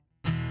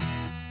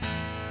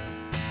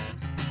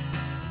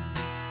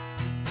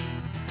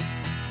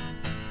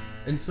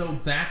And so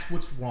that's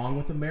what's wrong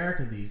with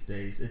America these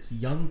days. It's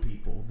young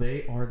people.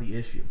 They are the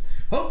issue.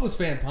 Hopeless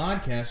Fan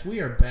Podcast, we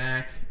are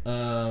back.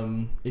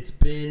 It's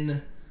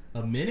been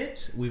a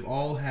minute. We've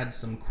all had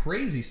some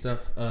crazy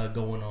stuff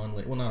going on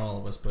lately. Well, not all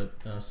of us, but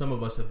some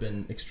of us have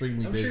been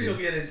extremely busy. I'm sure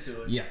you'll get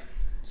into it. Yeah.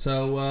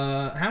 So,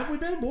 how have we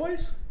been,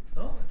 boys?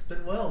 Oh, it's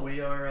been well.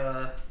 We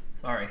are,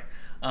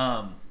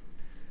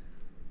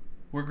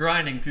 we're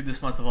grinding through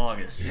this month of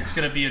August. Yeah. It's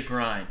going to be a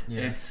grind.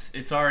 Yeah.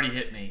 It's already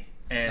hit me.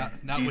 And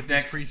not with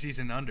these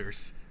preseason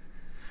unders.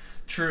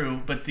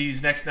 True, but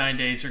these next 9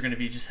 days are going to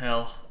be just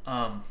hell.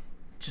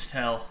 Just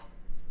hell.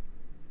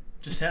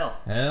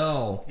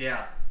 Hell.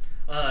 Yeah.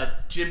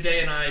 Jim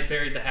Day and I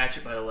buried the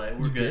hatchet, by the way.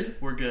 We're good. Did?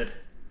 We're good.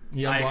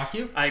 He unblocked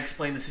you? I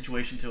explained the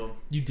situation to him.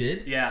 You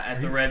did? Yeah,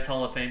 at the Reds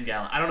Hall of Fame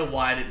Gala. I don't know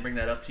why I didn't bring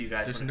that up to you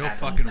guys. There's no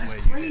fucking way.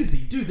 That's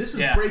crazy. Dude, this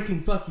is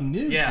breaking fucking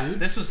news, dude. Yeah,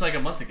 this was like a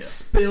month ago.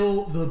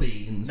 Spill the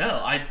beans.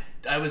 No,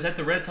 I was at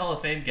the Reds Hall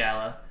of Fame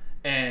Gala,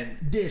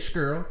 and... Dish,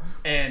 girl.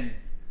 And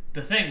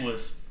the thing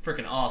was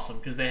freaking awesome,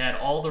 because they had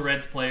all the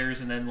Reds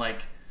players and then,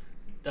 like,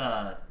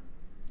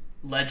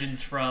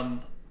 legends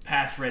from...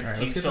 past Reds teams.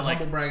 Let's get the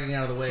humble bragging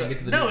out of the way and get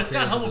to the... No, it's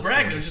not humble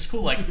bragging. It was just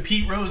cool. Like,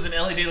 Pete Rose and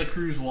Ellie De La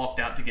Cruz walked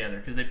out together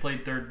because they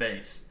played third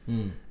base.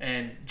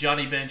 And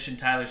Johnny Bench and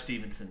Tyler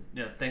Stevenson.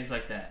 You know, things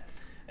like that.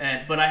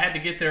 But I had to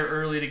get there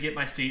early to get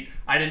my seat.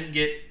 I didn't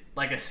get,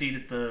 like, a seat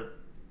at the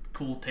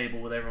cool table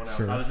with everyone else.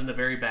 Sure. I was in the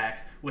very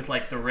back with,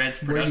 like, the Reds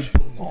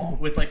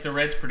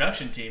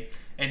production team.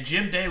 And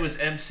Jim Day was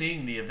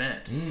emceeing the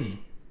event.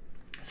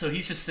 So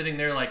he's just sitting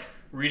there, like,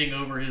 reading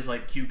over his,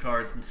 like, cue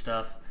cards and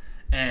stuff.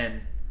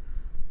 And...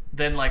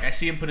 then, like, I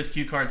see him put his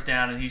cue cards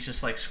down, and he's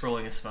just, like,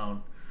 scrolling his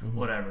phone,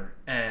 whatever.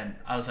 And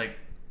I was like,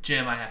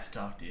 Jim, I have to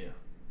talk to you.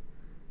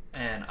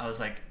 And I was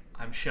like,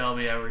 I'm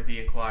Shelby, I work at the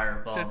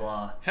Inquirer, blah,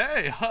 blah.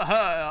 Hey,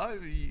 how's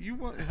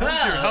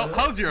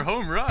your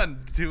home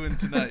run doing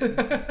tonight?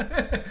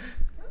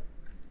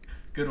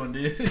 Good one,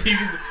 dude. You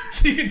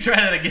can try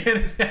that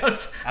again.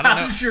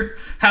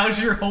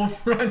 How's your home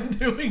run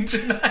doing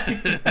tonight?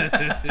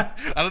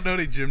 I don't know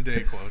any Jim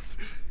Day quotes.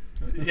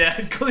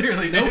 Yeah,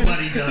 clearly.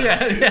 Nobody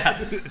does.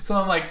 Yeah. So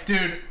I'm like,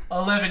 dude,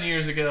 11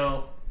 years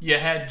ago, you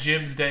had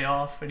Jim's day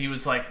off, and he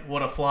was like,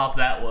 what a flop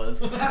that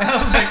was. And I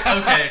was like,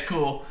 okay,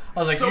 cool. I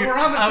was like, so we're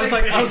on the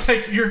same page. I was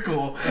like, you're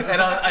cool. And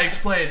I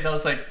explained, and I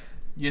was like,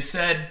 you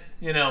said,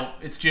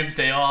 it's Jim's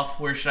day off.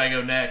 Where should I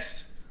go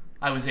next?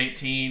 I was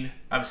 18.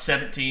 I was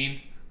 17.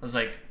 I was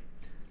like,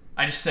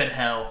 I just said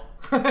hell.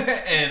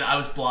 And I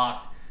was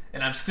blocked.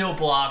 And I'm still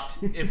blocked.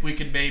 If we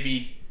could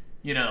maybe,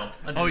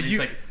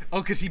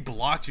 because he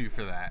blocked you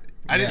for that.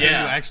 I didn't think you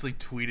actually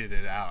tweeted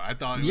it out. I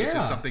thought it was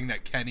just something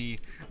that Kenny,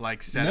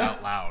 said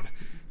out loud.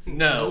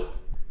 No.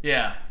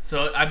 Yeah.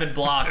 So I've been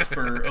blocked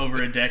for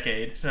over a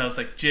decade. And I was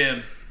like,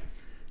 Jim,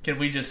 can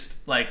we just,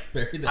 I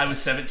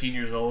was 17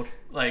 years old.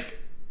 I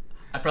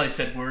probably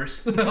said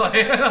worse. You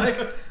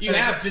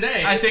have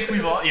today. I think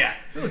we've all,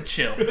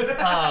 chill.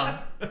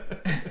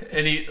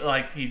 And he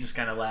just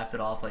kind of laughed it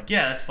off. Like,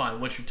 yeah, that's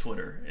fine. What's your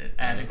Twitter?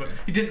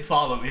 He didn't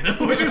follow me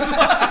though, which was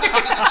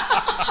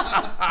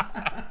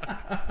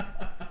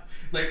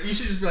you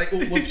should just be like,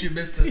 oh, whoops, you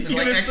missed this. And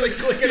actually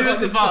click it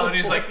on the follow. And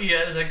he's like,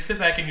 sit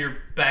back in your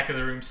back of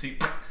the room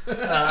seat.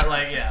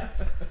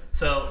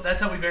 So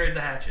that's how we buried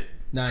the hatchet.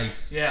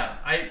 Nice. Yeah,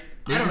 I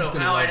don't know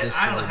how I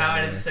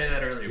didn't say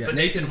that earlier, but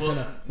Nathan will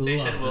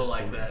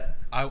like that.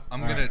 I'm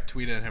gonna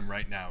tweet at him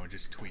right now and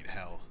just tweet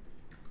hell.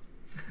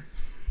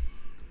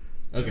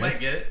 Okay. You might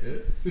get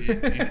it.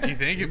 You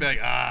think you'd be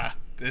like,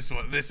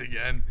 this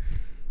again?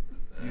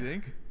 You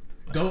think?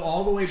 Go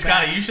all the way back.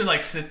 Scotty, you should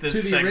sit this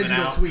to the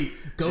original out. tweet.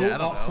 Go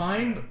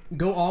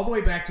all the way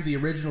back to the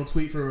original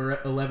tweet from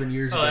 11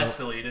 years ago. Oh, that's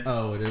deleted.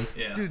 Oh, it is.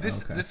 Yeah. Dude,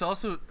 this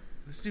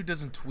dude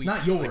doesn't tweet.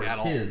 Not yours, at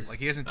all. his.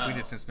 He hasn't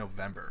tweeted since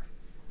November.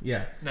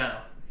 Yeah. No.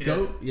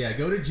 Go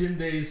to Jim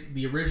Day's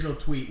the original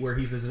tweet where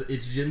he says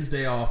it's Jim's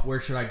day off. Where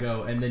should I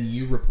go? And then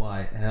you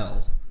reply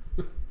hell.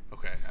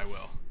 Okay, I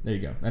will. There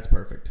you go. That's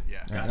perfect. Yeah,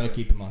 gotcha. That'll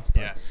keep him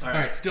occupied. Yeah. All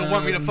right. Still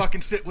want me to fucking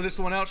sit with this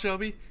one out,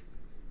 Shelby?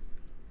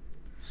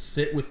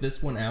 Sit with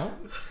this one out?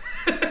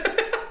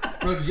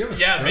 Bro, did you have a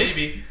Yeah, stroke?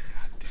 maybe.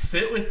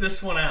 Sit with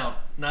this one out.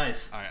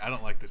 Nice. All right, I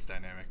don't like this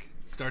dynamic.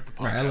 Start the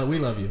podcast. All right, we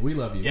love you. We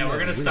love you. Yeah, we're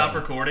going to stop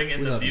recording,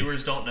 and the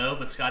viewers don't know,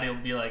 but Scotty will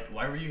be like,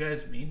 why were you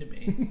guys mean to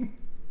me?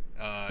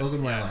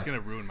 It's going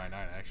to ruin my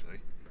night, actually.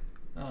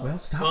 Oh. Well,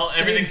 stop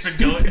saying everything's been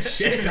stupid going,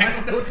 shit. I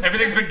don't know what to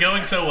everything's been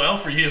going so well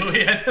for you.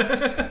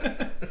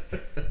 Yeah.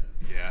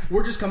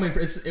 We're just coming for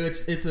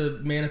it's a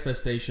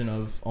manifestation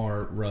of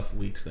our rough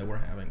weeks that we're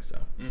having. So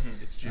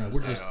it's Jim's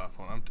day off.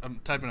 I'm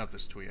typing up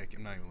this tweet.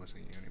 I'm not even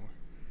listening to you anymore.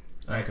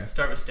 All right,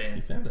 start with Stan.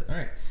 You found it. All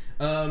right.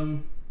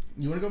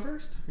 You want to go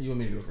first? Or you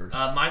want me to go first?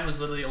 Mine was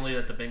literally only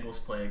that the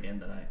Bengals play again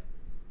tonight.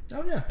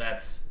 Oh yeah.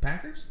 That's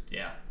Packers.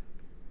 Yeah,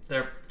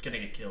 they're gonna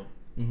get killed.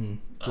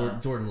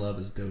 Mm-hmm. Jordan Love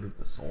is goated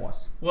the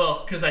sauce.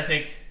 Well, because I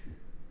think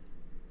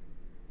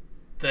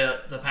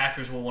the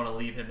Packers will want to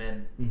leave him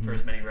in for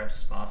as many reps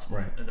as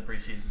possible in the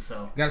preseason.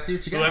 So gotta see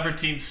what you got. Whoever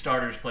team's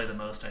starters play the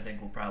most, I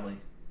think, will probably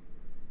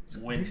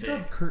win. They still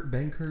have Kurt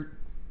Benkert.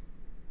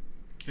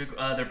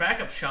 Their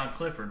backup, Sean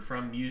Clifford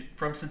from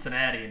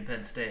Cincinnati and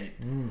Penn State.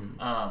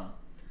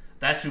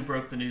 That's who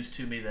broke the news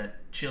to me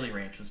that Chili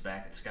Ranch was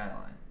back at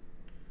Skyline.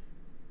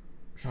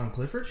 Sean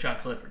Clifford? Sean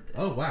Clifford did.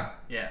 Oh, wow.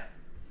 Yeah.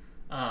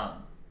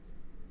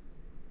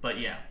 But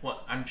yeah,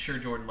 I'm sure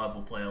Jordan Love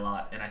will play a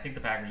lot, and I think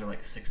the Packers are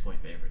like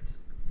 6-point favorites.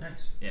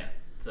 Nice. Yeah.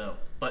 So,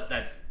 but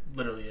that's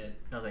literally it.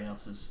 Nothing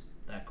else is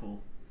that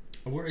cool.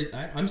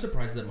 I'm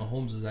surprised that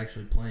Mahomes is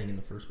actually playing in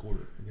the first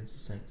quarter against the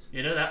Saints.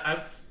 You know that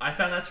I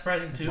found that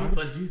surprising too. Why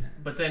would you do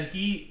that? But then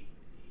he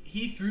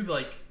threw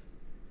like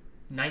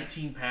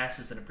 19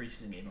 passes in a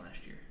preseason game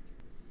last year.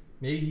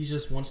 Maybe he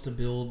just wants to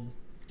build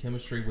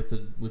chemistry with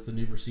the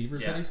new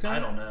receivers that he's got. I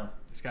don't know.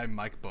 This guy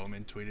Mike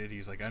Bowman tweeted,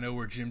 he's like, I know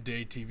where Jim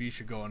Day TV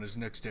should go on his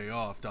next day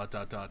off, ...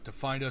 to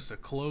find us a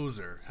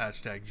closer,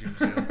 #Jim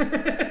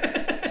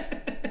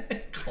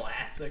Day.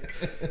 Classic.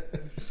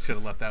 Should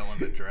have left that one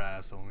to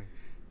drafts, homie.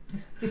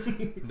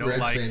 No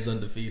Reds likes, fans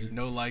undefeated.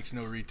 No likes,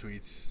 no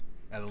retweets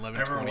at 11:20 I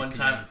remember one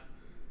time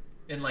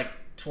in like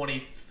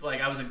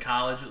I was in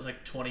college, it was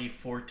like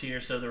 2014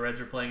 or so, the Reds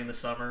were playing in the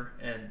summer,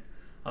 and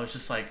I was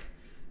just like,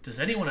 does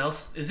anyone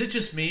else, is it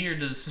just me or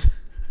does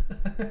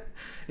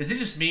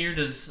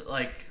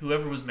like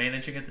whoever was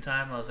managing at the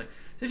time, I was like,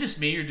 is it just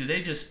me or do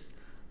they just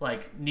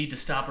like need to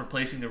stop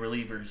replacing the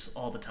relievers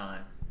all the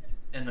time?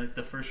 And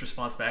the first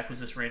response back was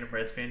this random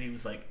Reds fan. He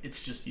was like,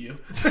 it's just you.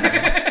 And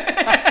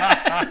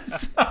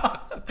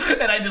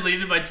I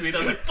deleted my tweet. I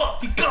was like,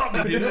 fuck, you got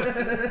me, dude.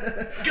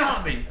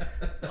 Got me.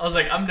 I was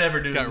like, I'm never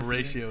doing this. Got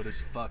ratioed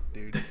as fuck,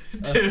 dude.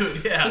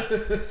 Dude, yeah.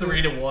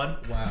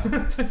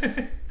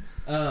 3-1.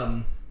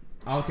 Wow.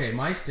 Okay,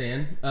 my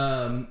stand.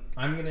 I'm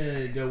going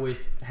to go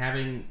with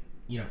having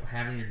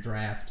our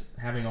draft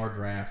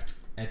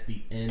at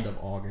the end of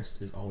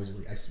August is always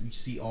elite. You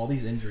see all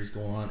these injuries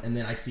going on, and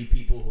then I see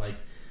people like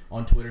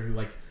on Twitter who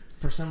like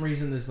for some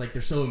reason there's like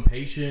they're so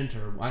impatient,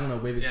 or I don't know,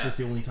 maybe it's just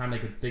the only time they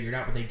could figure it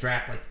out, but they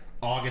draft like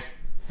August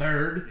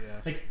 3rd.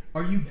 Yeah. Like,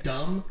 are you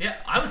dumb? Yeah,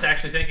 I was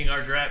actually thinking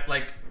our draft,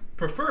 like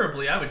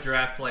preferably I would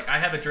draft like I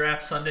have a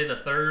draft Sunday the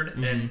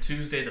 3rd and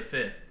Tuesday the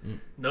 5th.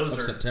 Those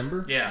are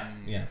September? Yeah.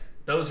 Yeah.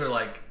 Those are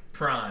like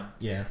prime.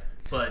 Yeah.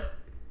 But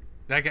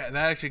that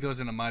actually goes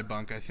into my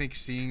bunk. I think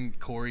seeing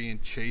Corey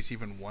and Chase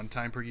even one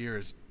time per year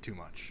is too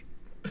much.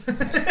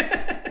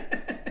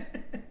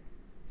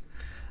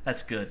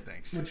 That's good.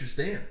 Thanks. What's your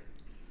stand?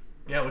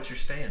 Yeah, what's your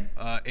stand?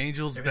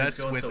 Angels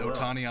bets with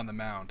Ohtani on the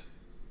mound.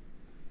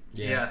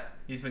 Yeah,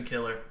 he's been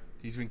killer.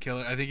 He's been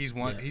killer. I think he's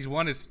won. Yeah. He's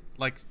won his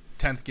like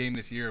 10th game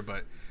this year,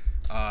 but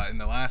in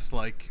the last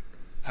like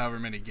however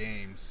many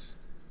games,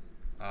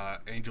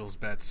 Angels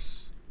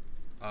bets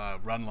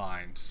run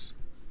lines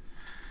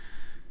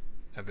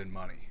have been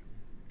money.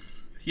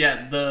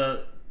 Yeah,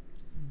 the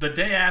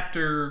day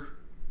after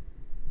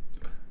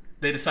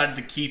they decided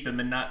to keep him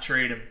and not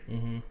trade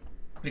him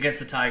against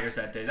the Tigers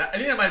that day. I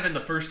think that might have been the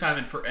first time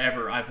in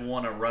forever I've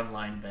won a run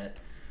line bet.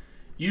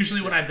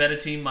 Usually when I bet a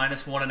team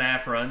minus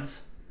 1.5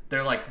 runs,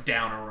 they're like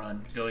down a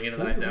run going into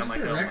the night. What's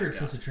their record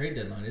since the trade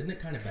deadline? Isn't it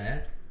kind of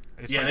bad?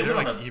 They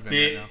went on a even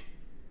big. Right now.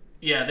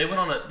 Yeah,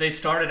 they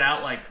started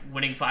out like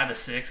winning 5 of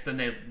 6, then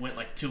they went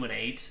like 2 and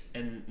 8,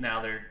 and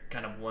now they're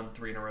kind of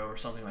 1-3 in a row or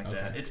something like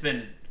that. It's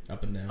been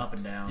up and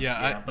down.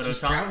 Yeah, but is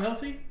Trout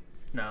healthy?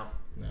 No.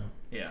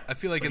 Yeah. I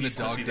feel like in the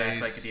dog days,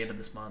 back, like at the end of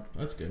this month.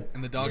 That's good. In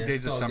the dog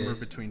days of summer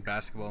between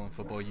basketball and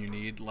football, you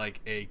need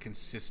like a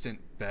consistent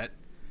bet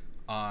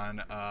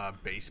on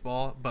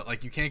baseball, but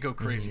like you can't go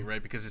crazy,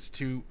 right? Because it's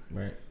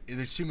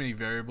there's too many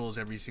variables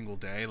every single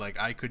day. Like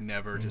I could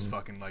never just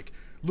fucking like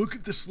look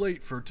at the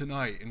slate for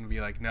tonight and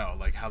be like, no,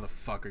 like how the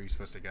fuck are you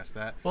supposed to guess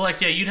that? Well,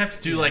 like you'd have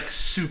to do like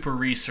super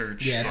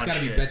research. Yeah, it's got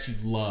to be bets you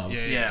love.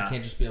 Yeah. It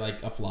can't just be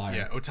like a flyer.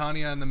 Yeah,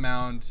 Ohtani on the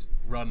mound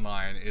run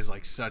line is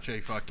like such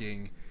a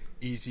fucking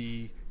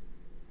easy,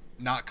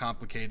 not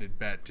complicated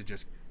bet to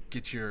just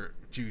get your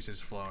juices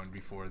flowing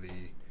before the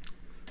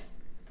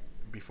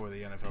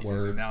NFL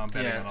season. Now I'm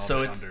betting on all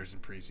the unders in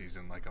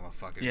preseason like I'm a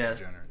fucking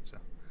degenerate.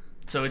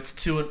 So it's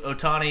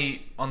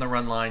Ohtani on the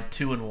run line,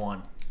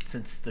 2-1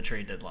 since the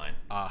trade deadline.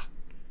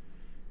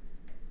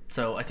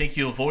 So I think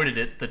you avoided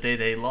it the day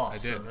they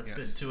lost. I did. So that's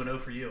good.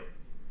 2-0 for you.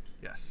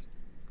 Yes.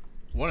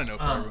 1-0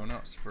 for everyone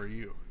else. For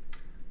you.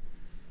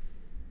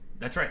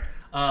 That's right.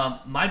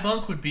 My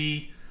bunk would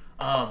be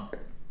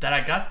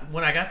that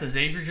when I got the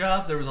Xavier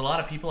job, there was a lot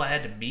of people I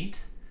had to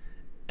meet,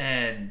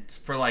 and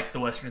for like the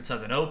Western and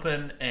Southern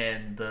Open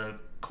and the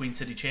Queen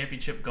City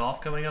Championship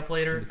golf coming up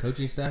later, and the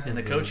coaching staff,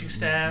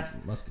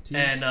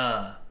 Musketeers,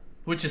 and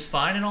which is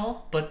fine and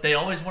all, but they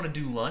always want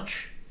to do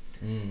lunch,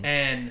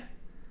 and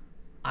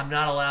I'm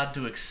not allowed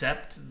to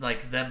accept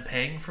like them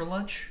paying for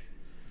lunch.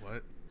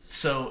 What?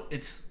 So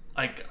it's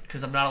like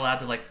because I'm not allowed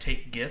to like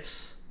take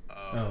gifts.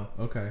 Oh,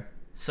 okay.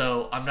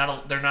 So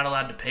they're not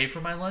allowed to pay for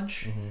my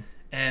lunch.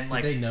 And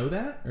like, did they know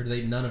that, or do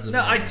they? None of them.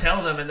 No, I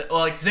tell them, and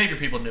like Xavier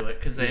people knew it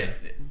because they. Yeah.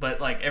 But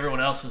like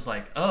everyone else was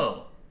like,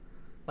 oh,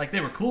 like they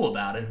were cool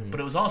about it, but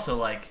it was also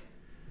like,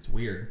 it's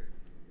weird.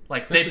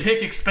 Like they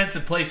pick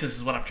expensive places,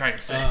 is what I'm trying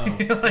to say. Oh,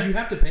 like, you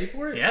have to pay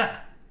for it. Yeah.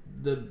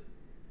 The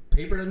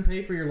paper doesn't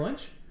pay for your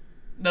lunch.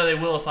 No, they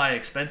will if I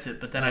expense it,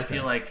 but then I Okay.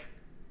 feel like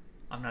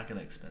I'm not going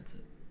to expense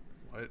it.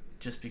 What?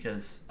 Just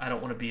because I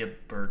don't want to be a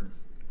burden.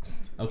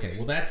 Okay,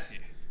 well that's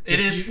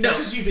That's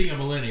just you being a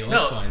millennial.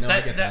 That's fine. No,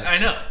 I get that. I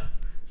know,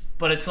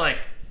 but it's like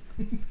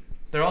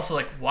they're also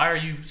like, why are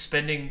you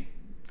spending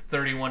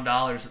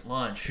 $31 at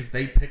lunch? Because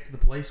they picked the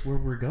place where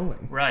we're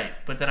going. Right,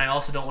 but then I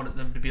also don't want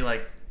them to be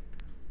like,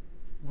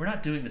 we're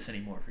not doing this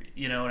anymore for you.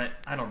 You know, and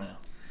I don't know.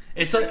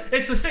 It's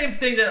it's the same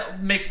thing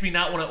that makes me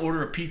not want to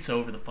order a pizza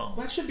over the phone.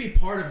 Well, that should be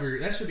part of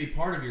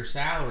your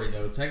salary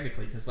though,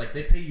 technically, because like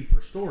they pay you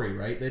per story,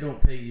 right? They don't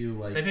pay you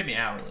like They pay me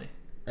hourly.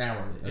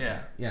 Hourly. Okay.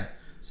 Yeah.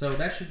 So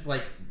that should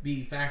like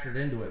be factored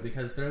into it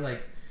because they're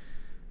like,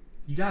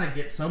 you got to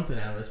get something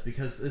out of this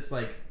because it's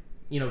like,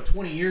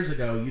 20 years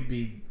ago you'd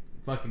be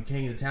fucking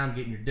king of the town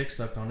getting your dick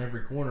sucked on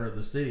every corner of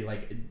the city.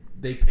 Like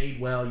they paid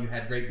well, you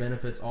had great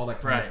benefits, all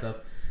that kind of stuff.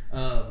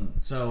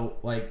 So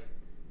like.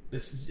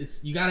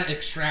 It's you gotta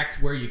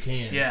extract where you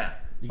can. Yeah,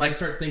 you gotta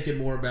start thinking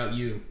more about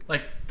you.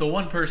 Like the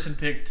one person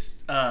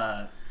picked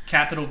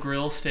Capitol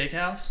Grill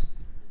Steakhouse.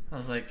 I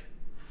was like,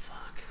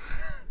 "Fuck."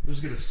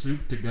 Just get a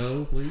soup to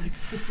go, please.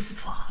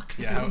 Fuck.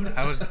 Dude. Yeah,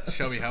 how was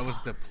Shelby? How was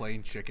the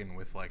plain chicken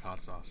with like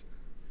hot sauce?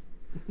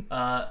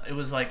 It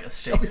was like a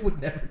steak. Shelby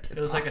would never get.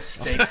 It was like a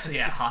steak.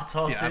 Yeah, hot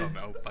sauce. Yeah, dude. I don't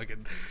know.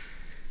 Fucking.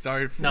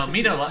 Sorry. No,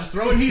 me no. Just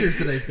throwing heaters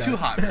today, Scott. Too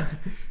hot.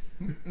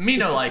 Me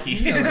no likey.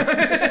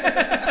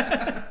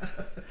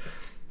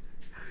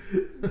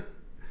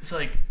 It's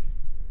like,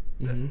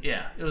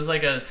 yeah, it was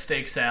like a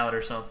steak salad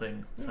or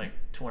something. It's like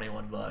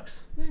 $21.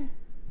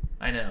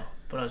 I know,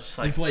 but I was just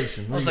like,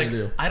 inflation. What I was are like, you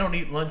gonna do? I don't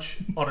eat lunch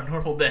on a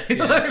normal day.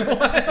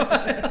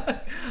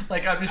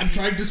 Like I'm just. I'm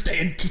trying to stay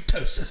in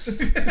ketosis.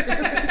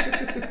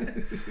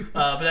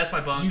 But that's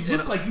my bunk. You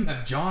look like you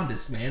have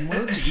jaundice, man. Why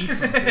don't you eat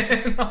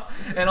something?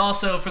 And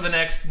also for the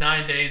next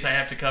 9 days, I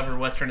have to cover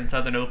Western and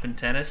Southern Open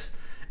tennis,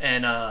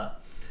 and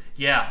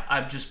yeah,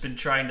 I've just been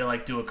trying to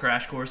like do a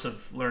crash course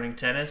of learning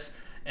tennis,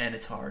 and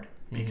it's hard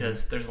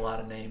because there's a lot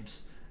of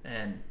names,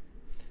 and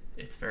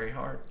it's very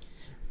hard.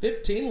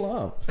 15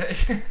 Love. You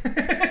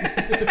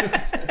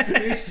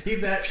see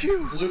that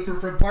blooper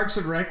from Parks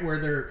and Rec where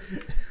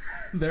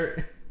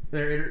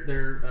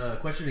they're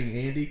questioning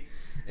Andy,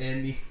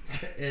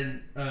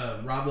 and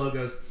Rob Lowe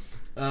goes,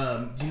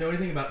 "Do you know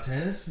anything about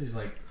tennis?" He's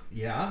like,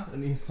 "Yeah,"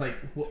 and he's like,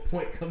 "What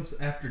point comes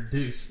after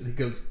deuce?" And he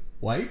goes,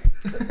 "Wipe."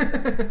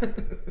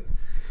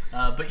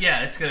 But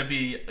yeah, it's gonna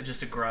be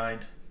just a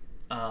grind.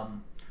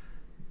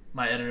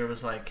 My editor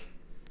was like,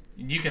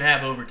 "You can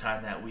have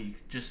overtime that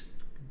week. Just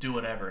do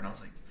whatever." And I was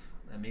like,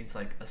 "That means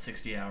like a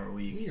 60-hour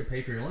week." You need to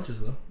pay for your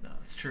lunches though. No,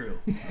 it's true.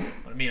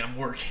 But I mean, I'm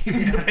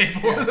working to pay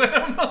for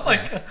them.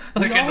 like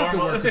we all a have to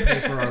normal. work to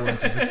pay for our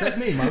lunches, except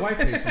me. My wife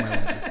pays for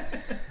my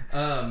lunches.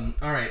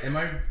 All right, am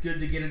I good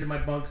to get into my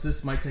bunks?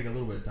 This might take a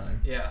little bit of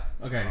time. Yeah.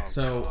 Okay,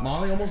 so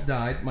Molly almost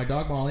died. My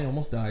dog Molly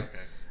almost died.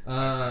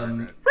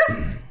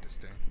 Okay.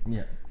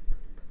 Yeah.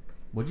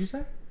 What'd you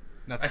say?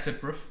 Nothing. I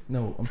said roof.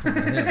 No, I'm talking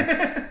about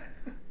him.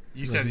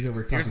 You said he's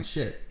over talking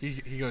shit.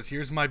 He goes,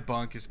 "Here's my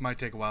bunk. This might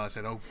take a while." I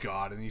said, "Oh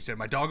God!" And he said,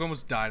 "My dog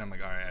almost died." I'm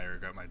like, "All right, I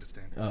regret my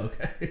disdain." Oh,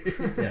 okay.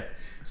 Yeah.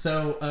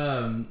 So,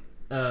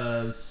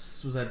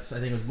 was that? I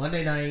think it was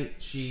Monday night.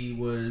 She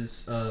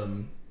was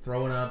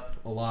throwing up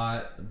a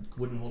lot.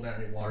 Wouldn't hold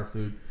down any water,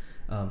 food.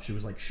 She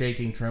was like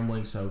shaking,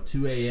 trembling. So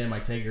 2 a.m. I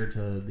take her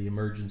to the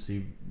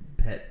emergency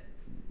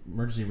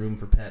room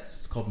for pets.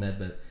 It's called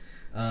MedVet.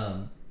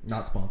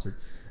 Not sponsored.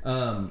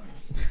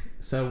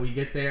 So we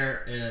get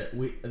there.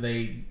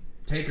 They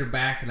take her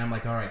back, and I'm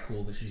like, all right,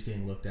 cool, that she's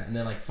getting looked at. And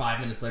then like 5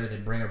 minutes later, they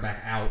bring her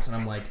back out, and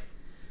I'm like,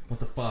 what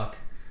the fuck?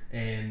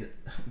 And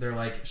they're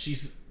like,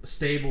 she's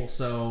stable,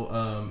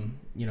 so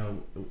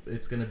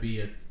it's gonna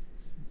be a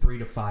 3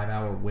 to 5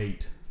 hour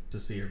wait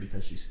to see her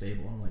because she's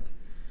stable. I'm like,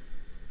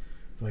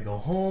 do I go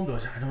home?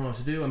 I don't know what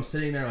to do. I'm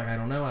sitting there like, I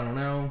don't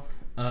know.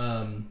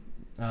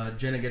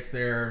 Jenna gets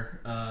there,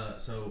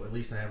 so at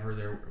least I have her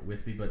there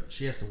with me, but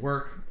she has to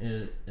work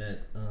at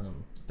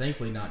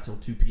thankfully not till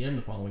 2 p.m.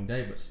 the following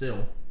day, but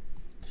still,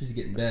 she's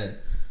getting in bed.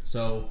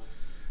 So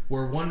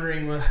we're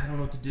wondering, I don't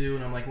know what to do,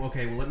 and I'm like, well,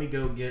 okay, well, let me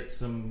go get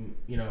some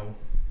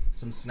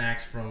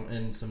snacks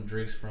and some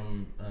drinks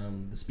from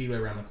the Speedway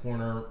around the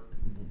corner.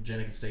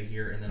 Jenna can stay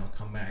here, and then I'll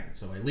come back. And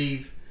so I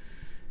leave,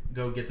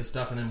 go get the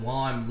stuff, and then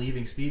while I'm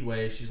leaving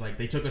Speedway, she's like,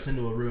 they took us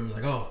into a room,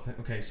 like, oh,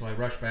 okay, so I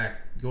rush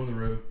back, go in the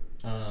room.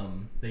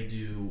 They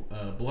do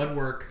blood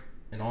work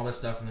and all that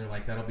stuff, and they're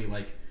like, that'll be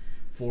like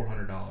 $400.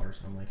 And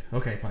I'm like,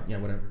 okay, fine, yeah,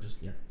 whatever, just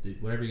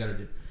dude, whatever you got to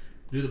do.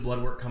 Do the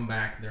blood work, come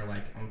back. They're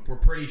like, we're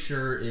pretty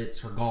sure it's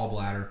her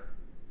gallbladder.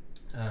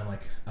 And I'm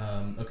like,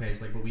 okay.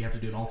 It's like, but we have to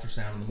do an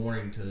ultrasound in the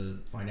morning to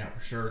find out for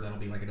sure. That'll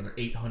be like another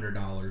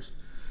 $800.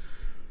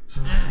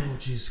 So, oh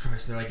Jesus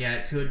Christ! They're like, yeah,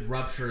 it could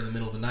rupture in the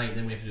middle of the night.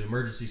 Then we have to do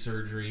emergency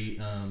surgery.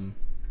 And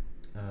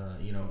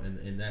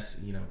that's,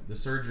 the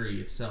surgery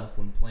itself,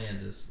 when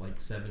planned, is like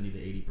 70 to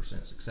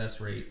 80%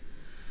 success rate.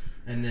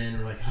 And then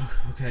we're like,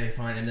 oh, okay,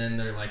 fine. And then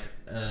they're like,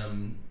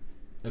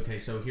 okay,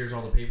 so here's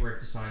all the paperwork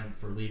to sign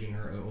for leaving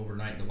her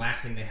overnight. The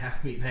last thing they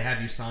have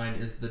you sign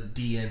is the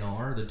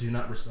DNR, the do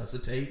not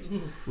resuscitate,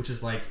 which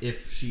is like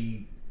if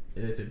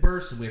it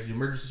bursts and we have to do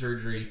emergency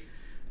surgery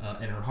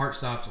and her heart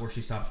stops or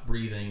she stops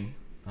breathing,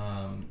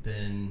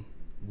 then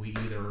we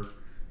either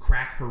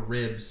crack her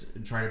ribs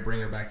and try to bring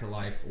her back to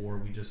life, or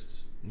we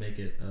just make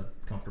it a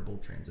comfortable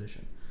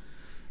transition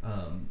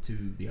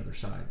to the other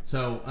side.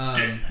 So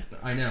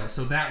I know.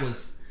 So that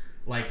was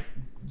like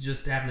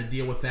just having to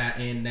deal with that,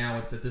 and now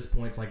it's at this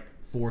point it's like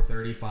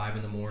 4:35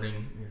 in the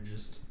morning. You're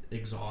just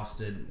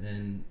exhausted,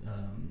 and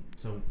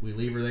so we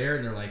leave her there,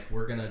 and they're like,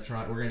 we're gonna do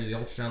the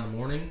ultrasound in the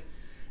morning,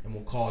 and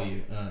we'll call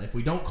you. If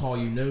we don't call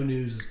you, no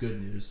news is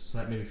good news. So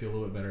that made me feel a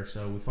little bit better.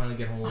 So we finally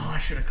get home. Oh, I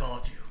should have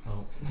called you.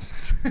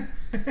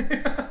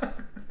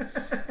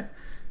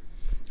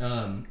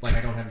 Like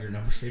I don't have your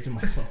number saved in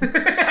my phone.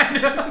 I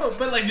know,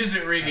 but like just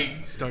it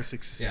ringing. Star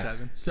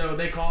 67. So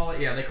they call it.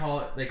 Yeah, they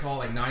call it like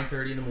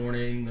 9:30 in the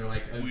morning. They're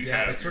like,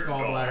 it's her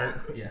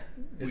gallbladder. Yeah,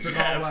 it's her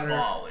gallbladder.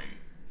 Molly.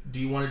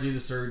 Do you want to do the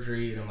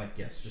surgery? And I'm like,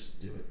 yes,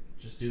 just do it.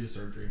 Just do the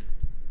surgery.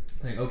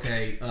 Like,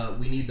 okay,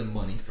 we need the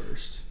money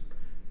first.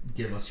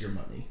 Give us your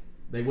money.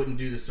 They wouldn't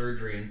do the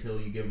surgery until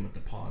you give them a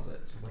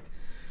deposit. So I was like,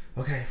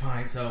 okay,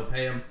 fine. So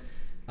pay them,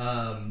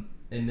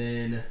 and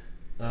then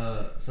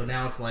so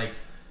now it's like.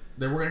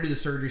 We're going to do the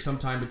surgery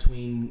sometime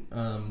between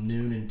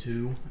noon and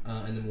 2,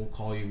 and then we'll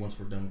call you once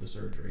we're done with the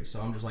surgery.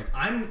 So I'm just like,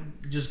 I'm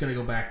just going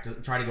to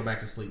try to go back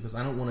to sleep because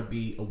I don't want to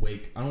be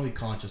awake. I don't want to be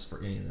conscious for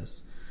any of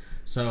this.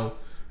 So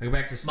I go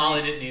back to sleep.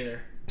 Molly didn't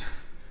either.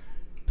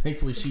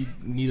 Thankfully,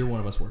 neither one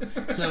of us were.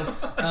 So,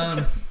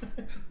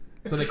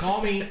 so they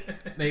call me.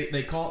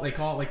 They call at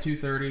like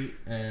 2:30,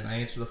 and I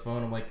answer the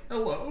phone. I'm like,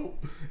 hello,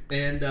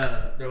 and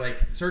they're like,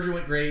 surgery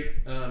went great.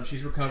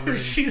 She's recovering.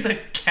 She's a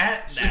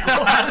cat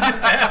now. How did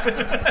this happen?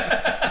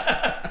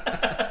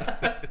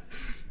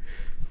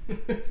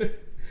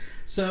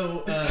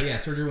 So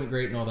surgery went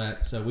great and all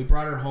that. So we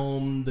brought her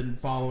home the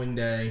following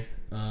day.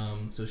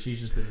 So she's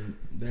just been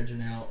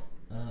vegging out.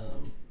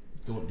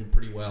 Doing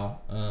pretty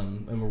well,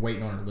 and we're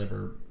waiting on her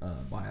liver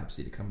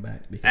biopsy to come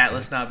back. Because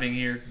Atlas not being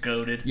here,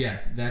 goated. Yeah,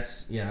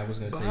 I was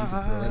going to say you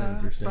could throw that in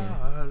with your stand.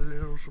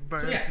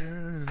 So yeah,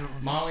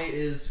 Molly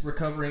is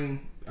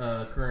recovering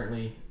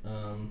currently.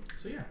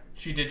 So yeah,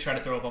 she did try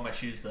to throw up on my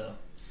shoes though.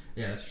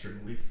 Yeah, that's true.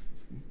 We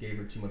gave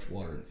her too much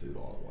water and food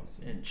all at once,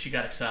 and she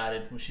got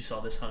excited when she saw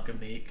this hunk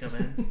of meat come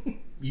in.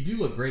 You do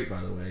look great,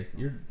 by the way.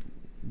 You're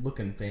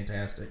looking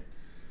fantastic.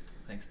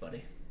 Thanks,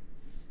 buddy.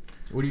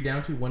 What are you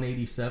down to?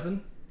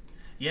 187.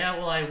 Yeah,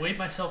 well, I weighed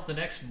myself the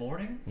next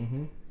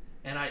morning,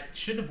 and I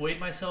shouldn't have weighed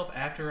myself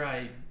after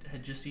I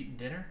had just eaten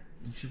dinner.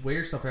 You should weigh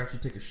yourself after you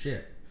take a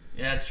shit.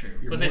 Yeah, that's true.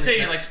 But they say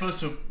you're like supposed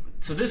to.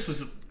 So this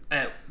was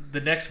at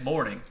the next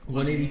morning.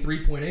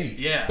 183.8.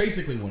 Yeah,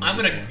 basically 184. I'm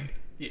gonna.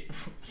 Yeah,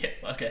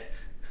 okay.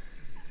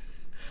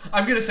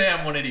 I'm gonna say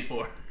I'm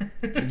 184.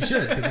 You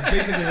should, because it's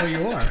basically what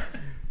you are.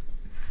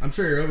 I'm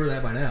sure you're over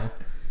that by now.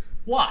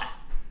 Why?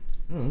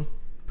 I don't know.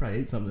 Probably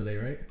ate something today,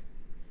 right?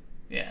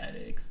 Yeah,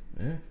 it eggs.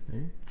 Yeah.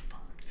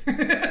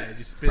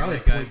 Just it's probably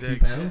 0.2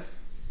 pounds.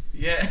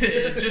 Yeah,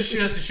 it just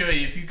goes to show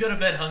you, if you go to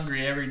bed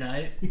hungry every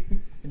night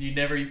and you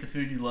never eat the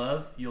food you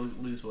love, you'll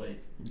lose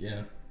weight. Yeah,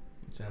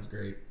 it sounds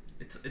great.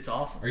 It's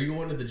awesome. Are you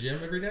going to the gym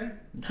every day?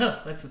 No,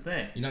 that's the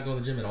thing. You're not going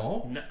to the gym at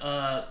all?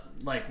 No,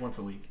 like once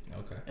a week.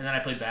 Okay. And then I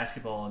play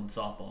basketball and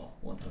softball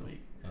once a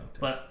week. Okay.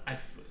 But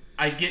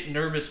I get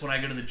nervous when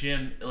I go to the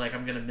gym, like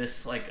I'm gonna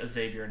miss like a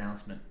Xavier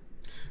announcement.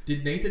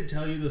 Did Nathan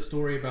tell you the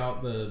story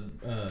about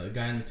the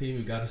guy on the team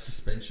who got a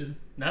suspension?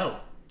 No.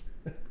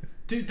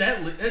 Dude,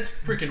 that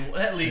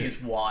league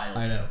is wild.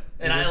 I know.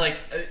 And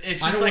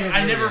it's just like,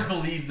 I never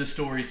believe the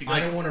stories.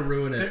 I don't want to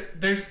ruin it.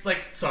 There's like,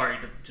 sorry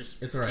to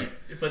just. It's alright.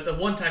 But the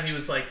one time he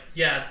was like,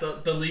 yeah,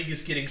 the league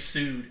is getting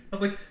sued. I'm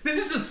like,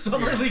 this is a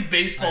summer league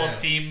baseball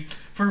team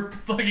for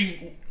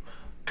fucking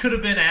could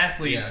have been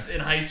athletes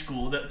in high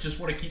school that just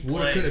want to keep playing.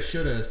 Woulda, coulda,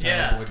 shoulda, as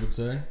Tyler Boyd would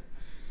say.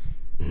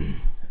 Did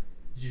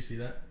you see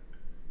that?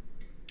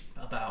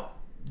 About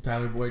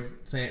Tyler Boyd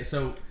saying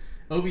so.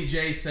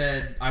 OBJ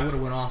said, I would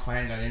have went off if I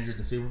hadn't got injured in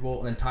the Super Bowl.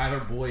 And then Tyler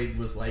Boyd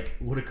was like,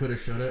 woulda, coulda,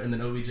 shoulda. And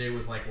then OBJ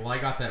was like, well, I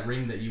got that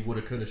ring that you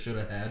woulda, coulda,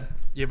 shoulda had.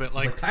 Yeah, but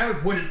like Tyler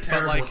Boyd is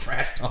terrible at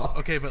trash talk.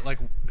 Okay, but like,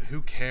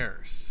 who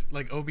cares?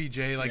 Like OBJ,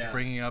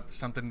 bringing up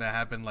something that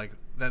happened like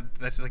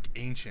that's like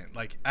ancient.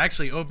 Like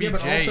actually, OBJ. Yeah,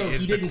 but also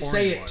he didn't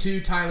say it to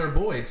Tyler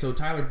Boyd, so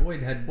Tyler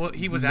Boyd had. Well,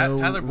 he was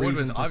Tyler Boyd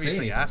was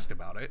obviously asked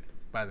about it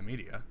by the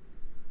media.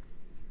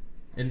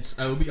 And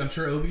I'm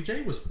sure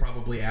OBJ was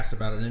probably asked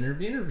about it in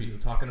an interview,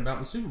 talking about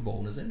the Super Bowl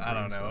and his injury. I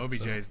don't know.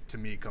 OBJ, to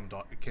me,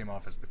 came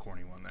off as the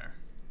corny one there.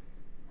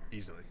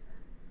 Easily.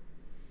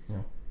 Yeah.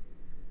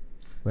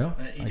 Well,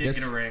 he did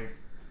get a ring.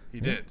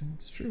 He did.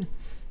 It's true.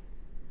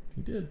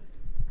 He did.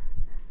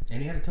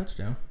 And he had a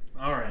touchdown.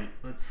 All right.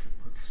 Let's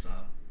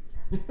stop.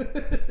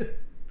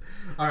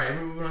 All right.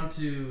 We're moving on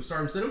to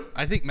Stardom Sid'em.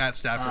 I think Matt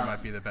Stafford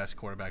might be the best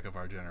quarterback of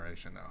our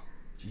generation, though.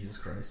 Jesus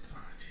Christ.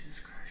 Oh,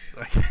 Jesus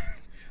Christ. Like...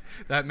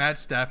 That Matt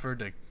Stafford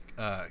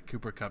to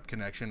Cooper Kupp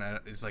connection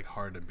is like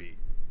hard to beat.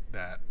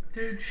 that.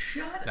 Dude,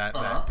 shut That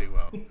up.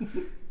 duo.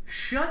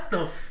 Shut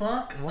the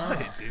fuck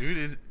What, up.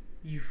 dude?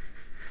 You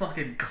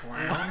fucking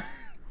clown.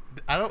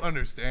 I don't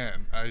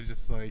understand. I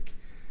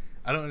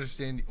don't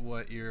understand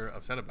what you're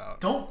upset about.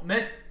 Don't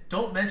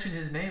mention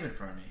his name in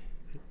front of me.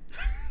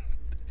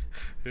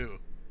 Who?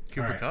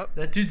 Cooper All right. Kupp?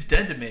 That dude's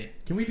dead to me.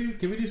 Can we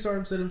do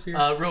Stardom Sit-Ems here?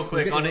 Real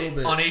quick, We'll on get a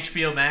little bit-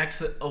 HBO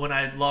Max, when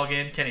I log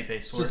in, Kenny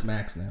pays for It's just it.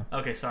 Max now.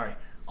 Okay, sorry.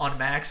 On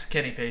Max,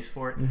 Kenny pays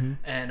for it. Mm-hmm.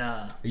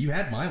 And You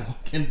had my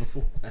login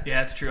before that. yeah,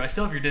 that's true. I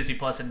still have your Disney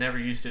Plus and never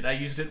used it. I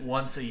used it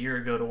once a year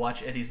ago to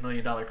watch Eddie's $1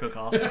 Million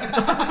Cook-Off.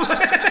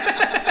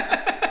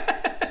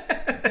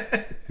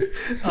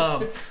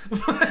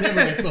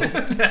 Never gets old.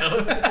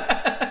 No.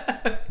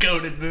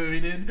 Goated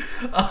movie, dude.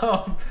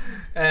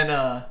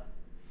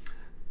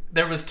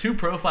 There was 2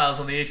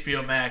 profiles on the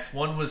HBO Max.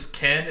 One was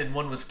Ken and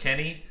one was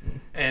Kenny.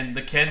 And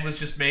the Ken was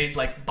just made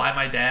like by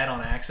my dad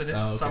on accident.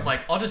 Oh, okay. So I'm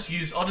like, I'll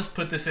just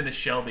put this in as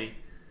Shelby.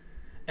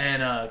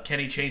 And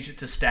Kenny changed it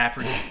to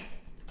Stafford.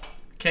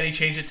 Kenny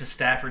changed it to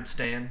Stafford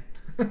Stan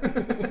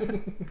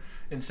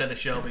instead of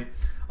Shelby.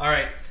 All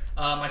right,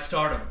 my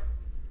stardom.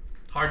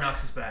 Hard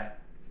Knocks is back.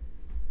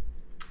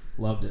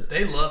 Loved it.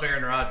 They love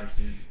Aaron Rodgers,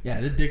 dude. Yeah,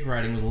 the dick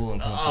riding was a little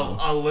uncomfortable.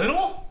 A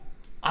little?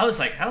 I was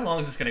like, how long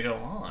is this going to go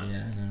on?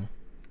 Yeah, I know.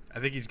 I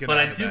think he's gonna. But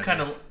I do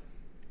kind of.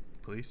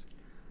 Please.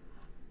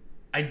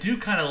 I do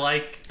kind of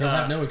like. He'll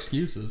have no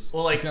excuses.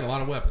 well, like, he's got a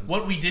lot of weapons.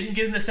 What we didn't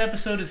get in this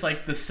episode is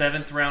like the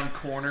 7th round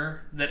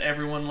corner that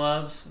everyone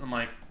loves. I'm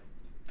like,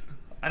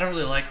 I don't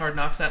really like Hard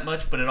Knocks that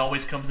much, but it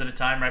always comes at a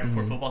time right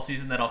before football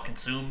season that I'll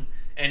consume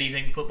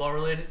anything football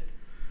related.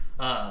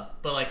 But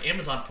like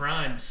Amazon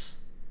Prime's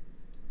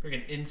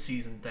freaking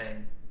in-season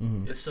thing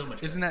is so much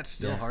better. Isn't that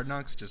still Hard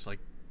Knocks, just like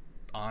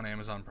on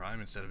Amazon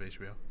Prime instead of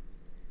HBO?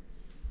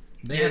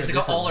 They Yeah, have it's a like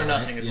different All or one,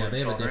 Nothing right? is Yeah, what it's they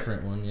have called, a right?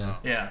 different one, yeah.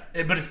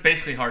 Yeah, but it's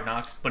basically Hard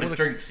Knocks, but it's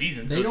during the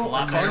season, so they it's a don't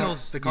lot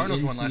announce better. The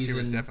Cardinals one last year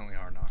was in-season- definitely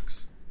Hard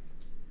Knocks.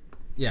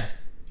 Yeah,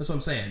 that's what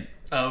I'm saying.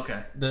 Oh,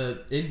 okay.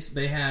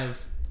 They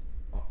have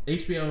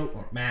HBO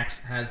or Max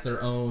has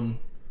their own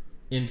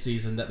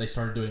in-season that they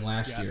started doing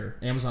last year.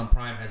 Amazon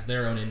Prime has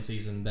their own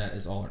in-season that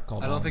is all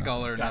called. I don't think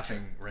All or Gotcha.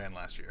 Nothing ran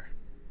last year.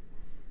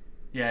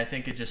 Yeah, I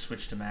think it just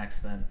switched to Max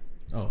then.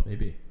 Oh,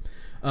 maybe.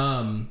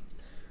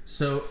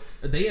 So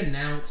they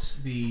announce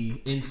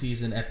the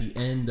in-season at the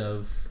end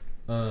of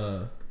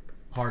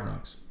Hard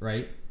Knocks,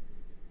 right?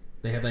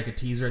 They have like a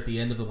teaser at the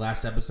end of the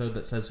last episode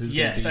that says who's.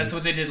 Yes, gonna be. that's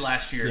what they did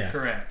last year. Yeah.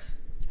 Correct.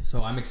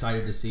 So I'm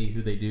excited to see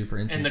who they do for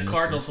in-season. And the this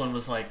Cardinals year. one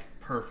was like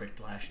perfect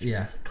last year. Yeah.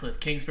 It was like Cliff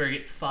Kingsbury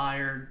getting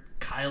fired,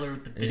 Kyler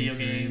with the video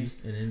games.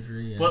 An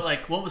injury. Yeah. But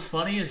like, what was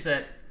funny is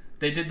that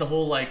they did the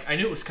whole like I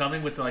knew it was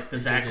coming with the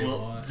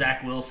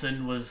Zach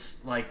Wilson was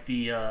like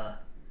the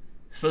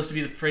supposed to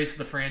be the face of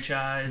the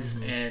franchise,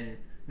 and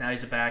now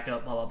he's a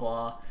backup. Blah blah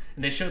blah.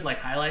 And they showed like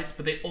highlights,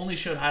 but they only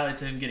showed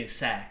highlights of him getting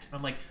sacked.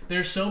 I'm like,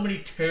 there's so many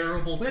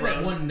terrible They throws. had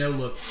that one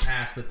no-look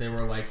pass that they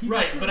were like,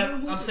 Right, but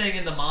I'm saying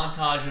in the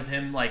montage of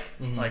him, like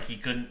he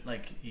couldn't,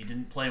 like he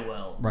didn't play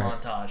well. Right.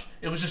 Montage.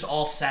 It was just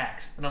all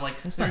sacks, and I'm like,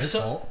 It's not his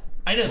fault.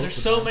 I know Most there's of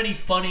the so time. many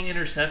funny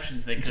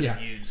interceptions they could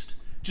have Yeah. used,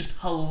 just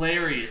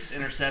hilarious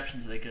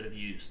interceptions they could have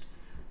used.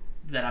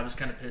 That I was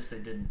kind of pissed they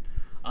didn't.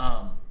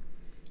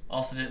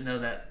 Also didn't know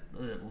that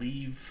was it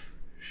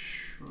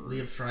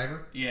Liev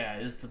Schreiber. Yeah,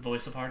 is the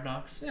voice of Hard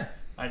Knocks. Yeah.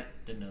 I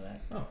didn't know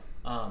that.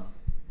 Oh.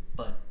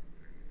 But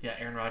yeah,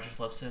 Aaron Rodgers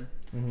loves him.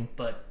 Mm-hmm.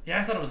 But yeah,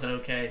 I thought it was an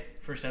okay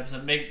first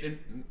episode. It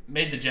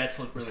made the Jets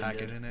look Was really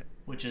Hackett good. in it?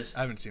 Which is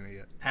I haven't seen it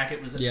yet.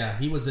 Hackett was in Yeah,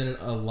 he was in it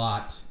a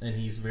lot, and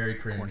he's very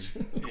cringe.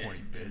 Corny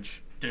bitch.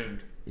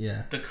 dude.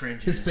 Yeah. The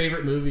cringe. His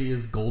favorite movie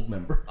is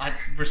Goldmember. I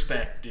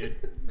respect, dude.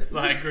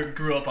 I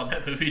grew up on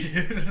that movie,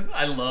 dude.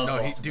 I love. No,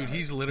 Austin dude, Powers.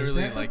 he's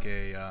literally that like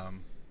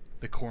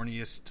the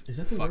corniest Is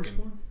that the worst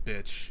fucking one?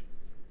 bitch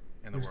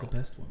in the Where's world. the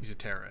best one? He's a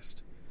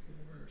terrorist.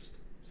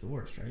 It's the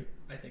worst, right?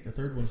 I think The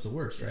third one's the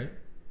worst, right?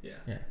 Yeah.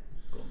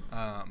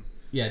 Yeah.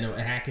 Yeah, no,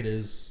 Hackett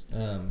is...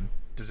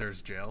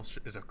 Deserves jail.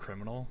 Is a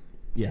criminal.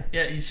 yeah.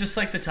 Yeah, he's just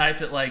like the type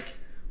that like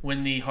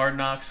when the Hard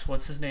Knocks,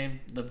 what's his name,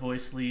 the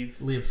voice leave.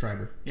 Liev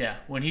Schreiber. Yeah,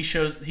 when he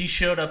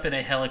showed up in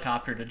a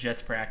helicopter to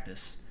Jets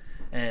practice,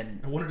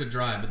 and I wanted to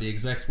drive, but the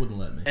execs wouldn't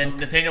let me. And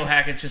Nathaniel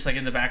Hackett's just like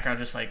in the background,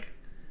 just like,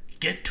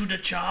 get to the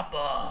chopper.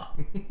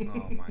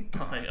 Oh my I'm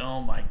god. like,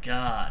 oh my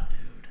god,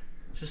 dude.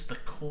 Just the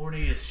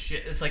corniest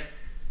shit. It's like,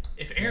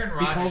 if Aaron He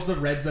Rodgers... calls the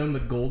red zone the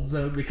gold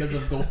zone because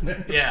of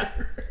Goldmember. Yeah.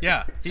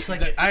 Yeah. It's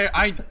like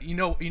you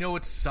know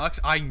what sucks?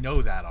 I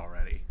know that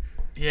already.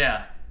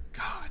 Yeah.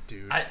 God,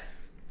 dude.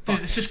 Dude,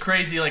 it's just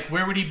crazy. Like,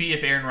 where would he be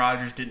if Aaron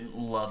Rodgers didn't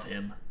love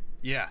him?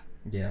 Yeah.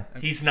 Yeah.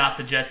 He's not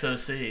the Jets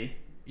OC.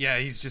 Yeah,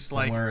 he's just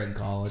Somewhere in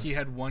college. he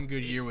had one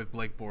good year with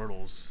Blake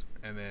Bortles,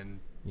 and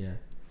then Yeah.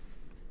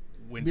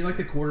 went Be to- like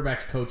the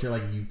quarterback's coach at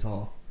like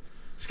Utah,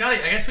 Scotty,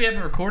 I guess we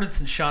haven't recorded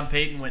since Sean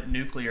Payton went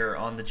nuclear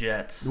on the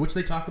Jets. which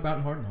they talk about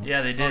in Hard Knocks.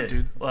 Yeah, they did. Oh,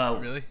 dude. Well,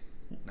 Really?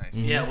 Nice.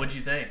 yeah, what'd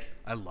you think?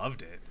 I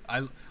loved it.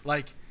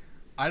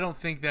 I don't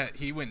think that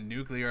he went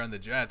nuclear on the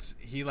Jets.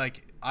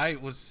 I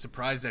was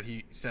surprised that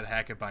he said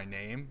Hackett by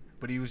name,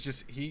 but he was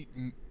just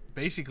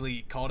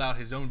basically called out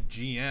his own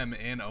GM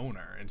and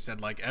owner and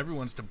said, like,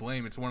 everyone's to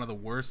blame. It's one of the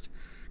worst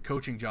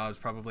coaching jobs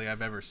probably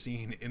I've ever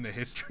seen in the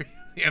history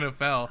of the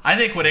NFL. I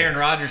think what Aaron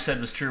Rodgers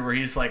said was true, where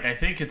he's like, I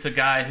think it's a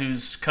guy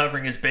who's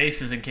covering his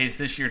bases in case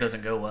this year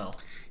doesn't go well,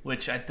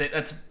 which I think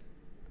that's...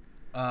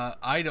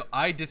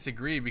 I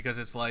disagree, because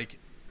it's like,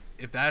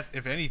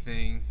 if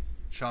anything,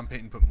 Sean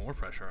Payton put more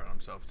pressure on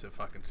himself to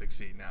fucking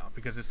succeed now,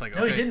 because it's like,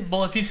 no, he didn't.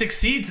 Well, if he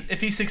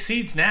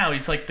succeeds now,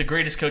 he's like the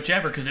greatest coach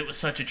ever, because it was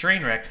such a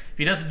train wreck. If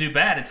he doesn't do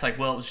bad, it's like,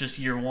 well, it was just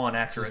year one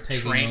after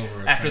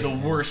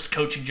the worst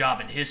coaching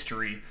job in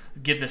history.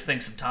 Give this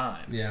thing some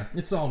time. Yeah,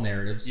 it's all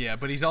narratives. Yeah,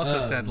 but he's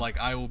also said, like,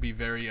 I will be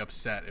very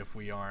upset if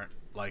we aren't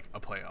like a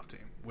playoff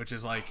team, which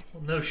is like,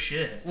 well, no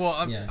shit. Well,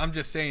 I'm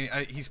just saying,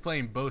 he's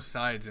playing both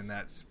sides in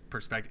that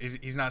perspective.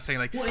 He's not saying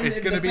like, it's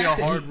going to be a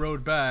hard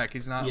road back.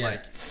 He's not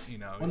like, you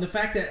know. And the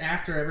fact that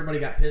after everybody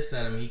got pissed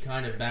at him, he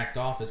kind of backed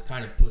off is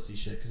kind of pussy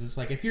shit, because it's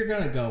like, if you're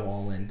going to go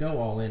all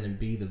in and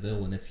be the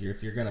villain. If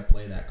you're going to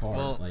play that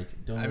card,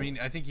 like, don't. I mean,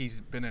 I think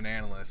he's been an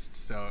analyst,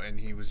 so, and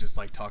he was just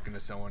like talking to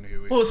someone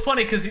who. Well, it's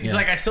funny because he's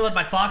like, I still had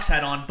my Fox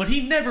hat on, but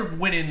he never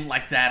went in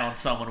like that on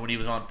someone when he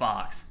was on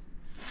Fox.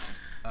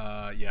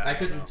 I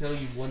couldn't tell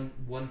you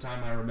one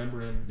time I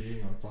remember him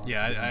being on Fox.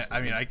 Yeah,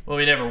 I mean, well,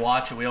 we never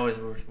watch it. We always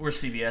we're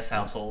CBS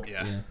household.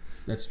 Yeah,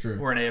 that's true.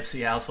 We're an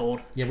AFC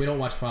household. Yeah, we don't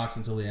watch Fox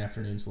until the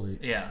afternoon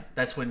slate. Yeah,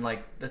 that's when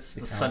that's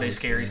the Sunday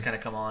scaries kind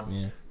of come on.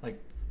 Yeah,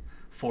 like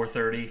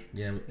 4:30.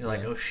 Yeah, you're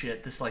like, oh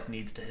shit, this like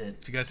needs to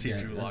hit. Did you guys see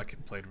Drew Lock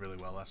played really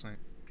well last night?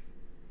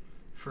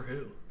 For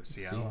who?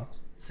 Seattle.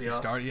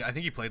 Seahawks. I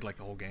think he played like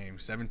the whole game.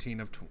 17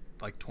 of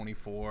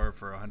 24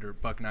 for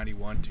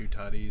 $191, 2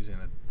 tutties,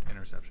 and an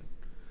interception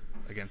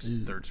against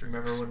third string.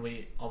 Remember when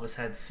we almost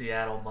had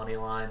Seattle money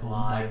line live? Oh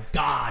my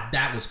god,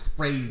 that was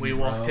crazy. We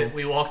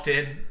walked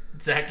in.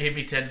 Zach gave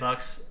me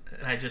 $10,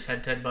 and I just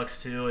had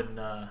 $10 too, and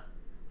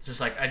it's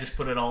just like I just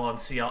put it all on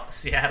Seattle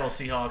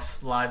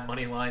Seahawks live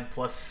money line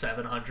plus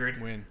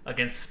 700 win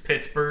against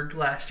Pittsburgh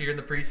last year in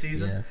the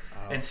preseason,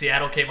 and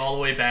Seattle came all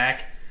the way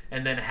back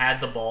and then had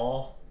the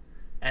ball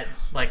at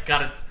like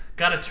got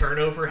a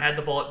turnover, had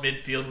the ball at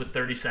midfield with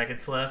 30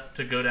 seconds left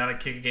to go down and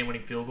kick a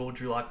game-winning field goal.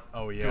 Drew Lock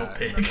threw a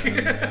pick.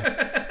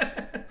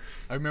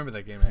 I remember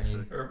that game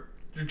actually. Or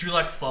Drew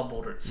Lock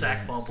fumbled or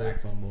sack fumble.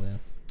 Sack fumble,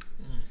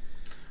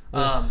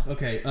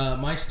 okay,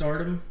 my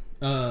stardom,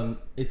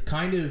 it's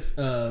kind of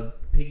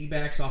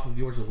piggybacks off of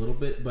yours a little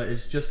bit, but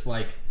it's just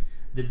like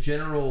the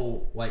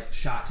general like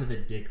shot to the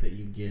dick that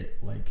you get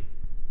like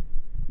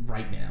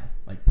right now,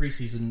 like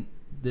preseason.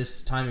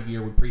 This time of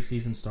year when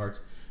preseason starts,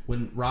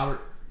 when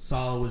Robert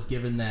Saleh was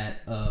given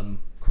that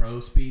crow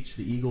speech,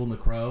 the eagle and the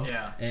crow,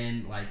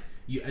 and like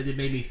it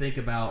made me think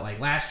about like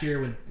last year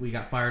when we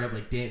got fired up.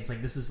 Like it's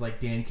like this is like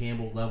Dan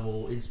Campbell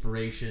level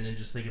inspiration, and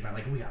just thinking about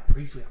like we got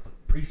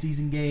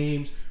preseason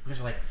games.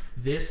 Because like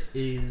this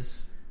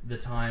is the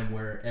time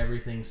where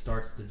everything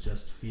starts to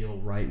just feel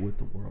right with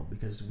the world,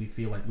 because we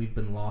feel like we've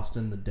been lost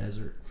in the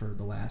desert for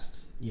the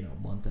last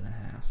month and a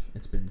half.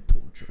 It's been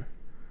torture.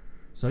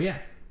 So yeah,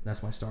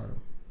 that's my stardom.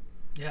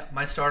 Yeah,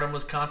 my stardom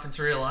was conference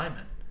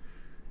realignment.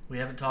 We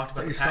haven't talked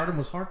about your stardom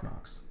was Hard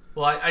Knocks.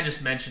 Well, I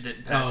just mentioned it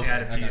in passing. I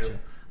had a few.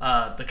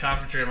 The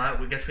conference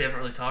realignment. I guess we haven't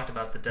really talked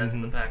about the death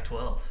of the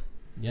Pac-12.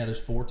 Yeah, there's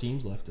 4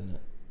 teams left in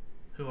it.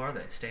 Who are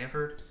they?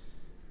 Stanford,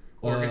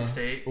 Oregon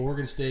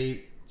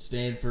State,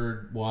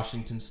 Stanford,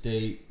 Washington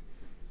State,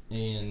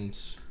 and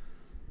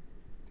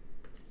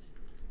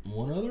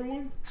one other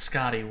one.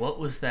 Scotty, what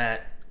was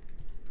that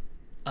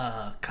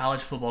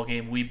college football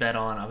game we bet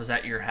on? I was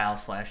at your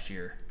house last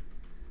year.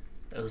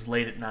 It was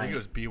late at night. I think it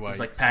was BYU. It was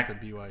like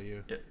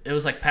BYU. It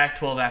was like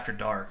Pac-12 after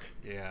dark.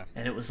 Yeah.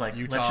 And it was like,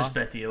 Utah? let's just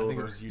bet the over. I think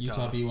it was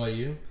Utah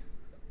BYU?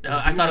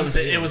 I thought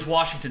it was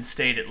Washington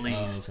State at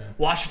least. Oh, okay.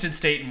 Washington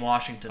State and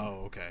Washington.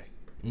 Oh,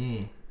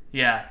 okay.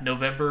 Yeah,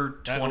 November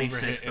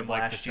 26th of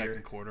last year.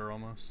 Second quarter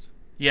almost.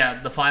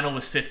 Yeah, the final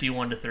was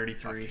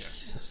 51-33.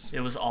 Jesus. It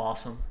was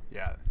awesome.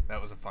 Yeah,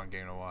 that was a fun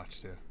game to watch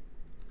too.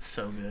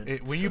 So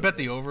good. When you bet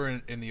the over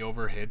and the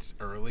over hits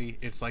early,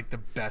 it's like the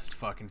best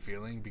fucking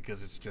feeling,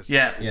 because it's just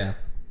yeah.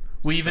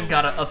 We even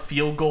got a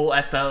field goal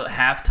at the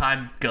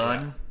halftime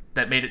gun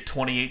that made it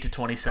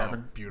 28-27.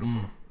 Oh,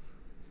 beautiful.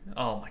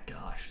 Oh my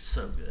gosh,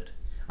 so good.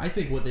 I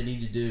think what they need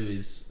to do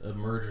is a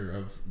merger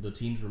of the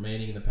teams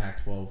remaining in the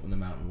Pac-12 and the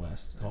Mountain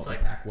West. Call it like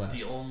the Pac-West.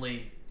 The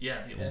only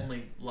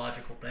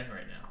logical thing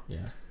right now.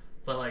 Yeah.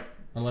 But like,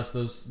 unless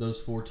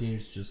those 4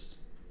 teams just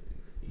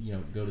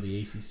go to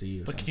the ACC or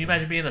something. But can you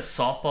imagine being a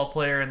softball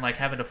player and like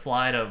having to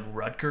fly to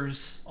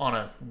Rutgers on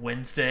a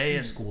Wednesday?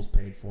 Your school's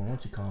paid for. Why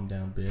don't you calm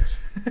down, bitch?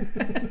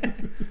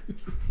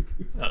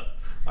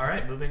 All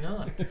right, moving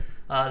on.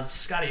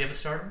 Scotty, you have a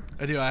stardom?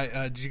 I do.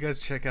 Did you guys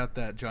check out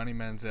that Johnny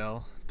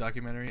Manziel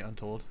documentary,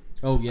 Untold?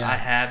 Oh yeah, I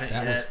haven't.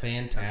 That was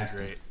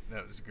fantastic.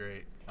 That was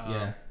great.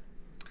 Yeah.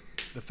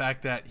 The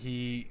fact that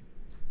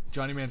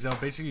Johnny Manziel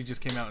basically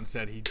just came out and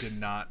said he did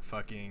not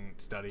fucking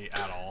study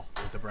at all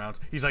with the Browns.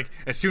 He's like,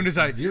 as soon as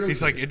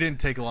he's like, it didn't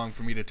take long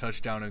for me to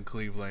touch down in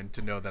Cleveland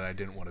to know that I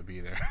didn't want to be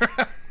there.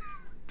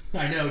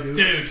 I know, dude.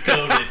 Dude,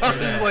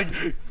 goated.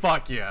 Like,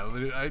 fuck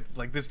yeah.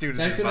 This dude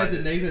is. I said that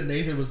to Nathan.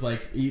 Nathan was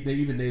like,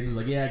 even Nathan was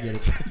like, yeah, I get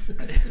it.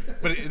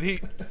 But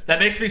that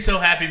makes me so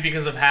happy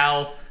because of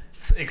how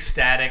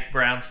ecstatic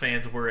Browns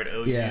fans were at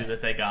OU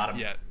that they got him.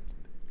 Yeah.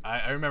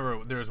 I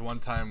remember there was one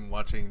time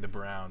watching the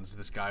Browns,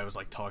 this guy was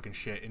like talking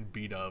shit in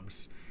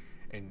B-dubs,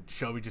 and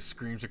Shelby just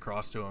screams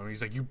across to him.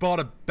 He's like, "You bought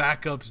a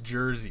backup's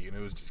jersey," and it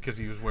was just because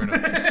he was wearing a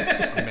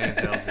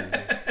Manziel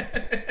jersey.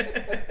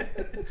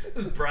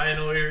 Brian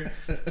Hoyer.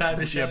 Time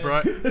to show.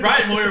 Yeah,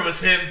 Brian Hoyer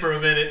was him for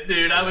a minute,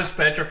 dude. I was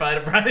petrified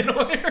of Brian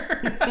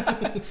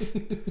Hoyer.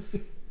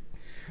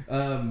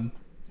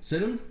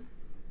 Sit him.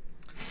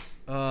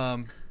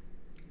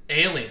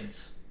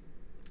 Aliens.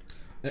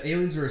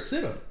 Aliens are a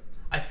sit him.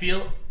 I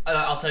feel.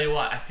 I'll tell you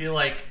what. I feel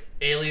like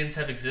aliens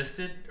have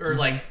existed, or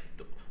like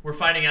we're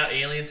finding out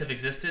aliens have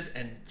existed,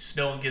 and just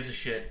no one gives a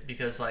shit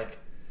because like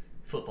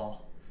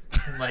football,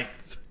 and like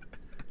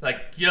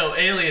yo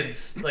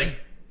aliens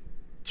like.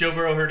 Joe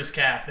Burrow hurt his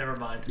calf. Never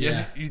mind.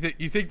 Yeah, you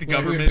think the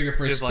government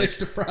is like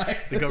to fry.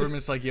 The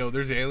government's like, yo,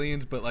 there's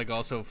aliens, but like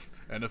also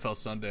NFL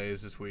Sunday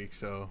is this week,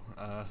 so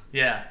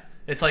yeah,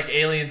 it's like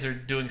aliens are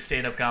doing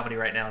stand-up comedy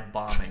right now and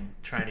bombing,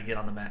 trying to get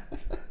on the map.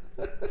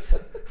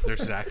 They're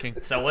sacking.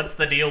 So what's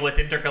the deal with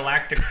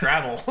intergalactic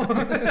travel?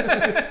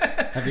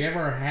 Have you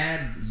ever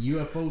had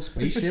UFO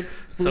spaceship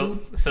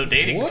food? So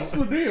dating. What's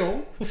the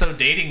deal? So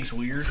dating's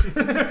weird.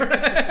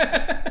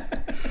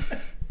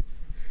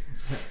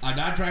 I'm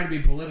not trying to be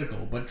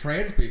political, but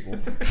trans people.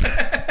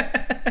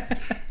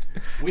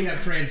 We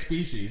have trans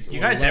species. You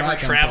guys ever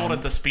traveled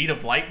at the speed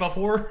of light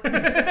before?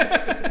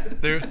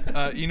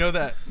 You know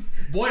that.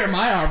 Boy, are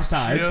my arms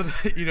tied.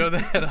 You know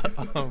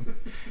that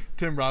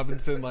Tim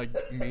Robinson like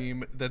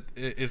meme that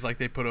is like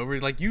they put over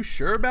like, you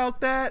sure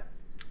about that?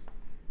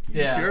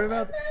 Yeah. You sure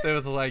about that? There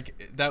was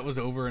like that was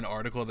over an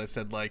article that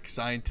said like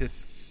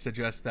scientists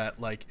suggest that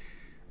like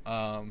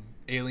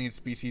alien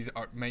species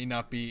may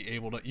not be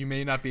able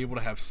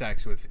to have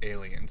sex with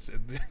aliens.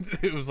 And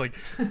it was like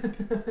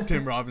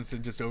Tim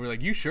Robinson just over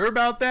like, you sure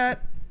about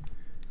that?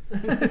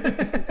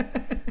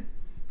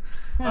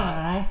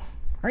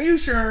 Are you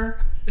sure?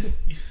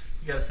 You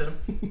gotta sit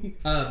him.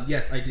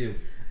 Yes, I do.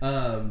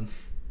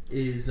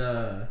 Is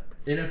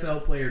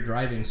NFL player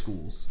driving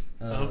schools?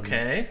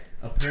 Okay.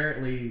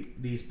 Apparently,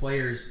 these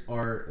players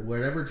are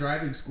whatever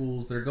driving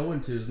schools they're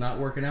going to is not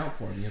working out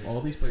for them. You have all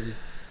these players.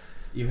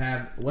 You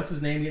have what's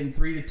his name getting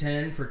 3 to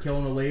 10 for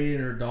killing a lady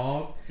and her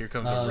dog. Here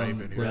comes a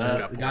Raven. Who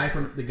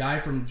the guy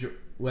from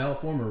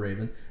former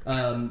Raven.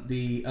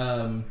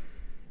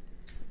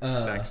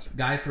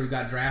 Guy who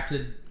got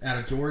drafted out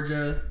of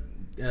Georgia,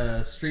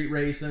 street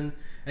racing,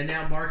 and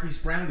now Marquise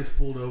Brown gets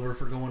pulled over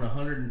for going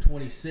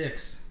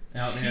 126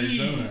 out in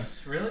Arizona.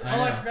 Really?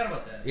 I forgot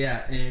about that.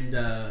 Yeah, and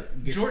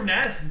Jordan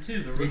Addison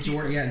too. The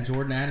rookie. And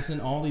Jordan Addison.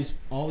 All these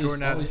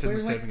Jordan Addison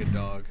was saving a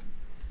dog.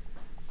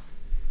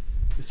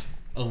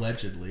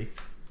 Allegedly.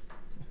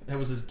 That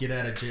was his get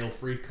out of jail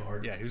free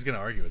card. Yeah, who's going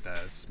to argue with that?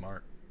 It's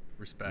smart.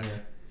 Respect.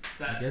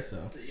 Yeah. I guess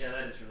so. Yeah,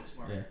 that is really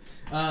smart. Yeah.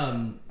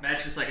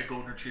 Imagine it's like a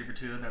golden retriever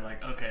too, and they're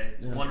like, okay,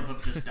 one of them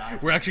just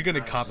died. We're actually going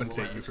to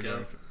compensate you for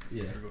going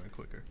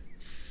quicker.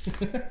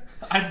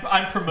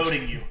 I'm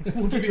promoting you.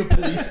 We'll give you a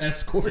police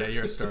escort. Yeah,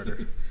 you're a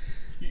starter.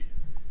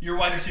 You're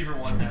wide receiver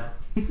 1 now.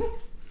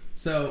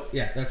 So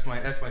yeah, that's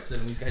my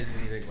system. These guys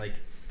need to like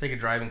take a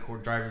driving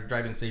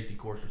safety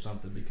course or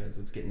something because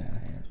it's getting out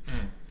of hand.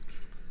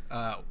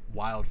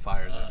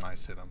 Wildfires is my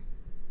sit-em.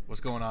 What's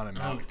going on in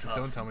Maui? Can tough.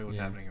 someone tell me what's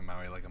happening in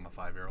Maui like I'm a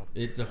 5-year-old?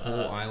 It's a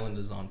whole island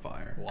is on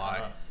fire.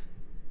 Why?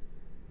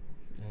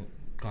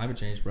 Climate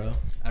change, bro.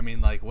 I mean,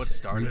 like, what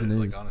started it?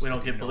 Like, honestly, we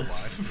don't get read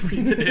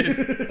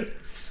the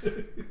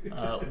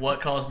news.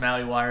 What caused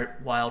Maui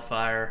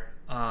wildfire?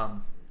 It's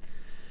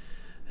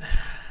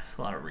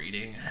a lot of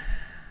reading.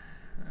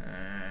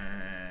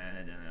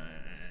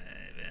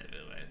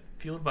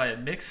 Fueled by a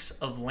mix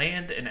of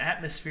land and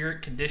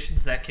atmospheric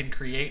conditions that can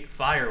create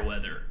fire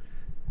weather.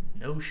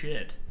 No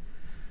shit.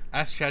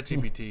 Ask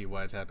ChatGPT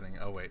why it's happening.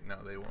 Oh wait, no,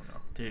 they won't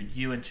know. Dude,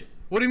 you and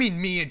what do you mean,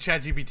 me and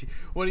ChatGPT?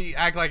 What do you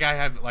act like I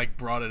have like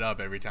brought it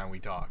up every time we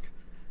talk?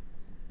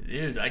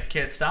 Dude, I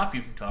can't stop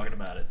you from talking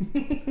about it.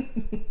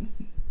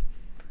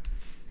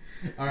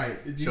 All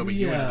right, do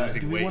we want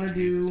to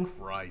do? Jesus do?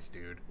 Christ,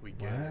 dude, we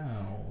get it.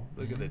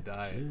 Look at the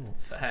diet.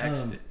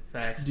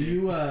 Facts. Do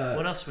you?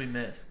 What else did we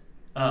miss?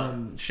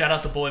 Shout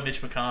out the boy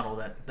Mitch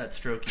McConnell, that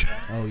stroke he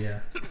had. Oh yeah.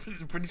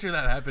 Pretty sure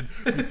that happened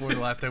before the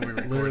last time we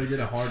recorded. Literally did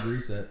a hard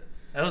reset.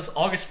 That was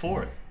August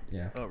 4th.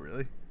 Yeah. Oh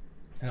really?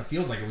 And it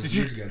feels like it was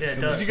years ago. Yeah,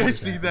 did you guys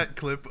see that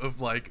clip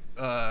of like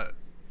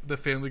the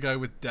Family Guy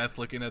with Death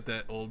looking at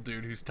that old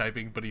dude who's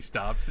typing, but he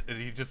stops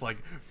and he just like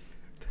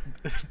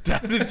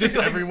Death is just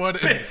everyone,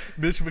 and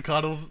Mitch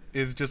McConnell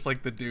is just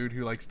like the dude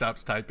who like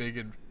stops typing,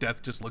 and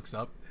Death just looks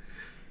up.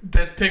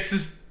 Death picks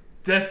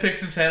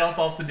his head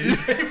off the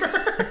newspaper.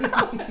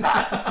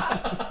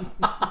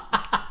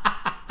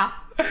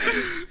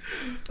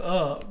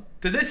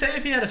 Did they say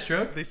if he had a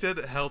stroke? They said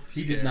health.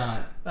 He did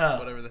not.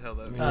 Whatever the hell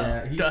that means.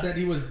 Yeah, he said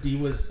he was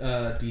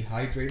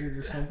dehydrated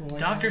or something like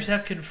Doctors that.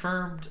 have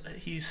confirmed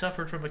he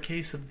suffered from a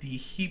case of the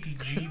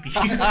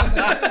heebie-jeebies. He's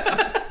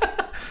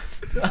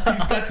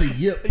got the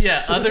yips.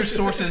 Yeah, other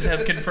sources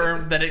have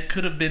confirmed that it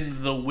could have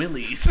been the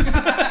willies.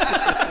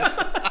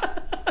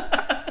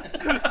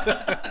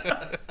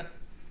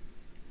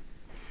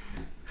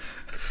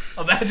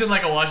 Imagine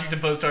like a Washington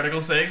Post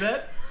article saying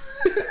that.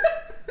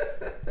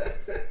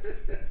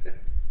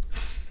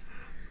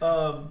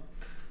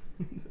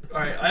 All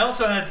right. I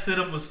also had sit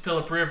him was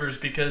Phillip Rivers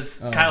because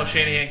Kyle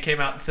Shanahan came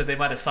out and said they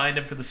might have signed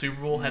him for the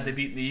Super Bowl had they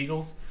beaten the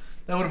Eagles.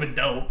 That would have been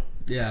dope.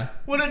 Yeah.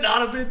 Would it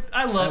not have been?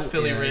 I love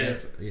Philly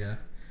Riz. Yeah.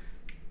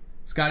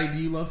 Scotty, do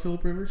you love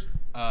Phillip Rivers?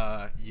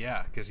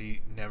 Yeah, because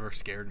he never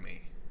scared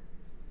me.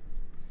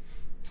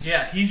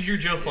 Yeah, he's your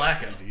Joe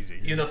Flacco. He's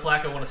easy. Even though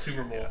Flacco won a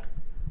Super Bowl. Yeah.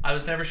 I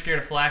was never scared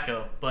of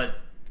Flacco, but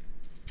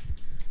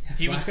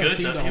he was good.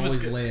 Seemed though. to He was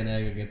always good. lay an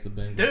egg against the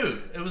Bengals.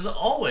 Dude, it was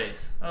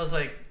always. I was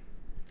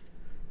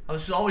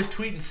just always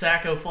tweeting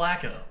Sacco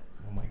Flacco.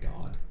 Oh my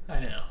god. I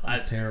know. It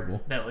was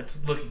terrible. No,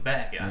 it's looking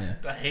back. Yeah.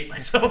 I hate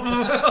myself. Maybe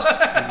you should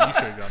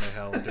have gone to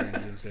hell during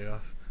Jim's day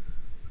off.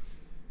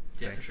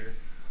 Yeah, Thanks. for sure.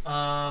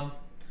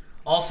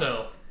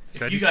 Also,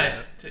 Should I if do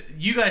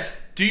you guys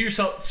do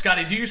yourself,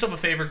 Scotty, do yourself a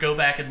favor, go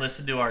back and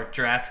listen to our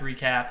draft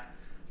recap,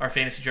 our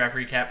fantasy draft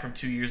recap from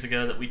 2 years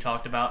ago that we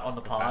talked about on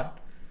the pod.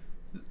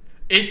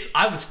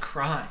 I was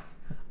crying.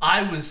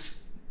 I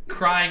was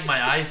crying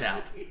my eyes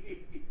out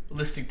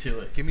listening to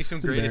it. Give me some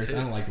It's greatest hits.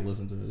 I don't like to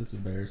listen to it. It's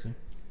embarrassing.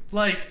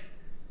 Like,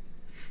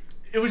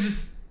 it was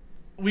just,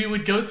 we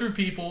would go through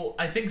people.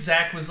 I think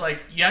Zach was like,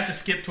 you have to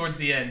skip towards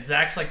the end.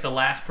 Zach's like the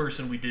last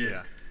person we did.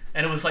 Yeah.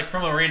 And it was like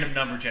from a random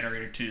number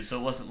generator too, so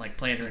it wasn't like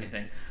planned or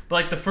anything. But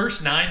like the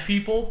first 9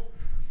 people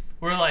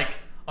were like,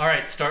 all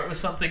right, start with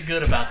something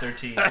good about their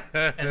team.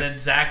 And then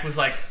Zach was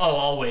like, oh,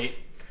 I'll wait.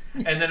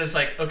 And then it's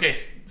like, okay,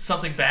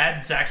 something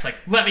bad. Zach's like,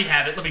 let me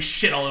have it. Let me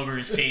shit all over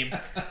his team.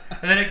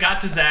 And then it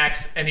got to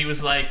Zach's, and he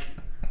was like,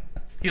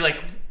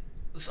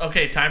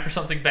 okay, time for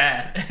something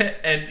bad.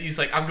 And he's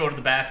like, I'm going to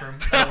the bathroom.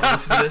 I don't want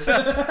to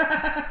listen to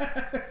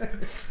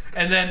this.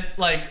 And then,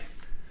 like,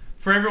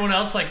 for everyone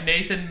else, like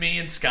Nathan, me,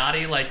 and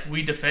Scotty, like,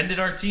 we defended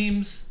our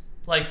teams,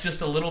 like,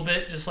 just a little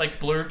bit, just like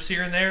blurbs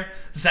here and there.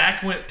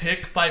 Zach went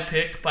pick by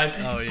pick by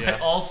pick, by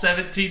all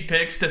 17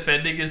 picks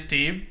defending his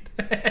team.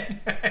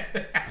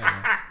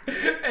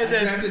 And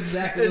I drafted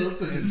Zach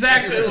Wilson.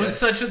 Zach, it was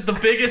the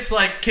biggest,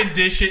 like,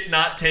 condition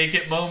not take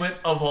it moment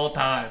of all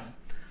time.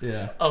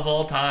 Yeah. Of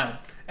all time.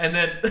 And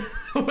then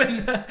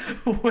when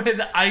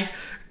I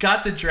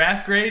got the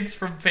draft grades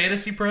from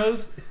Fantasy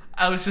Pros,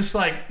 I was just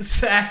like,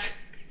 Zach.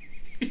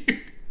 I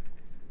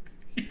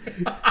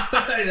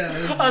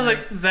know. I was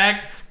like,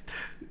 Zach.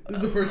 This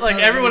is the first like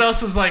time everyone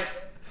else was like,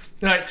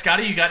 all right,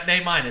 Scotty, you got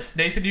an A-.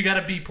 Nathan, you got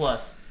a B+. All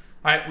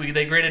right,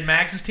 they graded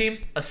Mags' team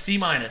a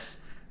C-.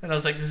 And I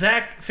was like,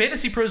 Zach,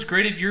 Fantasy Pros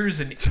graded yours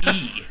an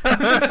E.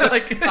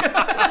 Like,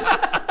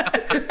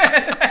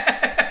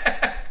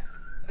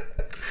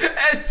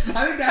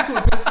 I think that's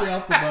what pissed me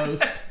off the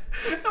most.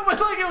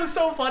 But like, it was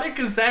so funny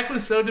because Zach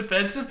was so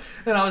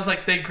defensive, and I was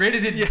like, they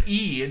graded it an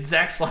E, and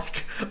Zach's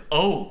like,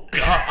 oh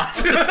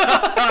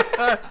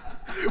god.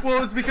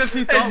 Well, it's because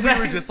he thought we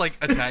were just like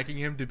attacking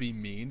him to be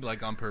mean,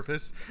 like on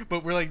purpose.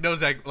 But we're like, no,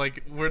 Zach,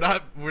 like we're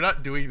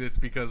not doing this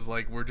because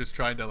like we're just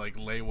trying to like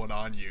lay one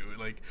on you,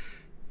 like.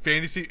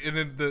 Fantasy, and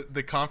then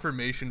the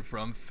confirmation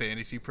from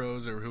Fantasy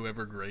Pros or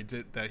whoever grades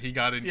it that he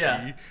got an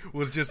E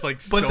was just like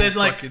so then,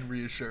 fucking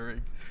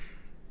reassuring.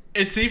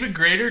 It's even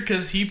greater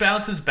because he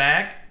bounces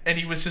back and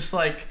he was just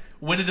like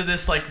went into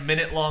this like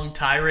minute-long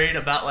tirade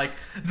about like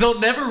they'll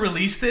never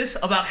release this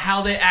about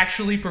how they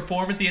actually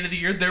perform at the end of the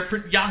year.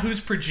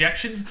 Yahoo's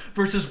projections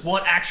versus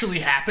what actually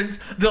happens.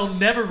 They'll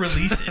never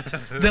release it.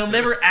 They'll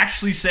never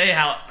actually say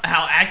how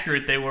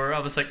accurate they were. I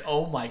was like,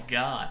 oh my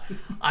god,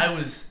 I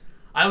was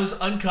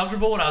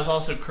uncomfortable, and I was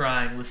also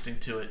crying listening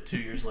to it 2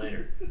 years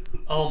later.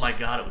 Oh my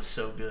god, it was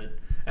so good.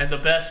 And the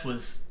best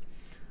was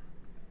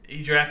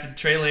he drafted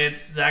Trey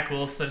Lance, Zach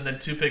Wilson, and then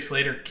 2 picks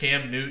later,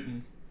 Cam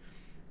Newton.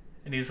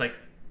 And he's like,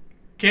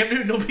 Cam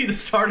Newton will be the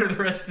starter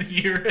the rest of the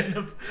year.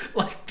 And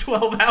like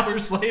 12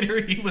 hours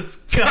later, he was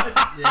cut.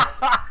 Yeah.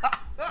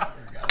 I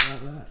forgot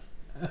about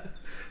that.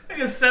 Like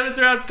a 7th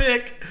round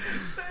pick.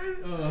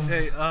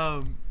 Hey,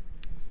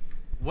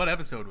 what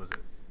episode was it?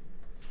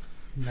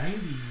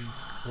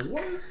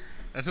 94?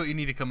 That's what you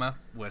need to come up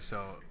with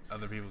so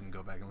other people can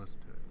go back and listen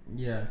to it.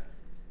 Yeah.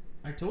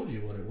 I told you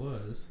what it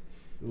was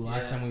the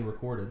last time we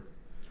recorded.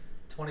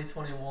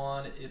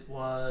 2021, it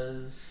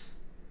was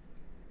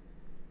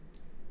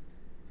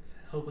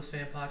Hopeless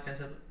Fan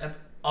Podcast.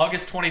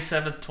 August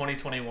 27th,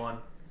 2021.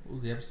 What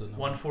was the episode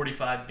number?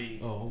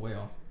 145B. Oh, way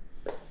off.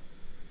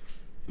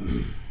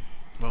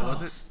 What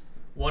was it?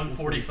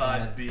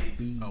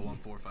 145B. Oh,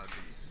 145B.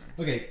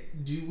 Okay,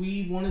 do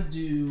we want to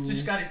do... Let's do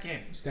Scotty's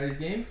game. Scotty's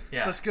game?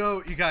 Yeah. Let's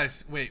go. You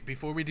guys, wait,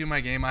 before we do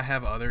my game, I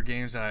have other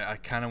games that I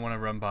kind of want to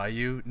run by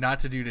you. Not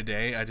to do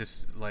today. I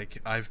just,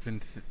 like, I've been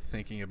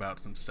thinking about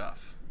some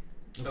stuff.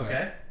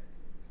 Okay.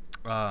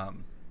 Are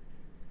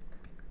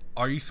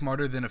you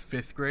smarter than a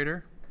fifth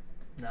grader?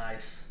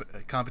 Nice.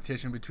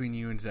 Competition between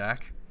you and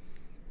Zach.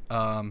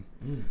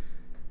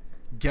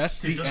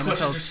 Guess Dude, the those NFL.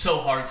 questions are so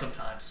hard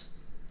sometimes.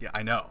 Yeah,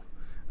 I know.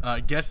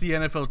 Guess the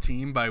NFL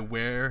team by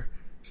where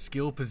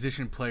skill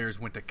position players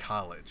went to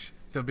college.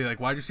 So it'd be like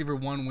wide receiver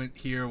 1 went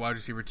here, wide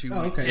receiver 2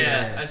 went okay. here.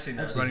 Yeah, I've seen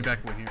that. Running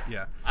back went here.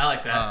 Yeah. I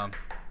like that.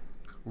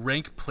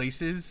 Rank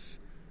places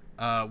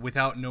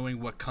without knowing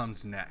what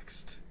comes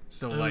next.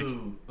 So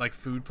like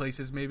food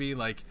places maybe,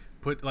 like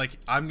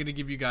I'm going to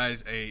give you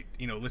guys a,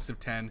 list of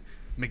 10.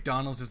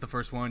 McDonald's is the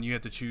first one. You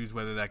have to choose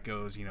whether that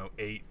goes,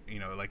 8,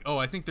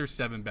 I think there's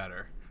 7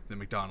 better than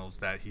McDonald's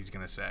that he's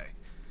going to say.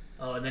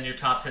 Oh, and then your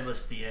top 10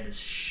 list at the end is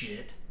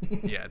shit.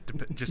 Yeah,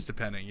 just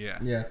depending, yeah.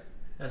 Yeah.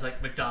 It's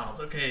like McDonald's,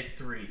 okay,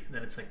 3. And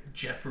then it's like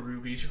Jeff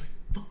Ruby's, you're like,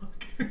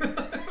 fuck.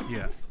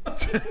 Yeah.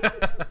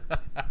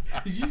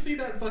 Did you see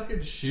that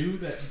fucking shoe,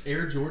 that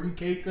Air Jordan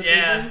cake that they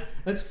did?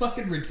 That's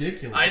fucking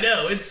ridiculous. I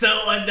know, it's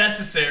so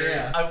unnecessary.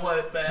 Yeah. I want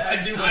it bad. I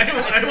do want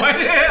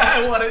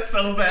I want it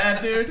so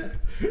bad, dude.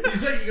 You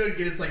said you go to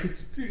get this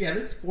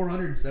is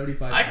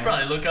 $475. I could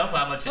probably look up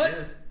how much it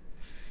is.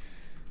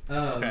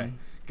 Okay,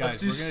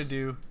 guys, we're gonna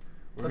do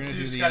the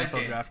Scotty's NFL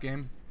game. draft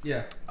game.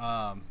 Yeah.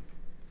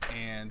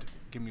 And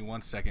give me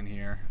 1 second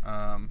here.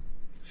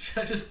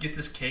 Should I just get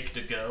this cake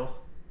to go?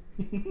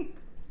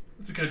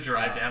 Just gonna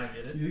drive down and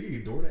get it. You think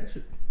you can DoorDash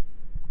it?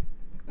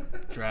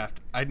 Draft.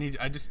 I'm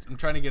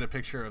trying to get a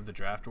picture of the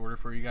draft order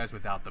for you guys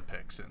without the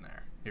picks in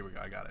there. Here we go.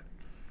 I got it.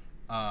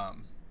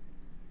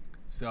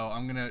 So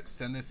I'm gonna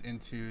send this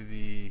into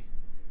the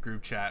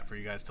group chat for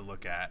you guys to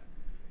look at,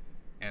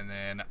 and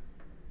then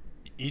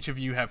each of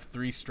you have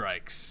 3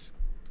 strikes.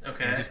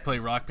 Okay. And just play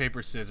rock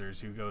paper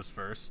scissors. Who goes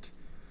first?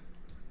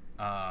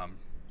 And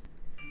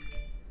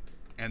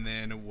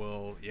then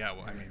we'll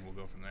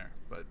go from there.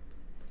 But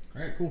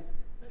all right, cool.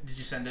 Did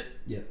you send it?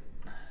 Yep.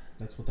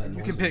 That's what that.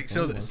 You can pick.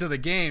 So the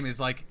game is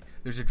like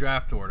there's a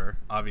draft order,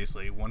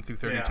 obviously 1 through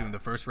 32 in the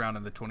first round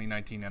of the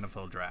 2019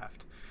 NFL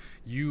draft.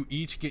 You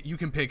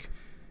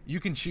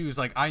can choose,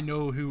 like, I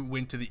know who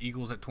went to the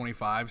Eagles at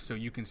 25, so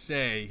you can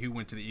say who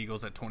went to the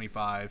Eagles at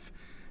 25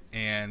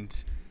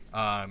 and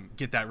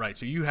get that right.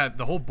 So you have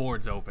the whole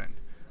board's open.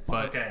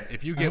 But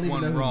if you get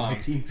one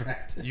wrong,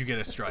 you get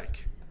a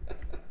strike.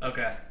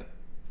 Okay.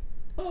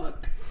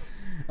 Fuck.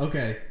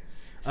 Okay.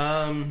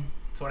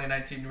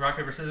 2019 rock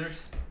paper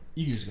scissors.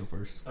 You can just go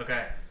first.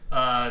 Okay.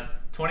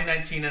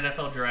 2019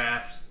 NFL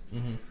draft.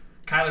 Mm-hmm.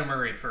 Kyler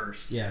Murray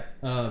first. Yeah.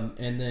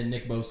 And then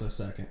Nick Bosa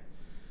second.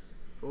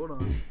 Hold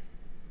on.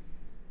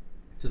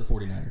 To the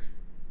 49ers.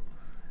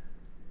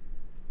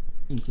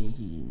 Okay.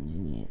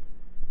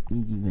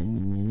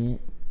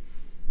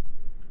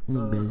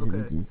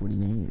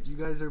 49ers. You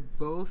guys are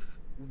both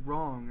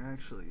wrong,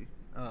 actually.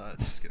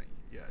 Just kidding.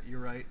 Yeah, you're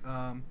right.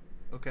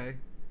 Okay.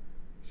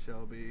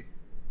 Shelby,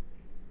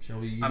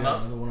 you I'm got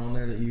up. another one on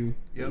there that you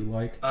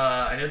like?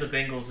 I know the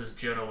Bengals is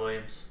Jonah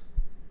Williams.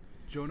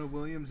 Jonah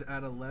Williams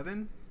at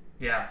 11.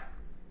 Yeah.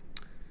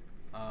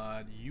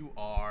 You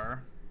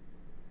are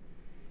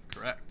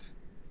correct.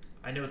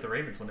 I know what the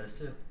Ravens one is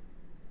too.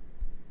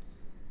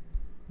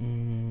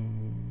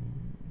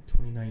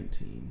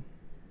 2019.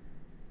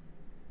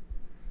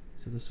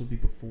 So this would be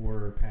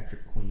before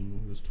Patrick Queen,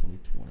 who was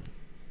 2020.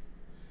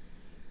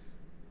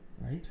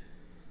 Right?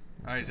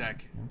 All right,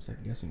 Zach. I'm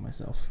second guessing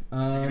myself.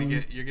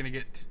 We're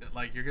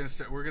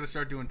gonna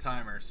start doing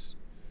timers.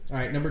 All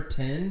right, number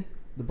 10,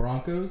 the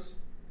Broncos.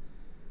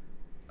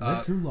 Is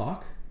that Drew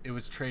Lock? It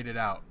was traded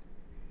out.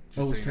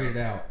 Oh, it was traded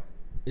out.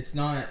 It's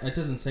not. It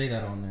doesn't say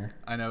that on there.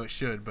 I know it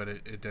should, but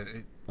it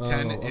 10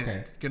 is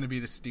going to be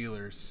the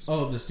Steelers.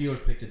 Oh, the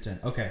Steelers picked at 10.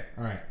 Okay,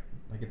 all right.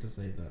 I get to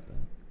save that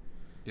then.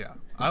 Yeah,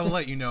 I will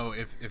let you know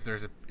if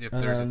there's a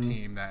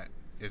team that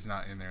is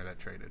not in there that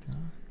traded.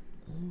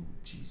 Oh,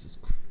 Jesus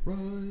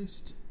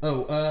Christ!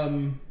 Oh,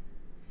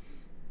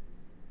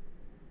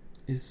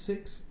 is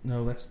 6?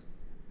 No, that's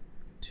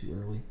too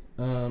early.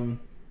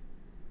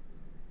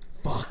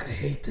 Fuck! I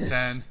hate this.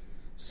 10,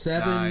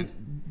 7. 9,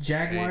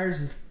 Jaguars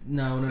 8, is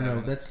no.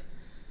 7, That's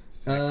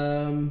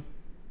 6,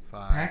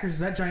 5. Packers. Is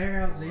that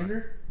Jair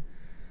Alexander?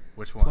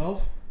 Which one?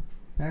 12.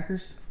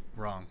 Packers.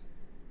 Wrong.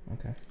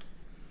 Okay.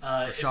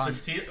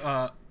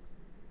 Rashawn,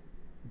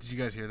 did you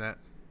guys hear that?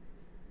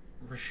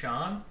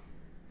 Rashawn?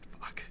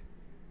 Fuck.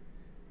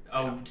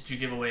 Oh, yeah. Did you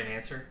give away an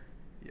answer?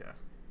 Yeah,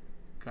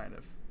 kind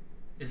of.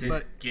 Is it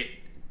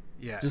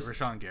Yeah, just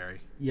Rashawn Gary.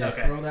 Yeah,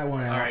 okay. Throw that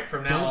one out. All right,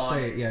 from now on. Don't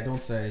say it. Yeah,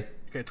 don't say.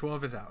 Okay,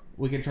 12 is out.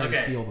 We can try to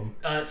steal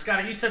them.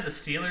 Scotty, you said the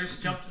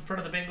Steelers jumped in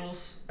front of the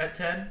Bengals at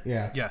 10?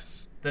 Yeah.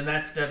 Yes. Then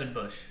that's Devin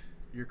Bush.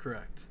 You're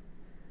correct.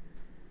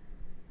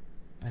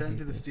 10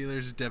 to the Steelers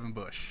is Devin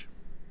Bush.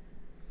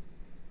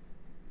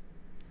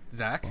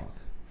 Zach?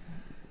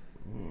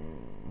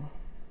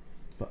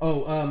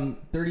 Fuck.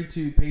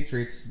 32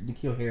 Patriots,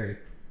 N'Keal Harry.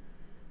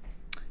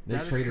 They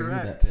traded me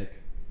that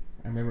pick.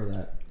 I remember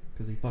that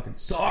because he fucking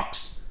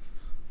sucks.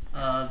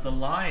 The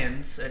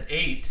Lions at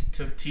 8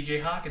 took T.J.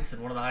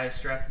 Hawkinson, one of the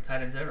highest drafted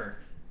tight ends ever.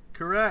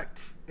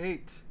 Correct.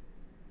 8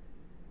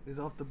 is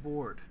off the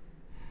board.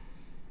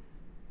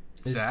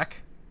 Zach?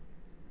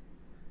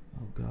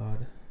 Oh,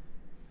 God.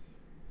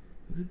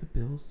 Who did the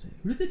Bills take?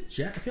 Who did the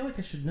Jets? I feel like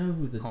I should know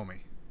who the...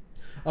 Homie.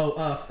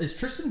 Oh, is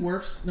Tristan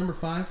Wirfs number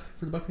 5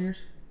 for the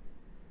Buccaneers?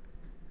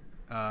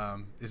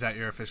 Is that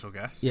your official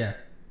guess? Yeah.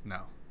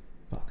 No.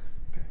 Fuck.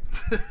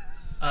 Okay.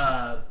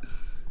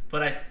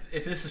 But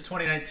if this is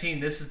 2019,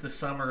 this is the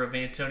summer of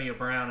Antonio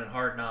Brown and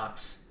Hard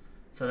Knocks.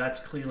 So that's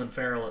Cleveland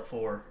Farrell at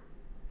 4.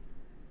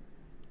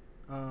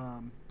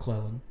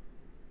 Clellan.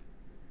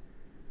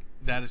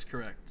 That is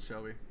correct,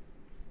 Shelby.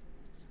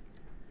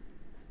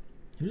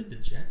 Who did the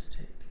Jets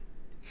take?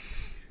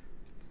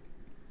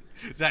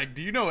 Zach,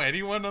 do you know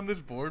anyone on this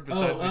board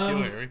besides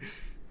N'Keal Harry?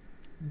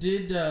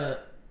 Did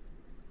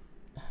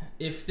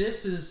if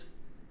this is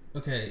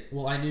okay?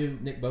 Well, I knew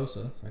Nick Bosa,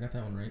 so I got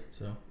that one right.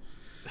 So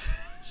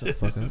shut the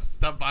fuck up.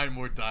 Stop buying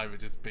more time and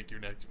just pick your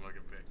next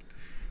fucking pick.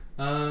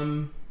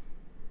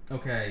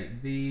 Okay.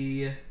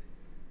 Did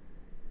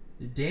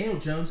Daniel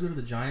Jones go to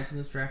the Giants in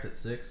this draft at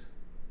 6?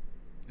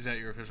 Is that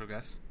your official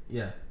guess?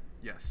 Yeah.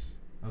 Yes.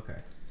 Okay.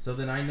 So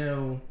then I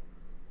know.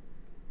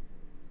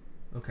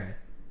 Okay.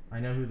 I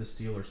know who the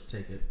Steelers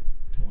take at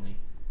 20.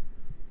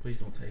 Please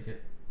don't take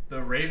it.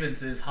 The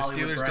Ravens is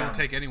Hollywood The Steelers Brown. don't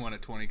take anyone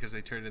at 20 because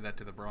they traded that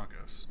to the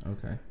Broncos.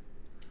 Okay.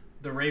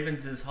 The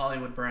Ravens is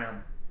Hollywood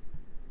Brown.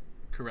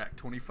 Correct.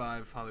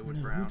 25, Hollywood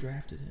No, Brown. Who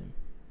drafted him?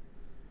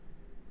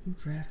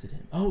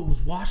 Oh, it was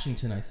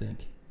Washington, I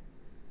think.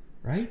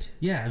 Right?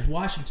 Yeah, it was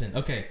Washington.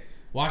 Okay.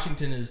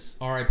 Washington is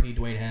R.I.P.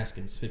 Dwayne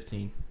Haskins,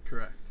 15.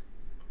 Correct.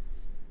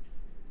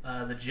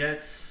 The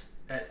Jets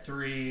at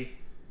 3.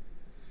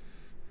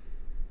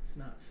 It's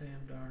not Sam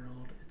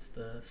Darnold. It's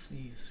the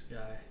sneeze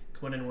guy.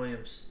 Quinnen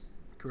Williams.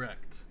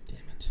 Correct.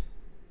 Damn it.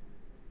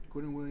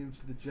 Quinnen Williams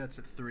to the Jets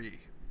at 3.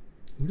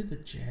 Who did the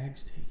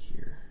Jags take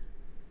here?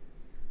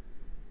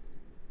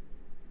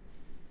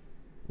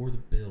 Or the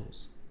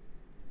Bills?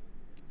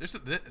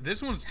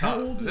 This one's How tough.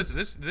 old is-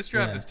 This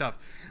draft Yeah. is tough.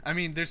 I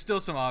mean, there's still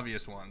some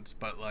obvious ones,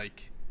 but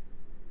like,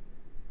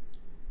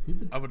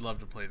 I would love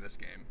to play this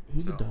game.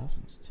 Who the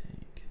Dolphins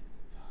take?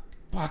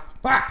 Fuck!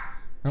 I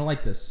don't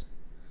like this.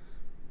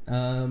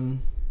 All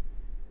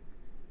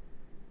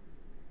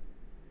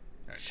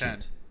right, Shit. 10,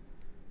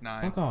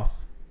 9, Fuck off.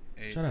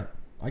 8. Shut up.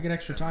 I get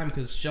extra time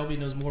because Shelby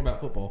knows more about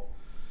football.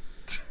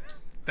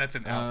 That's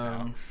an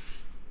out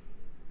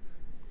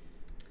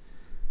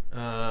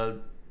now.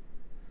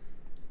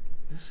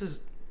 This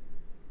is...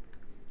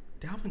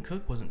 Dalvin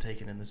Cook wasn't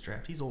taken in this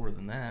draft. He's older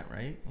than that,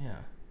 right? Yeah.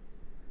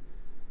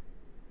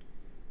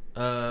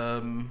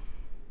 All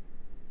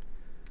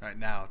right,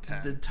 now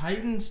 10. The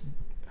Titans...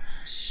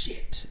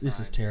 Shit. This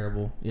is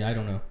terrible. Yeah, I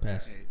don't know.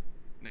 Pass. 8.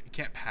 No, you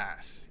can't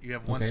pass. You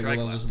have one Okay, strike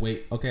well, I'll left. just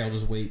wait. Okay, I'll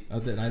just wait.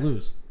 Then I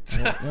lose. I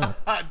don't know.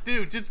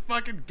 Dude, just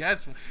fucking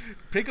guess.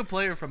 Pick a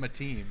player from a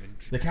team. And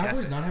The Cowboys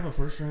guess it. not have a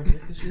first-round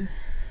pick this year?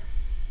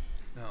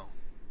 No.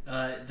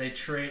 They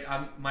trade.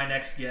 My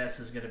next guess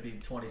is going to be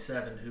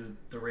 27, who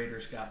the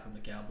Raiders got from the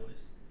Cowboys.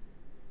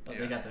 But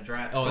they got the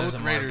draft. Oh, there's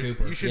Both Amari Raiders.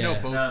 Cooper. You should know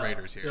both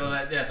Raiders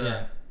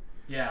here.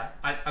 Yeah.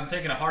 I'm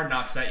thinking of Hard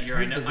Knocks that year.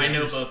 I know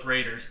Raiders- both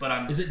Raiders, but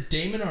I'm. Is it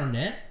Damon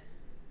Arnett?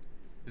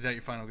 Is that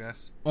your final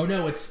guess? Oh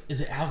no, is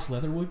it Alex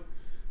Leatherwood?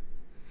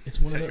 It's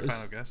one Is of that those. your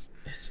final guess?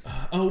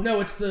 Oh no,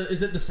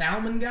 is it the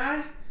Salmon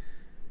guy?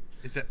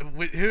 Is that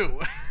who?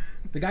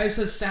 The guy who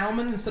says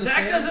Salmon instead of Zach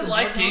salmon doesn't from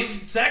like Hard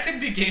games. Knocks? Zach can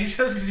be game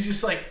shows because he's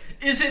just like,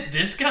 is it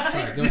this guy?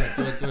 Sorry, go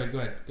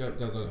ahead.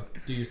 Go.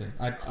 Do your thing.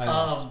 I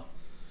lost.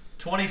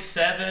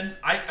 27.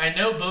 I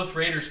know both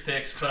Raiders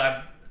picks,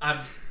 but I'm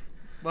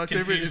My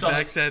favorite is confused on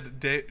Zach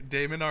said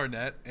Damon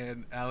Arnett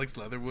and Alex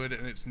Leatherwood,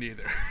 and it's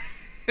neither.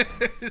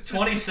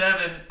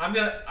 27.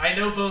 I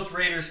know both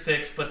Raiders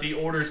picks, but the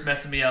order's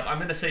messing me up. I'm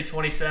gonna say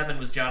 27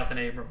 was Jonathan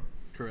Abram.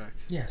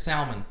 Correct. Yeah,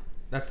 Salmon.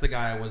 That's the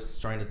guy I was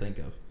trying to think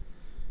of.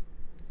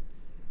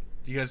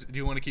 Do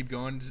you want to keep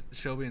going,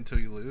 Shelby, until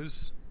you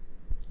lose?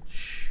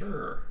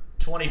 Sure.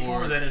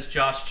 24 Or- then is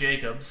Josh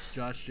Jacobs.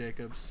 Josh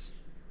Jacobs.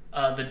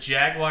 The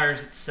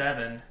Jaguars at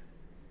 7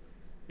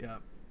 Yeah.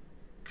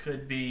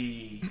 could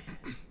be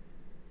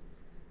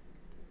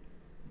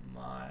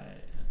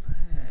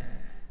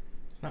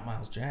It's not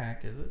Miles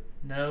Jack, is it?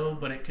 No,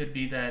 but it could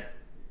be that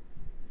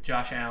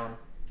Josh Allen.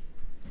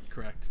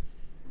 Correct.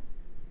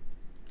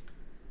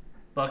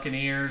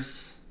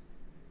 Buccaneers.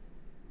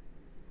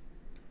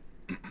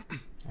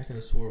 I could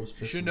have swore it was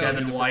Tristan. should know.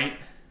 Devin White.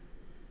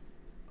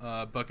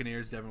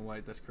 Buccaneers, Devin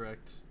White. That's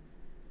correct.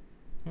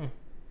 Huh.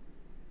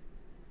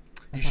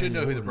 You should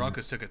know who the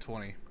Broncos took at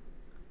 20.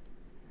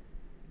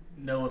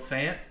 Noah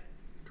Fant.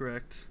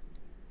 Correct.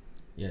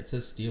 Yeah, it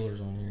says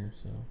Steelers on here,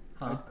 so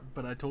Huh.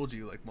 But I told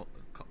you, like,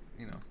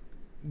 you know.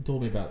 you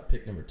told me about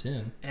pick number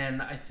 10.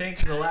 And I think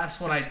the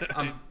last one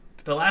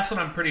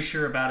I'm pretty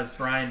sure about is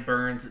Brian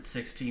Burns at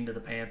 16 to the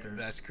Panthers.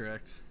 That's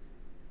correct.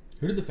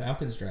 Who did the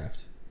Falcons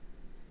draft?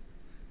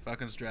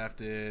 Falcons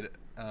drafted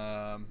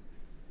a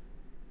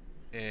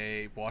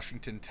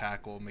Washington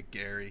tackle,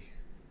 McGarry.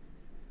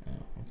 Oh,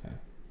 okay.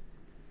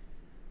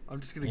 I'm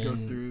just gonna go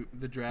through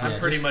the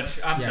draft.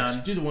 I'm done.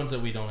 Just do the ones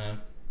that we don't have.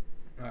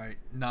 All right,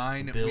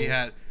 9. Bills. We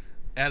had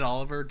Ed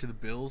Oliver to the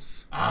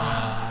Bills.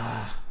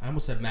 I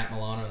almost said Matt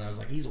Milano, and I was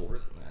like, he's older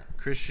than that.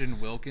 Christian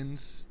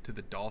Wilkins to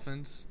the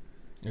Dolphins.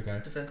 Okay.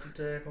 Defensive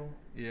tackle.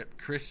 Yep.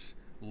 Chris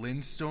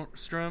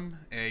Lindstrom,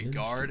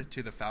 guard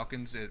to the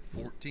Falcons at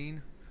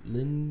 14.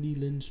 Lindy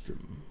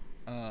Lindstrom.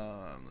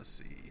 Let's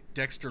see.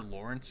 Dexter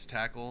Lawrence,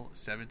 tackle,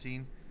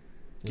 17.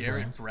 The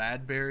Garrett Browns.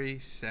 Bradbury,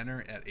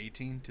 center at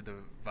 18 to the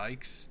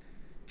Vikes.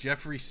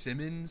 Jeffrey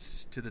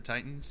Simmons to the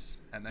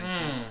Titans at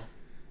 19.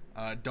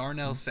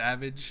 Darnell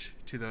Savage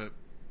to the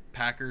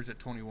Packers at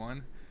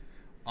 21.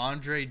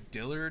 Andre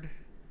Dillard,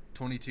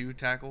 22,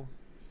 tackle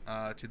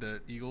to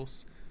the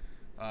Eagles.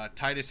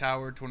 Titus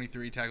Howard,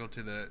 23, tackle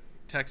to the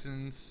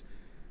Texans.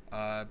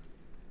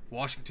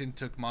 Washington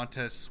took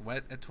Montez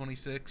Sweat at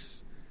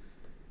 26.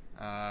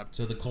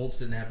 So the Colts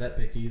didn't have that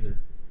pick either.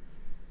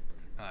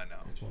 No.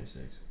 At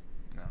 26.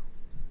 No.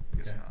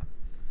 Guess Okay. not.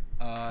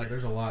 Yeah,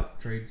 there's a lot of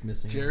trades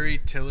missing. Jerry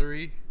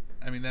Tillery.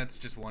 I mean, that's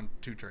just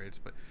two trades,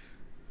 but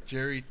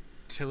Jerry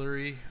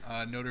Tillery,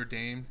 Notre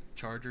Dame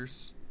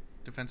Chargers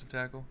defensive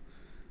tackle.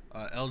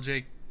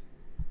 LJ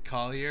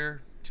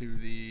Collier to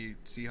the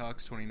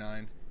Seahawks,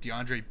 29.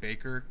 DeAndre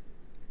Baker.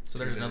 So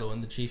there's another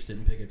one. The Chiefs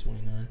didn't pick at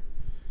 29.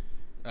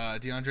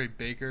 DeAndre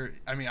Baker.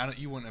 I mean,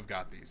 you wouldn't have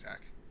got these,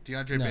 Zach.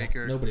 DeAndre No,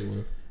 Baker. nobody would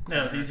have.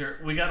 No,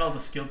 we got all the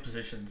skilled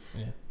positions.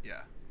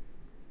 Yeah.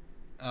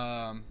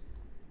 Yeah.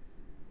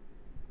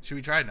 Should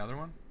we try another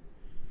one?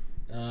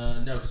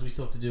 No, because we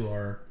still have to do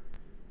our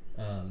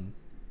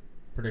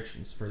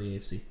predictions for the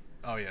AFC.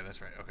 Oh yeah,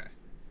 that's right. Okay.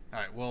 All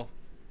right. Well,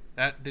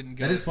 that didn't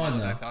go That is as well fun,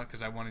 as I though. thought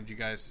because I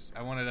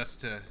wanted us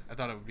to. I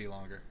thought it would be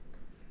longer.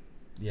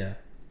 Yeah.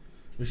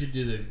 We should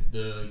do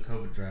the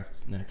COVID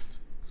draft next.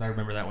 Because I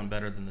remember that one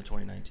better than the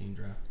 2019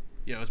 draft.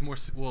 Yeah, it was more.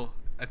 Well,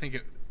 I think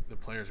the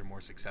players are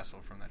more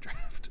successful from that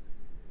draft.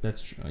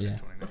 That's true. Yeah.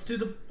 Let's do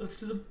the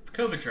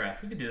COVID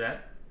draft. We can do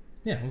that.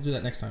 Yeah, we'll do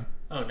that next time.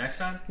 Oh, next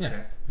time? Yeah.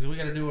 Okay. Because we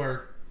got to do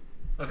our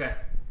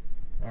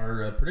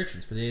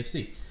predictions for the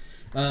AFC.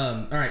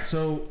 All right,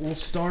 so we'll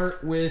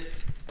start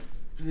with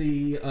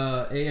the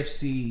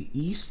AFC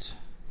East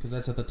because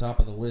that's at the top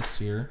of the list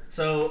here.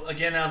 So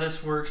again, how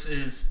this works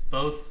is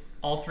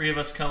all three of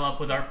us come up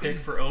with our pick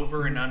for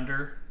over and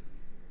under,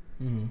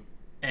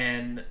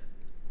 and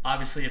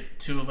obviously, if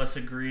two of us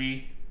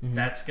agree,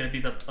 that's going to be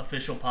the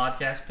official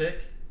podcast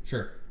pick.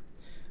 Sure.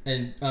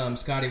 And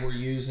Scotty, we're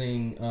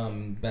using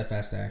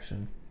BetFast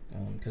Action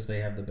because they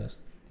have the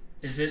best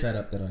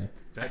setup that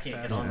I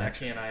can't get on that,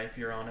 can I? If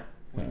you're on it.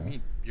 What do you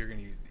mean you're going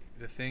to use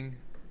the thing?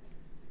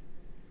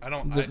 I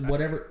don't.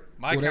 Whatever.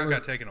 My account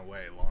got taken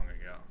away long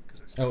ago.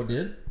 Oh, it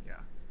did?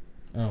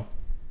 Yeah.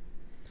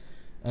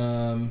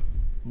 Oh.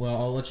 Well,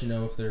 I'll let you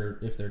know if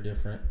they're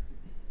different.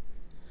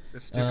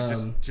 That's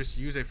stupid. Just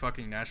use a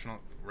fucking national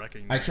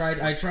recognition.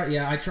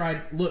 I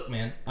tried. Look,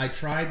 man, I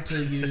tried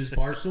to use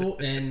Barstool,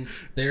 and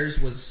theirs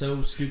was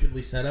so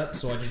stupidly set up,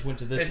 so I just went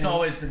to this one. It's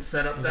always been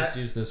set up that. Just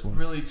use this one.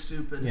 Really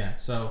stupid. Yeah,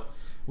 so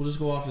we'll just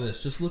go off of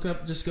this. Just go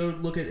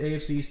look at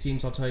AFC's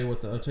teams. I'll tell you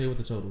what the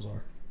totals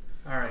are.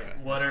 All right.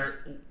 Okay.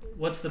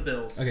 What's the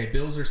Bills? Okay,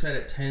 Bills are set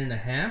at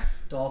 10.5.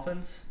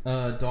 Dolphins.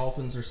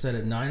 Dolphins are set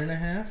at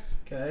 9.5.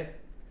 Okay.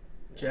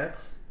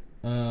 Jets.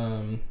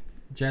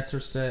 Jets are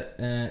set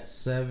at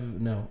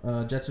 7.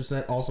 No, Jets are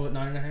set also at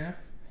 9.5.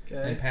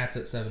 Okay. And Pats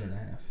at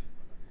 7.5.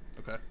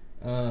 Okay.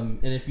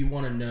 And if you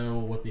want to know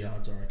what the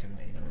odds are, I can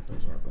let you know what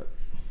those are, but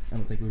I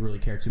don't think we really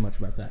care too much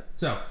about that.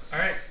 So, all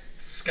right,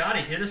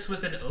 Scotty, hit us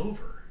with an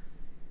over.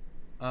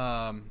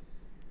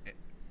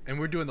 And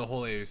we're doing the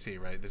whole AFC,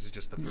 right? This is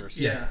just the first.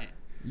 Yeah.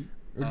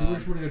 Or do we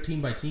just want to go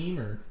team by team,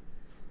 or?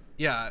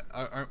 Yeah.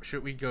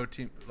 Should we go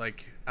team?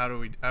 Like, how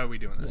are we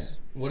doing this?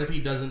 Yeah. What if he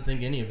doesn't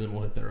think any of them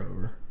will hit their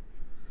over?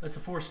 That's a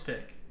forced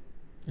pick.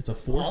 It's a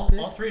forced pick?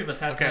 All three of us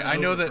have. Okay, I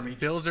know that each.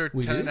 Bills are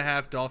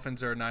 10.5,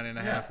 Dolphins are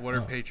 9.5. Yeah. What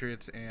are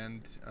Patriots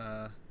and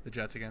the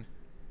Jets again?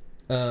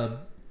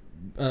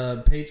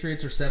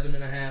 Patriots are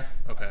 7.5.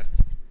 Okay.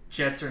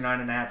 Jets are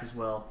 9.5 as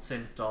well,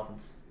 same as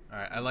Dolphins. All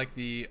right, I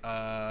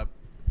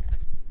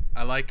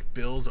like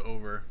Bills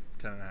over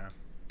 10.5.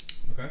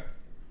 Okay.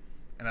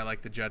 And I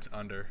like the Jets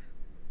under.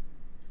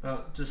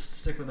 Oh, just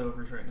stick with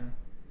overs right now.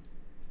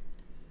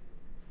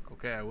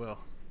 Okay, I will.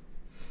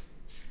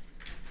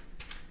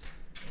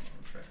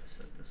 I'll try to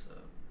set this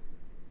up.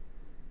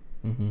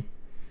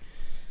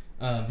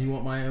 Mm-hmm. Do you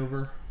want my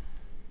over?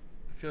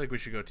 I feel like we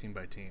should go team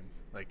by team.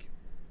 Like,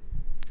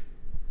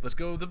 let's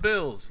go with the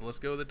Bills. Let's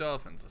go with the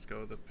Dolphins. Let's go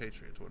with the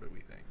Patriots. What do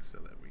we think? So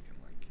that we can,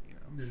 like, you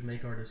know. Just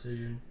make our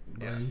decision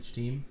by each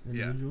team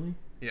individually?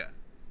 Yeah.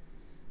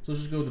 So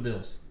let's just go with the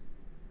Bills.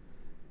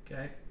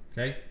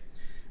 Okay.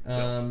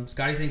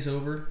 Scotty thinks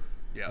over.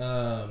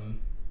 Yeah.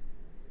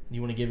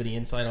 You want to give any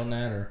insight on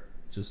that, or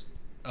just?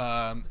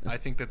 I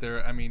think that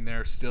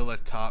they're still a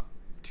top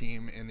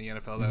team in the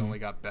NFL that only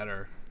got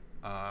better.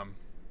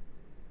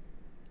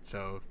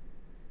 So.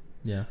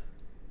 Yeah.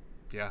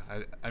 Yeah.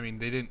 I mean,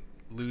 they didn't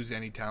lose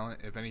any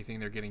talent. If anything,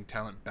 they're getting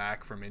talent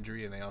back from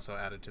injury, and they also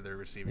added to their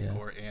receiving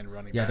core and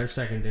running. Yeah, back. their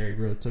secondary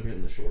really took it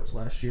in the shorts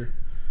last year.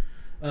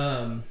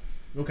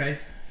 Okay,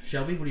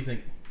 Shelby, what do you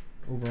think?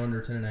 Over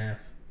under 10.5.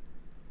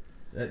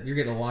 You're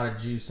getting a lot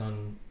of juice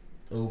on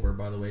over,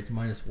 by the way. It's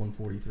minus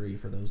 143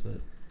 for those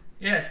that...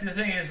 Yeah, see, the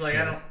thing is, like,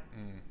 I don't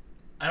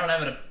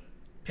have an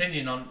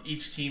opinion on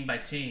each team by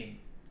team.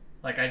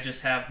 Like, I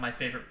just have my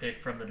favorite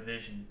pick from the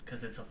division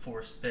because it's a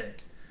forced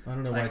pick. I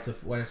don't know why it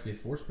has to be a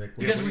forced pick.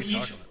 Because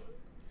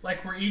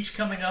we're each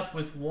coming up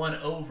with one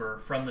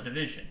over from the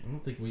division. I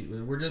don't think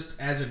we're just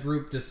as a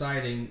group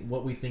deciding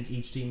what we think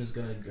each team is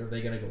gonna. Are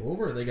they gonna go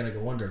over? Or are they gonna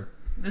go under?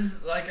 This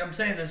is like I'm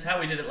saying. This is how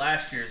we did it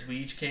last year. Is we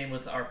each came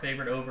with our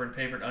favorite over and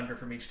favorite under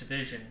from each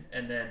division,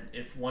 and then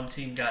if one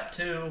team got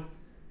 2,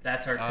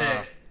 that's our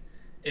pick.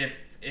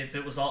 If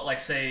it was all like,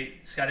 say,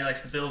 Scotty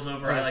likes the Bills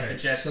over, I like the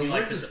Jets. So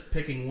we're just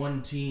picking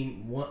one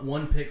team,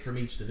 one pick from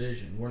each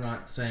division. We're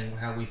not saying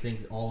how we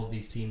think all of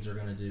these teams are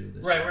going to do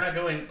this. Right, year. We're not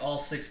going all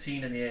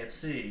 16 in the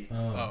AFC.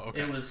 Oh,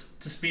 okay. It was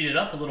to speed it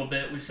up a little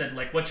bit. We said,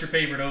 like, what's your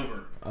favorite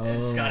over?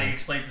 And Scotty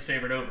explains his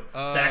favorite over.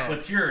 Zach,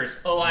 what's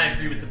yours? Oh, I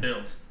agree with the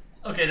Bills.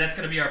 Okay, that's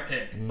going to be our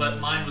pick, but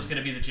mine was going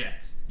to be the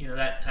Jets. You know,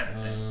 that type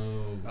of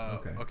thing.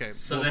 Okay.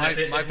 So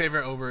well, my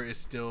favorite over is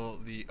still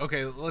the...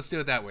 Okay, let's do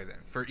it that way then.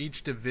 For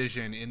each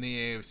division in the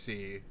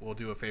AFC, we'll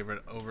do a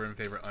favorite over and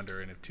favorite under,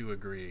 and if 2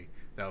 agree,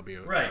 that'll be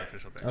our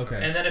official pick. Okay.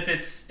 And then if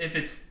it's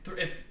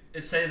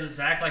say the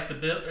Zach like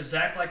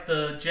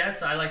the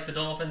Jets, I like the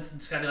Dolphins,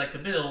 and Scotty like the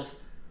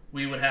Bills,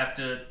 we would have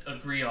to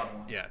agree on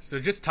one. Yeah, so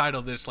just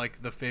title this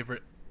like the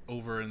favorite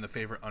over and the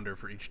favorite under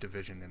for each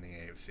division in the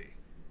AFC.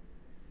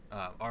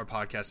 Our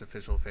podcast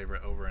official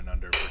favorite over and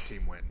under for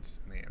team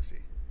wins in the AFC.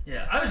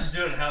 Yeah, I was just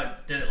doing how I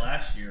did it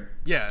last year.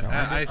 Yeah, No,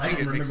 I think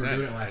it makes sense. I don't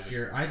remember doing it last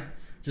year. I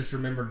just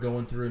remember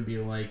going through and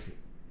being like,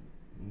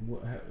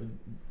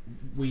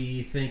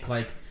 we think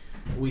like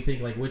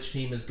which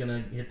team is gonna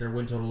hit their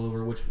win total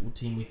over, which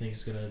team we think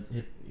is gonna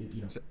hit.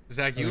 You know,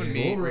 Zach, you and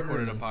me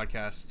recorded a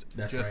podcast.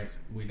 That's right.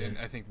 We did. And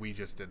I think we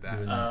just did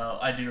that.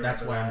 I do. Remember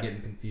That's why that. I'm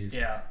getting confused.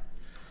 Yeah.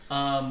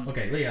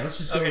 Okay, yeah, let's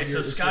just go. Okay,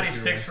 so Scotty's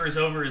picks for his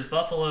over is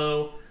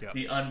Buffalo. Yep.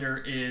 The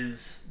under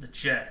is the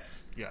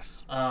Jets.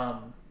 Yes.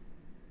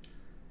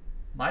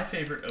 My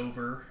favorite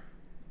over.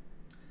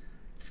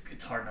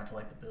 It's hard not to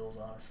like the Bills,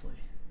 honestly.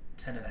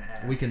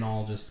 10.5. We can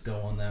all just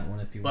go on that one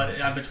if you want.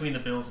 But I'm between the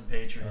Bills and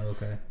Patriots. Oh,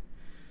 okay.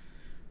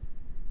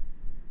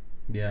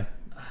 Yeah.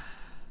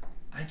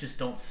 I just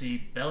don't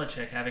see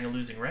Belichick having a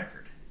losing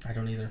record. I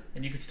don't either.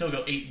 And you could still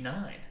go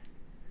 8-9.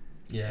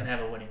 Yeah. And have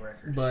a winning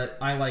record. But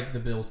I like the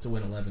Bills to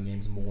win 11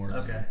 games more.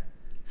 Okay.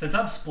 Since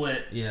I'm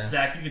split, yeah.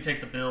 Zach, you can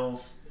take the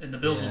Bills, and the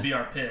Bills will be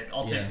our pick.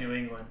 I'll take New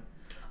England.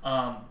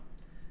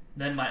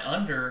 Then my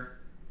under.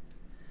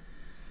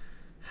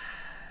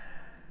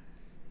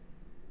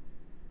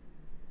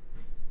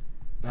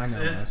 I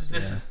know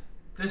this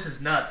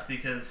is nuts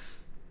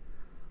because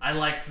I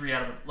like 3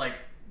 out of the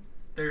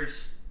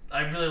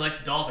I really like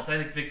the Dolphins. I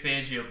think Vic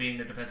Fangio being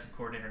their defensive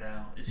coordinator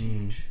now is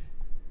huge.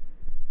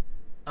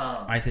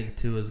 I think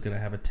Tua is going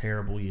to have a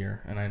terrible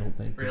year, and I don't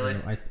think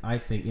really. I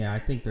think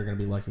they're going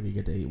to be lucky to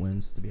get to 8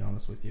 wins. To be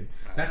honest with you,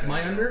 that's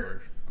my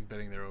under. I'm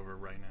betting they're over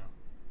right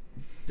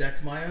now.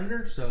 That's my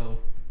under. So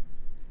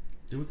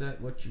do with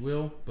that what you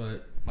will,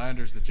 but my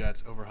under's the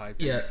Jets, overhyped.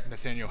 Yeah,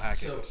 Nathaniel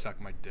Hackett would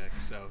suck my dick.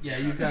 So yeah,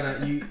 you've got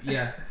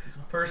to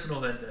personal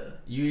vendetta.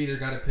 You either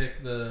got to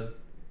pick the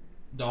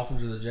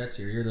Dolphins or the Jets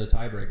here. You're the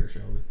tiebreaker,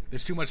 Shelby.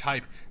 There's too much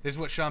hype. This is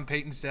what Sean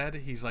Payton said.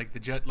 He's like,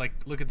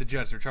 look at the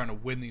Jets. They're trying to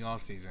win the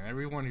offseason.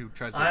 Everyone who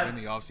tries to win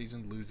the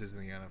offseason loses in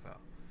the NFL.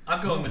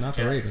 I'm going with the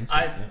Jets.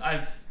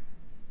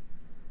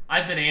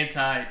 I've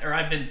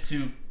been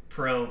too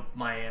pro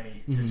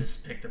Miami to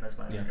just pick them as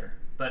my under.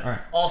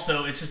 But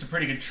also, it's just a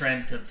pretty good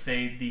trend to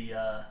fade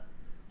the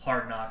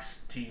Hard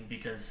Knocks team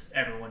because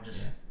everyone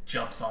just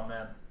jumps on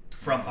them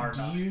from Hard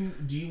Knocks.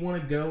 Do you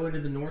want to go into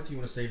the North? Or you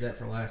want to save that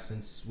for last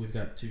since we've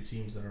got 2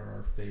 teams that are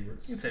our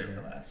favorites? You can save it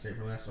for last. Save it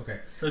for last.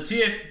 Okay. So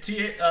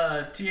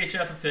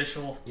THF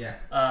official. Yeah.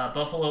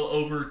 Buffalo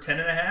over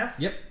 10.5.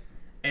 Yep.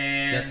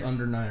 And Jets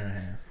under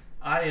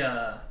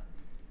 9.5.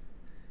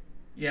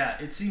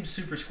 It seems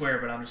super square,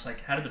 but I'm just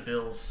like, how did the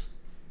Bills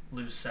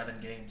lose 7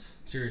 games?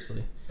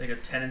 Seriously. They go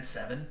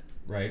 10-7.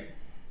 Right.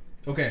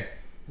 Okay.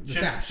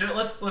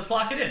 Let's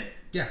lock it in.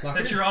 Yeah.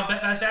 Since you're on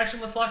Bet Fast Action,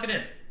 let's lock it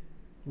in.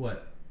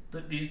 What?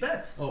 These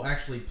bets. Oh,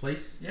 actually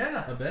place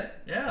a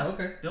bet? Yeah. Oh,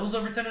 okay. Bills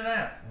over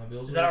 10.5.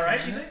 Bills is that all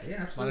right, you think?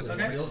 Yeah, absolutely.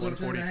 Okay. Bills over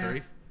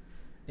 10.5.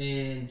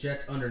 And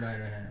Jets under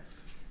 9.5.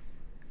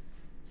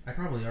 I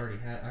probably already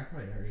have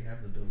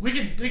the Bills. We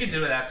can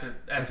do it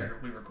after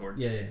we record.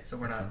 Yeah. So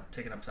we're not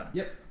taking up time.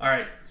 Yep. All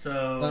right.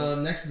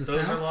 So next is the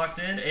those South. are locked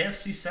in.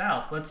 AFC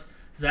South. Let's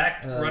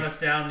Zach run us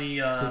down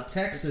the. So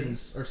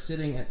Texans are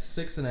sitting at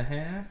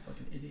 6.5.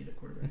 Fucking idiot at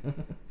quarterback.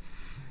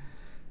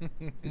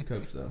 Good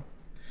coach though.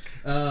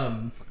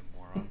 Fucking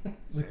moron.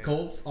 The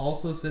Colts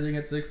also sitting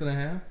at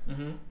 6.5.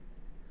 Mm-hmm.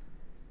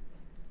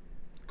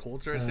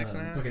 Colts are at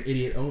 6.5. Fucking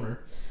idiot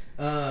owner.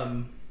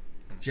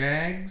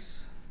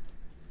 Jags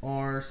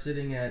are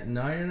sitting at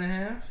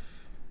 9.5.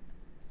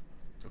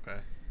 Okay.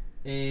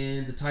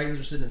 And the Titans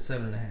are sitting at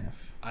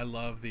 7.5. I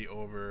love the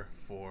over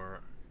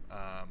for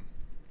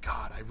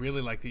God, I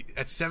really like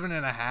at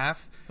 7.5.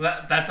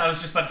 That's I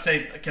was just about to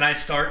say. Can I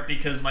start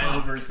because my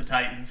over is the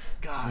Titans?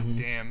 God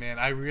damn, man,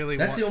 I really.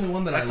 That's the only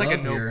one that I love here. That's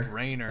like a here.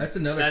 no-brainer. That's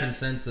another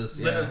consensus.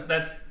 Yeah.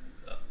 That's.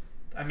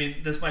 I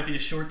mean, this might be a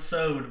short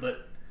sewed,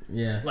 but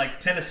like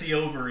Tennessee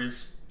over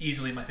is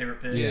easily my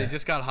favorite pick. Yeah, they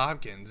just got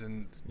Hopkins,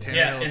 and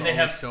Tannehill is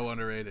always so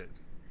underrated.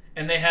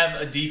 And they have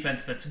a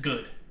defense that's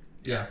good.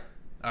 Yeah.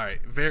 All right,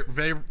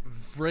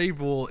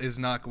 Vrabel is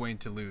not going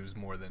to lose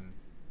more than.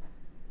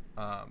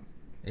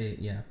 8,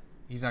 yeah.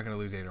 He's not going to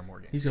lose 8 or more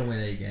games. He's going to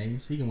win 8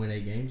 games. He can win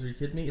 8 games. Are you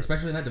kidding me?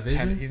 Especially in that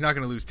division. He's not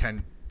going to lose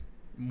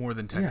more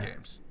than 10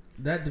 games.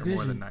 That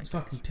division is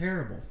fucking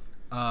terrible.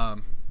 I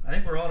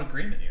think we're all in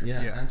agreement here.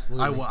 Yeah,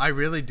 absolutely. I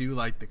really do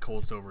like the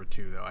Colts over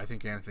too, though. I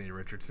think Anthony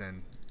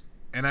Richardson,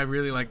 and I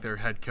really like their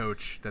head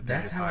coach.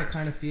 That's how I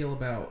kind of feel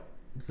about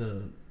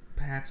the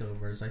Pats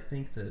overs. I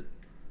think that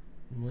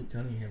Malik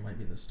Cunningham might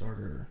be the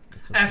starter.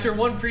 After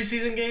one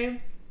preseason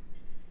game?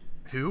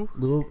 Who?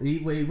 He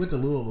went to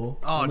Louisville.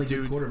 Oh,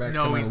 dude.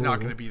 No, he's not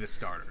going to be the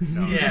starter.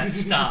 No. Yeah,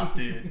 stop,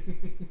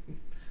 dude.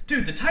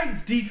 Dude, the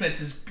Titans'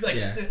 defense is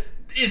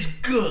is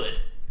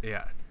good.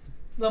 Yeah.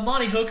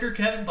 Monty Hooker,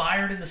 Kevin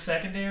Byard in the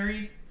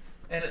secondary,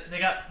 and they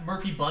got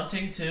Murphy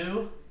Bunting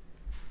too.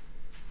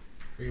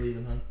 Are you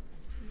leaving, hon?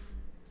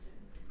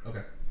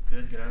 Okay.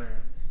 Good, get out of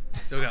here.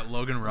 Still got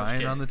Logan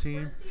Ryan on the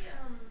team.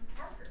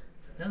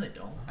 No, they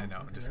don't. I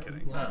know. I'm just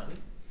kidding. Oh.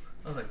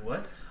 I was like,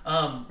 what?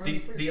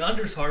 The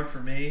under's hard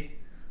for me.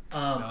 The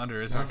under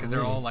is hard because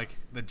they're all like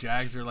the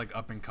Jags are like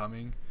up and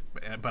coming,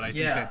 but I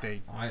think that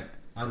they I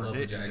love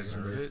the Jags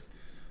deserve it.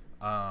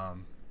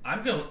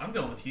 I'm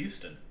going with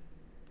Houston.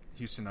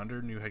 Houston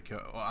under new head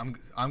coach.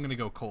 I'm gonna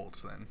go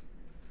Colts then.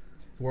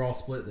 We're all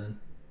split then.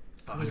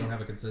 We don't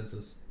have a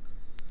consensus.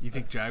 You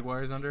think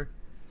Jaguars under?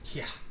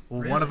 Yeah.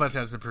 Well, one of us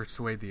has to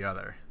persuade the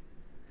other.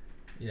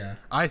 Yeah.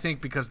 I think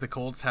because the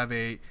Colts have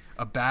a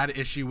bad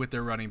issue with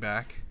their running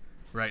back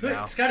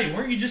now. Scotty,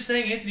 weren't you just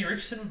saying Anthony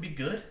Richardson would be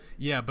good?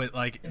 Yeah, but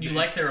And you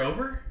like their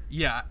over?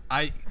 Yeah,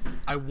 I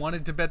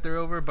wanted to bet their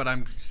over, but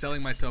I'm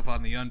selling myself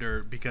on the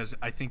under because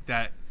I think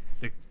that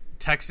the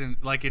Texan,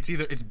 like it's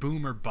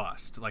boom or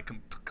bust, like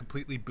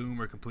completely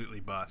boom or completely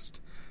bust.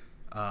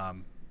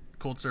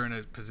 Colts are in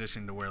a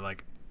position to where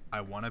like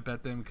I want to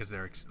bet them because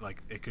they're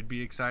like it could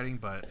be exciting,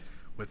 but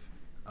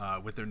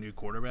with their new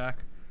quarterback.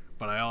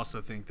 But I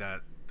also think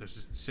that the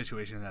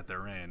situation that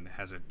they're in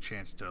has a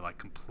chance to like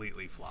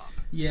completely flop.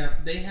 Yeah,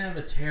 they have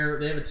a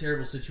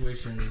terrible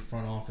situation in the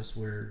front office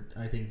where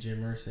I think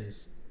Jim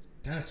Irsay's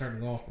kind of starting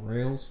to go off the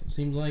rails. It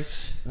seems like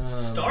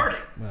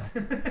starting.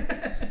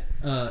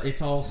 Well,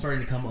 it's all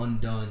starting to come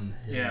undone.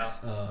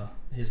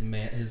 His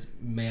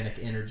manic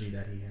energy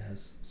that he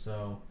has.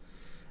 So.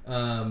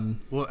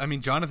 Well, I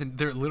mean, Jonathan,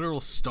 their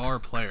literal star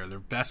player, their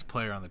best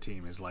player on the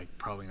team, is like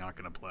probably not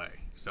going to play.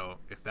 So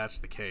if that's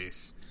the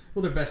case,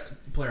 well, their best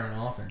player on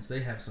offense, they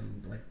have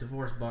some like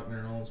DeForest Buckner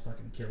and all those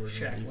fucking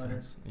killers on defense.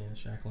 Leonard.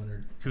 Yeah, Shaq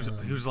Leonard,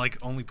 who's like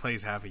only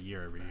plays half a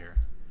year every year.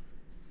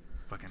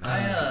 Fucking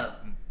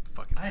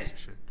piece of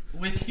shit.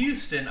 With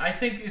Houston, I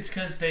think it's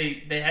because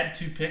they had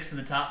 2 picks in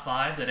the top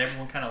 5 that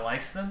everyone kind of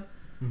likes them,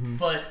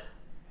 but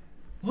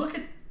look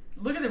at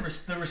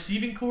the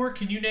receiving core.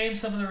 Can you name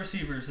some of the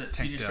receivers that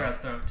C.J. Stroud's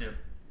thrown to?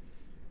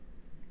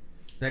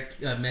 That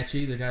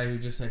Mechie, the guy who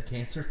just had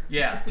cancer?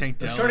 Yeah.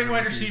 The starting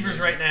wide receivers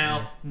right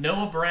now,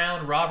 Noah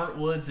Brown, Robert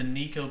Woods, and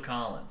Nico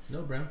Collins.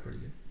 Noah Brown, pretty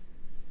good.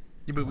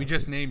 Yeah, but we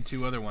just named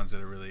 2 other ones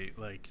that are really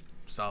like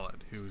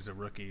solid. Who's a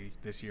rookie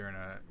this year and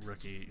a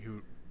rookie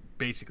who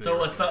basically...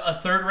 So a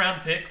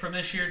third-round pick from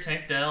this year,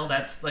 Tank Dell,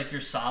 that's like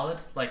your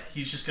solid? Like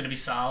he's just going to be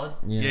solid?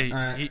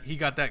 Yeah, he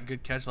got that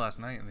good catch last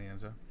night in the end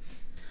zone.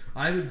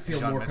 I would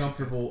feel more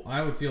comfortable.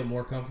 I would feel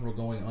more comfortable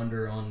going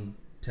under on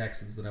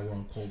Texans than I would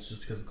on Colts,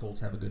 just because the Colts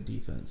have a good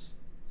defense.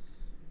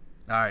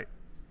 All right,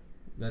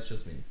 that's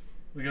just me.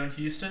 We going to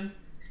Houston?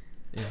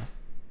 Yeah.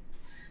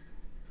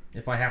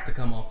 If I have to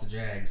come off the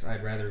Jags,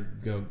 I'd rather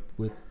go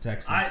with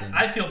Texans.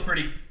 I feel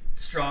pretty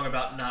strong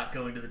about not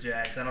going to the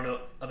Jags. I don't know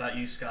about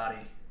you,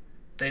 Scotty.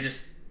 They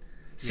just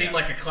seem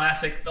like a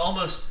classic,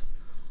 almost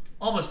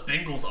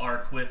Bengals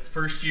arc with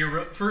first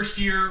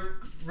year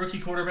rookie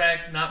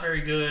quarterback, not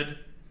very good.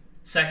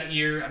 Second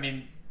year, I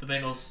mean, the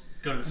Bengals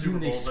go to the Super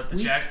Bowl, but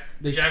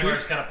the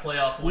Jaguars got a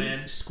playoff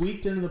win.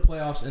 Squeaked into the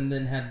playoffs and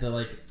then had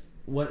the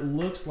what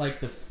looks like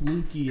the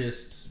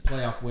flukiest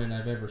playoff win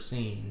I've ever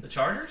seen. The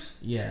Chargers?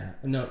 Yeah,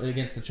 no,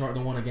 against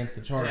the one against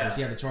the Chargers.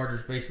 Yeah, the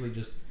Chargers basically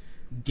just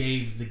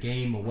gave the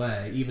game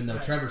away, even though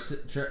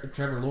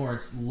Trevor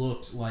Lawrence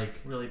looked like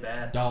really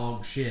bad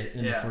dog shit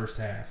in the first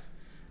half.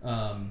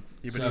 But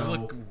he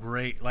looked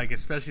great, like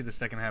especially the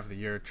second half of the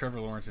year. Trevor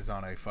Lawrence is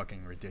on a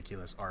fucking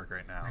ridiculous arc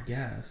right now. I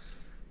guess.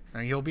 I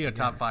mean, he'll be a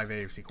top 5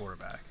 AFC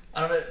quarterback.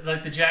 I don't know,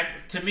 like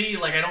to me,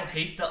 like I don't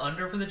hate the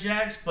under for the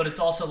Jags, but it's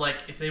also like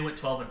if they went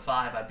 12-5,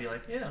 I'd be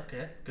like, yeah,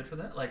 okay, good for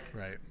that. Like,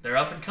 they're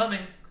up and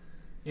coming,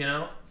 you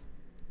know.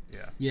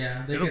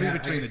 Yeah. It'll be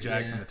between the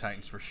Jags and the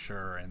Titans for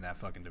sure in that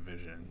fucking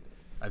division.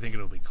 I think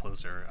it'll be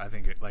closer. I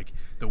think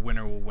the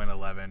winner will win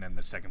 11 and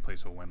the second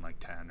place will win like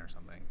 10 or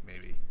something,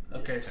 maybe.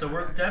 Okay, so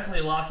we're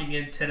definitely locking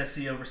in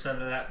Tennessee over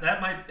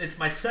 7.5. It's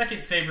my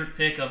second favorite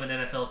pick of an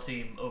NFL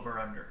team over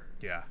under.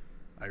 Yeah,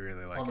 I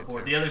really like it on the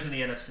board. too. The others in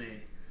the NFC.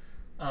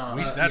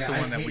 That's the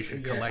one that we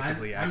should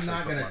collectively I'm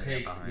not going to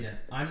take. Yeah,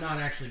 I'm not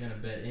actually going to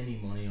bet any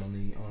money on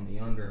the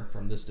under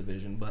from this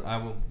division, but I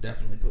will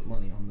definitely put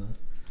money on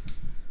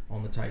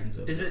the Titans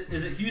over. Is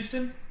it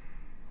Houston?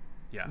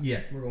 Yeah. Yeah,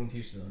 we're going with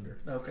Houston under.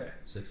 Okay.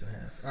 6.5.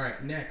 All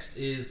right, next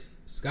is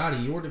Scotty,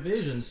 your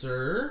division,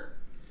 sir.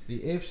 The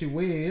AFC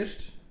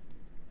West.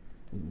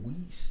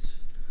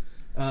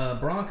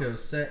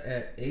 Broncos set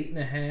at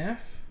 8.5.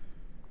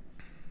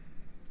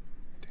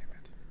 Damn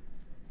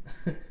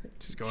it.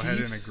 Just go ahead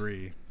and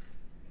agree.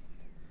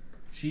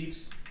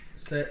 Chiefs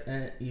set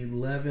at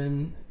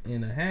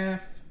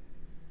 11.5.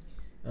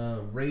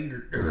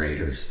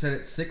 Raiders set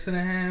at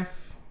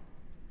 6.5.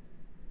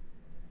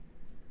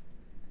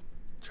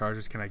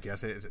 Chargers, can I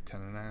guess it? Is it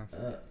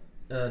 10.5?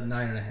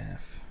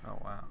 9.5. Oh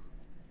wow.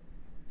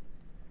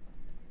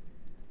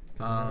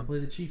 Because they play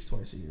the Chiefs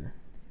twice a year.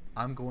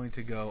 I'm going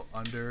to go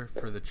under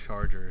for the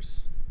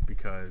Chargers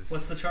because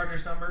What's the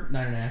Chargers number?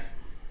 9.5.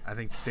 I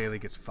think Staley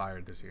gets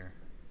fired this year.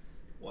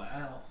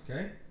 Wow.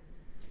 Okay.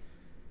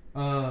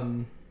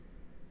 I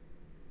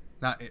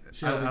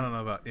don't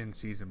know about in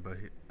season, but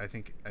I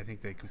think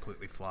they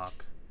completely flop.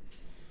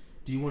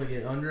 Do you want to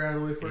get under out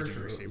of the way first?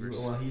 Aging receivers.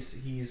 Well, he's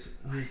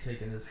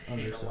taking his I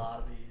under. hate a lot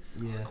of these.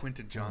 Yeah.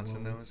 Quentin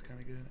Johnson though is kind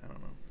of good. I don't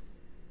know.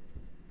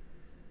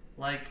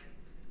 Like,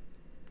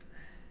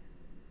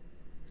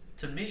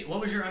 to me, what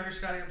was your under,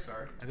 Scotty? I'm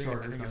sorry. I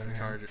think it's the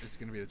Chargers. It's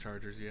going to be the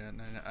Chargers. Yeah.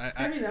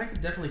 I mean, I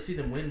could definitely see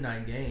them win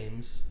 9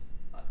 games.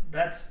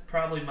 That's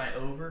probably my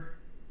over,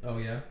 Oh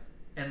yeah.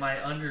 and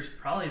my under's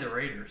probably the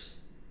Raiders.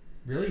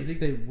 Really? You think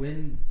they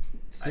win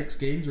 6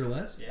 games or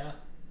less? Yeah.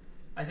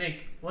 I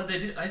think what they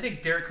do. I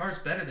think Derek Carr's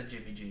better than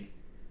Jimmy G.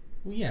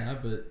 Well, yeah,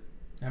 but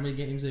how many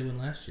games they win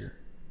last year?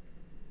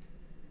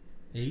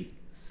 8?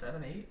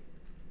 7, 8.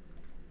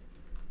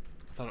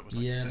 I thought it was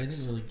like 6. They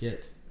didn't really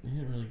get.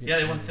 Yeah,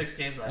 they won 6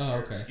 games last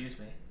year. Okay. Excuse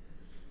me.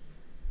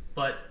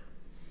 But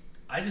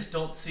I just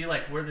don't see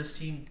like where this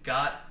team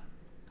got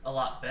a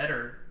lot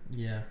better.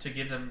 Yeah. To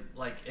give them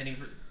like any.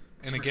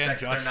 And again,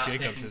 Josh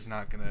Jacobs is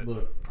not going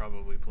to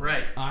probably play.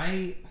 Right.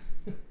 I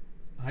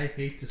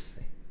hate to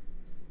say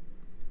this.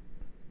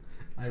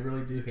 I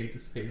really do hate to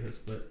say this,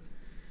 but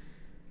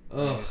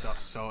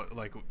So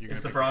like you're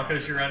is the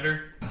Broncos your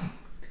under?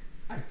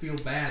 I feel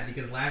bad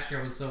because last year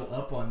I was so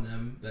up on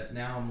them that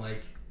now I'm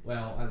like,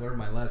 well, I learned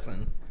my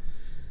lesson.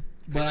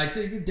 But I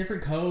say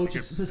different coach.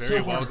 It's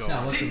so hard to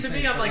tell. See, to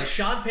me, I'm like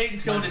Sean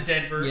Payton's going to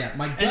Denver. Yeah,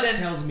 my gut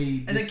tells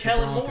me. And then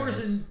Kellen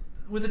Moore's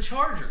with the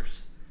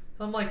Chargers.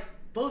 So I'm like,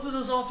 both of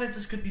those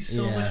offenses could be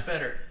so much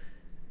better.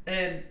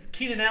 And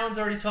Keenan Allen's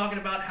already talking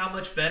about how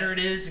much better it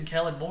is in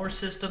Kellen Moore's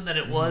system than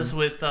it was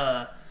with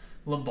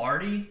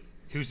Lombardi.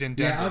 Who's in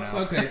Denver now.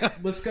 Okay,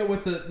 let's go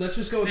with the. Let's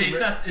just go with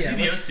the. Is he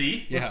the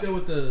OC? Let's go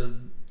with the.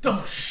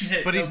 Oh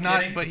shit! But he's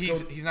not. But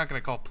he's not going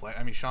to call play.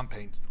 I mean, Sean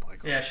Payton's the play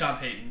caller. Yeah, Sean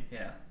Payton.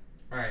 Yeah.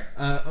 All right,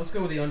 let's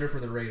go with the under for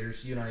the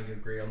Raiders. You and I can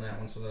agree on that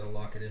one, so that'll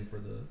lock it in for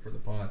the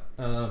pod.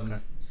 Okay.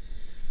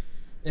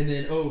 And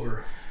then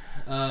over.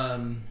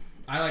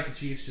 I like the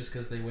Chiefs just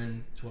because they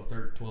win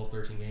 12,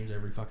 13 games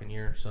every fucking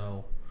year.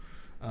 So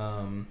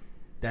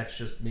that's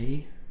just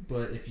me.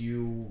 But if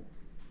you...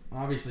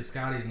 Obviously,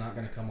 Scotty's not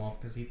going to come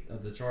off because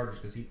the Chargers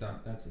because he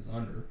thought that's his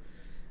under.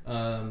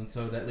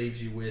 So that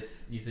leaves you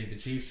with... You think the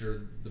Chiefs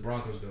or the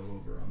Broncos go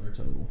over on their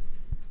total?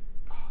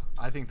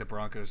 I think the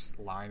Broncos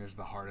line is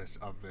the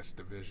hardest of this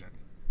division.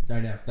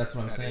 I know. That's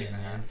what I'm saying,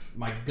 man.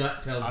 My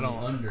gut tells me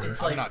under.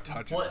 It's I'm not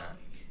touching that.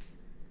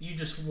 You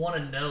just want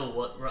to know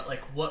what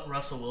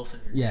Russell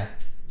Wilson you're Yeah.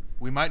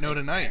 We might know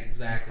tonight.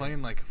 Exactly. He's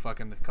playing like a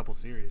couple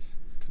series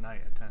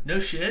tonight at 10. No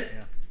shit?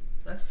 Yeah.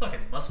 That's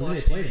fucking must-watch Who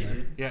do they play TV, tonight?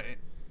 dude. Yeah,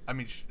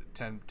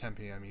 10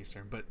 p.m.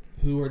 Eastern. But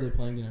Who are they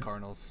playing tonight?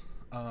 Cardinals.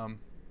 Okay.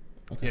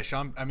 Yeah,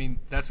 Sean. I mean,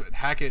 that's what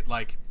Hackett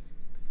like.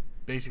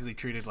 Basically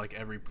treated like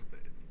every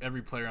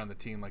player on the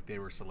team like they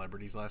were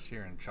celebrities last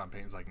year, and Sean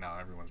Payton's like, no,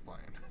 everyone's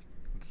playing.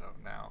 And so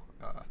now,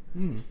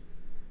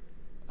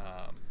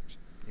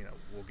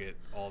 we'll get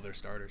all their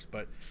starters.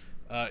 But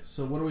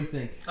so what do we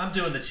think? I'm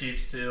doing the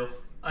Chiefs too.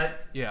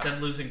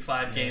 Them losing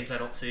 5 games, I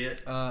don't see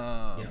it.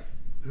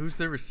 Who's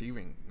their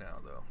receiving now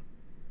though?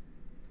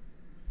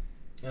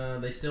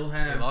 They still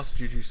have. They lost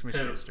Juju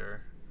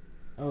Smith-Schuster.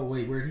 Oh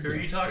wait, where did he Who go?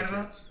 are you talking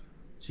about?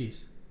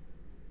 Chiefs.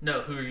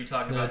 No, who are you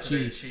talking The about?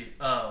 Chiefs.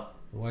 Oh,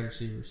 The wide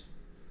receivers.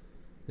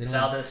 They don't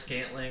Valdez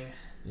Scantling,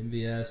 have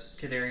MVS,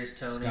 Kadarius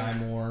Toney, Sky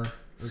Moore.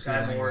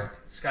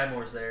 Sky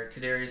Moore's there.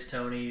 Kadarius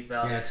Toney,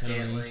 Valdez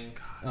Scantling.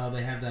 Oh,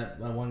 they have that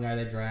one guy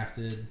they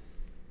drafted.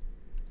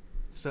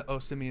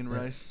 Simeon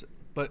Rice,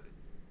 but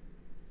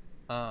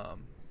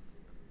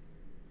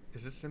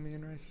is it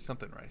Simeon Rice?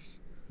 Something Rice.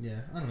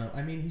 Yeah, I don't know.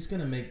 I mean, he's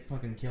gonna make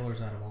fucking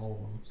killers out of all of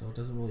them, so it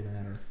doesn't really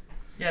matter.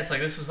 Yeah, it's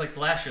like this was like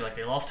last year. Like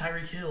they lost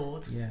Tyreek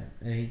Hill. Yeah,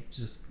 and he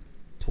just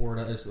tore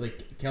it. It's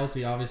like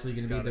Kelsey obviously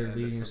going to be their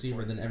leading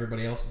receiver. Then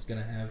everybody else is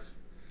going to have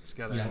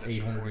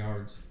 800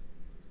 yards.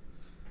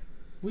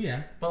 Well,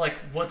 yeah. But like,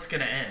 what's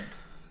going to end?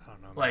 I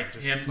don't know. Like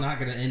it's not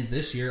going to end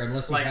this year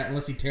unless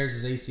he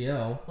tears his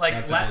ACL.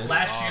 Like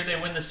last year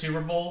they win the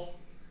Super Bowl.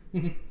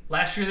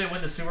 Last year they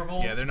win the Super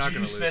Bowl. Yeah, they're not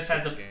going to lose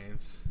 6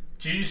 games.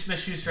 Juju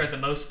Smith-Schuster had the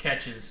most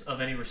catches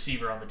of any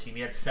receiver on the team.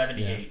 He had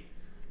 78. Yeah.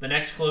 The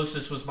next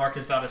closest was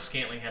Marcus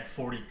Valdes-Scantling, had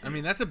 42. I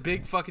mean, that's a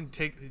big fucking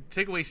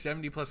take away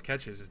 70+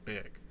 catches is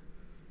big.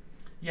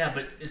 Yeah,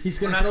 but it's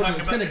going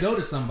to go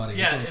to somebody.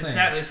 Yeah,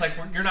 exactly. It's like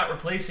you're not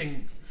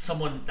replacing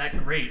someone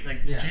that great.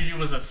 Like Juju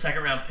was a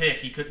second-round pick.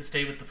 He couldn't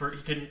stay with the first.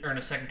 He couldn't earn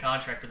a second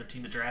contract with the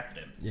team that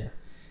drafted him. Yeah.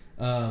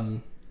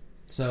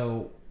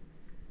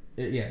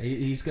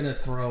 He's going to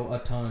throw a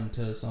ton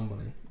to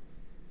somebody.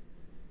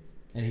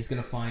 And he's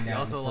going to find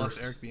out in the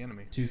first Eric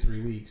Bieniemy.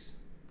 2-3 weeks.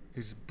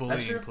 Who's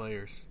bullying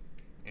players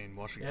in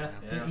Washington.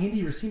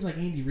 Yeah. Seems like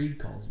Andy Reid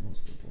calls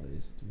most of the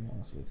plays, to be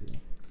honest with you.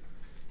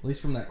 At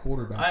least from that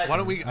quarterback. Why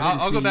don't we...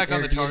 I'll go back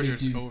on the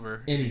Chargers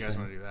over if you guys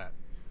want to do that.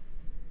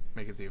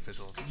 Make it the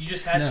official. You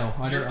just had... The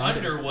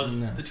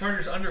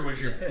Chargers under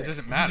was your pick. It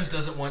doesn't matter. He just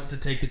doesn't want to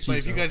take the Chiefs. But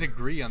if you guys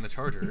agree on the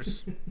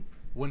Chargers,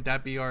 wouldn't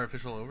that be our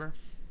official over?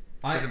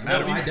 Doesn't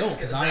matter. I don't,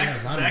 because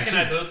Zach and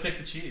I both picked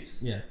the Chiefs.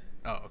 Yeah.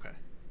 Oh, okay.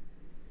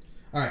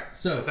 All right,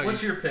 so...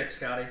 What's your pick,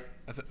 Scotty?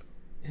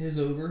 His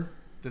over.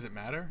 Does it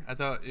matter? I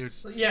thought it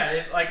was...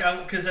 Yeah,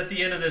 because at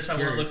the end of this, I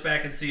want to look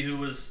back and see who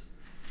was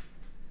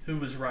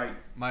right.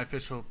 My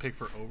official pick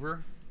for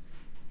over?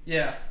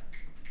 Yeah.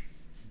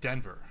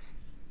 Denver.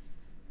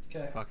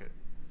 Okay. Fuck it.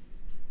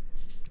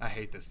 I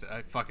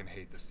fucking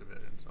hate this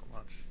division so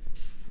much.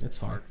 It's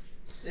hard.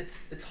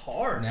 It's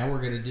hard. Now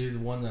we're going to do the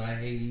one that I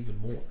hate even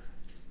more.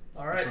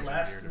 All right,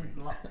 last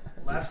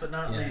but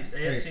not least,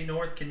 AFC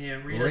North. Can you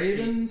read us?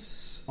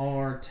 Ravens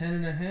are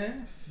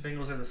 10.5.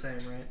 Bengals are the same,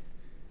 right?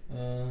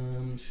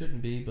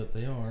 Shouldn't be, but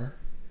they are.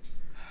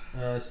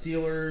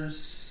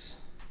 Steelers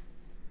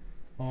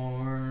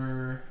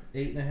are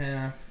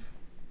 8.5.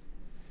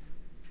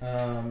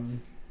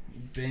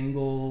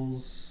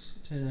 Bengals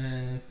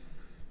 10.5.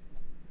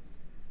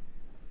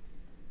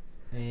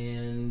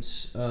 And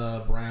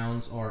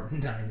Browns are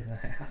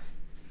 9.5.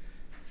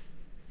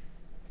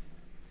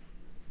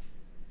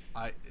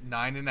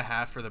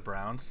 9.5 for the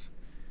Browns.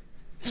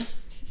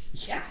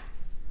 Yeah.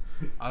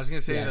 I was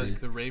gonna say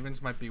that the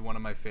Ravens might be one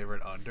of my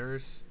favorite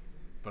unders,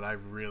 but I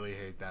really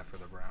hate that for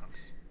the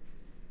Browns.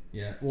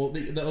 Yeah. Well,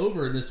 the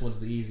over in this one's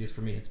the easiest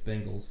for me. It's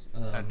Bengals.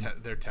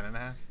 They're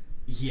 10.5.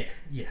 Yeah.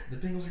 The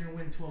Bengals are gonna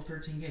win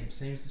 12-13 games,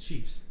 same as the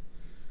Chiefs.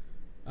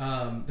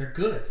 They're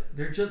good.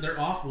 They're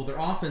awful. Their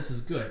offense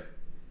is good.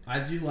 I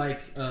do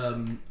like.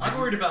 I'm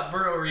worried about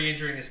Burrow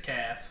re-injuring his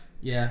calf.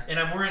 Yeah. And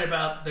I'm worried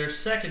about their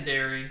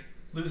secondary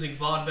losing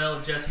Von Bell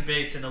and Jesse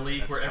Bates in a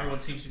league where everyone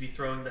seems to be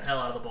throwing the hell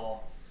out of the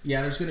ball.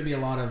 Yeah, there's going to be a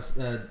lot of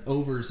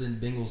overs in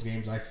Bengals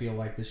games. I feel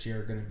like this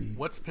year are going to be.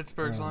 What's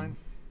Pittsburgh's line?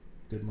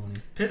 Good money.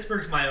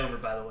 Pittsburgh's my over,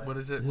 by the way. What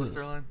is it? What's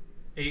their line?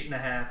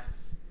 8.5.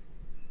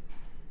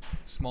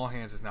 Small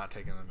hands is not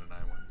taking them to 9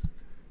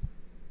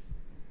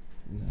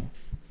 wins. No.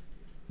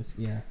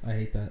 I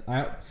hate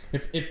that.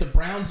 If the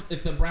Browns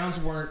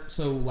weren't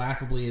so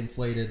laughably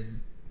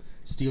inflated,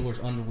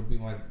 Steelers under would be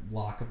my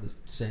lock of the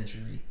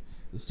century.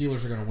 The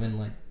Steelers are going to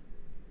win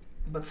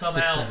But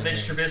somehow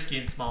Mitch Trubisky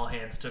in small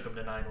hands took them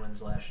to 9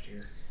 wins last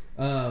year.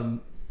 The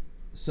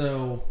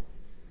Steelers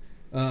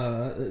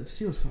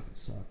fucking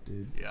suck,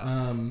 dude.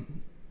 Yeah.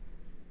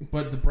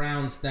 But the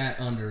Browns, that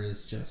under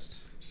is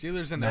just...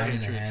 Steelers and the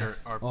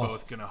Patriots are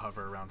both going to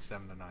hover around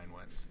 7 to 9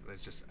 wins.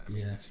 It's just,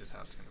 it's just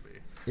how it's going to be.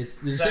 There's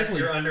definitely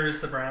your under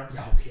is the Browns.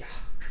 Oh yeah.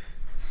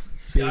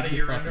 Scotty,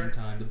 your fucking under.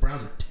 Time. The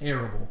Browns are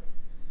terrible.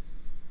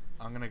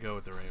 I'm going to go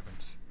with the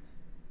Ravens.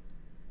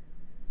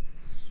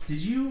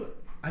 Did you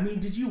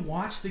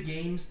watch the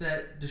games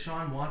that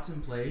Deshaun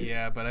Watson played?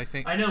 Yeah, but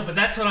I know, but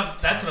that's what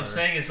I'm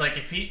saying is like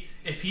if he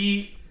at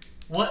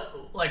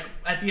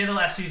the end of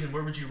last season,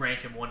 where would you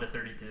rank him 1 to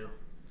 32?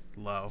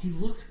 Low. He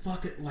looked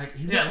fucking like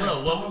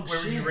low. Where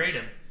would you rate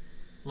him?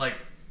 Like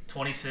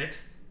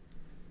 26th?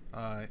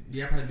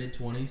 Yeah, probably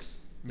mid-20s.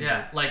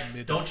 Yeah,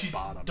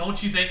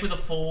 don't you think with a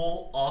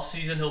full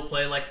offseason he'll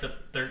play like the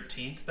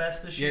 13th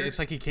best this year? Yeah, it's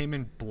like he came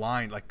in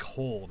blind, like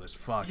cold as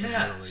fuck.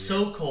 Yeah,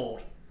 so cold.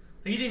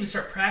 Like, he didn't even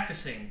start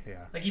practicing.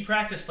 Yeah. Like, he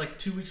practiced like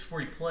 2 weeks before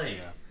he played.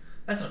 Yeah.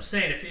 That's what I'm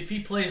saying. If he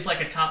plays like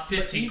a top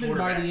 15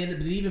 quarterback.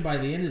 Even by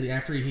the end of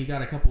after he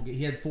got a couple,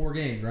 he had 4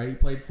 games, right? He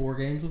played 4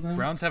 games with them.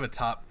 Browns have a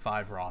top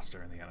 5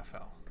 roster in the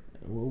NFL.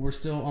 Well, we're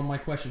still on my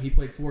question. He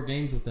played 4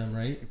 games with them,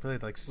 right? He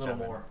played like 7. A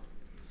little more.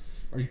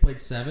 Or he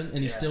played 7,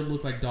 and he still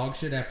looked like dog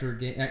shit after a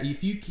game.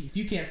 If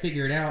you can't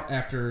figure it out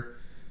after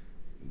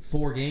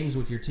 4 games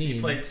with your team, he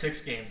played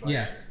 6 games last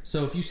year.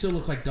 So if you still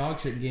look like dog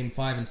shit in game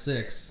 5 and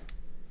 6,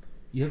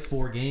 you have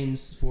 4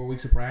 games, 4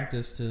 weeks of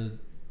practice to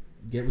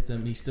get with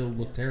them. He still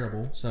looked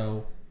terrible.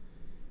 So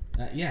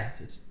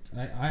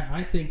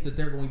I think that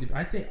they're going to.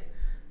 I think.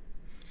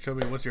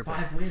 Shelby, what's your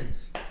 5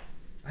 wins?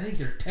 I think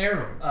they're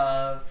terrible.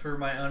 For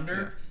my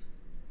under,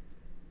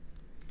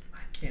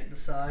 I can't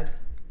decide.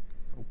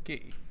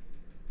 Okay.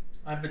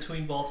 I'm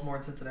between Baltimore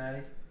and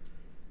Cincinnati.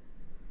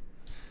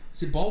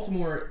 See,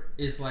 Baltimore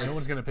is like... No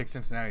one's going to pick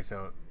Cincinnati,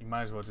 so you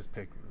might as well just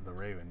pick the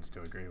Ravens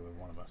to agree with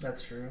one of us.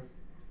 That's true.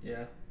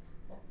 Yeah.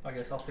 I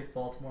guess I'll pick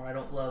Baltimore. I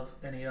don't love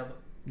any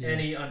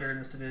under in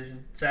this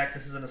division. Zach,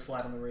 this isn't a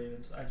slide on the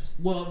Ravens.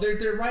 Well,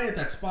 they're right at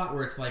that spot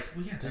where it's like,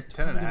 well, yeah, they're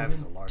 10.5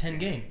 is a win large 10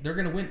 game. games. They're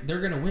gonna win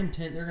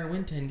 10. They're gonna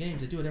win 10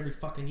 games. They do it every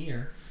fucking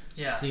year.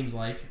 Yeah. Seems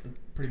like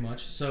pretty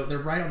much. So they're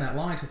right on that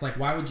line. So it's like,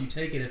 why would you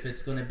take it if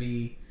it's gonna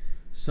be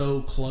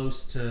so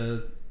close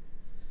to?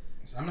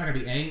 I'm not gonna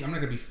be angry. I'm not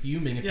gonna be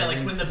fuming if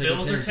like when the they go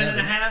Bills are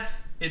 10-7.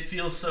 it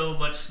feels so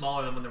much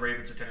smaller than when the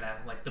Ravens are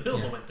 10.5. Like the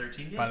Bills will win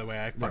 13 games. By the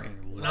way, I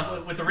fucking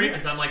love... With the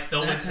Ravens, I'm like,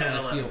 they'll win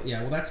 10-11.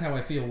 Yeah, well, that's how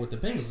I feel with the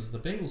Bengals. Is the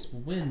Bengals will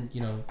win?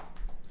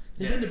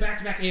 They've been to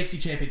back-to-back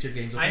AFC Championship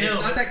games. Okay? I know,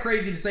 it's not that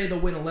crazy to say they'll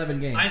win 11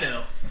 games. I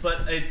know,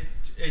 but it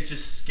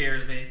just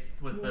scares me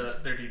with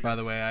their defense. By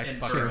the way, I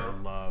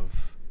fucking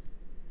love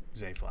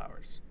Zay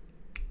Flowers.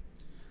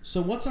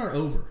 So what's our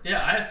over?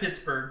 Yeah, I have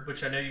Pittsburgh,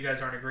 which I know you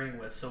guys aren't agreeing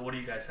with. So what do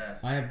you guys have?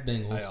 I have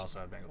Bengals. I also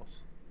have Bengals.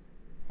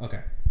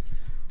 Okay.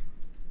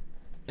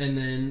 And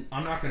then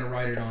I'm not going to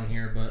write it on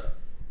here, but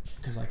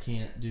because I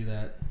can't do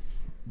that.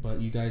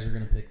 But you guys are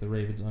going to pick the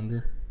Ravens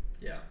under.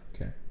 Yeah.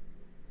 Okay.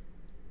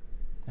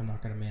 I'm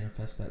not going to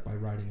manifest that by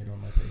writing it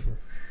on my paper.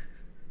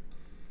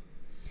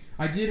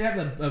 I did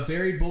have a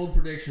very bold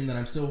prediction that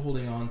I'm still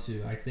holding on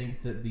to. I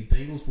think that the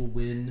Bengals will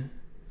win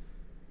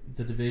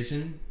the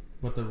division,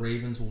 but the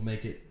Ravens will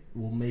make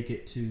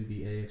it to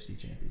the AFC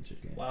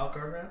Championship game. Wild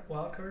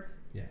card?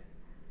 Yeah.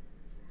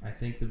 I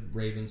think the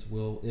Ravens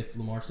will, if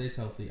Lamar stays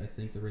healthy, I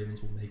think the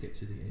Ravens will make it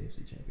to the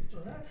AFC Championship.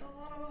 Well, that's a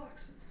lot of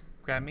boxes.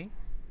 Grab me.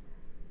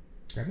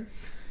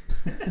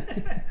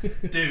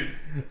 Dude.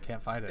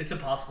 Can't find it. It's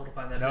impossiple to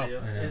find that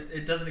video.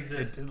 It doesn't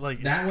exist.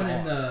 That one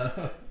in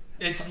the...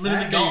 It's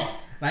literally gone.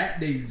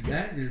 That dude's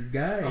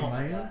guy, Oh,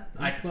 man.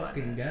 I That can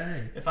fucking find that.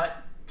 guy. If I...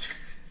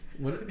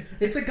 What?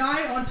 It's a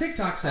guy on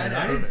TikTok said it.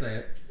 I didn't say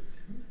it.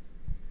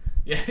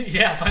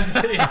 Yeah, find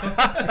the video.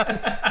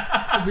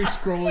 I'll be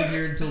scrolling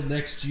here until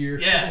next year.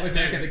 Yeah,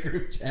 back in the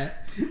group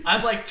chat.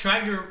 I'm like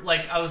trying to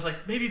I was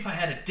like, maybe if I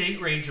had a date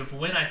range of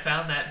when I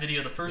found that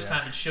video the first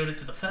time and showed it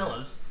to the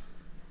fellas.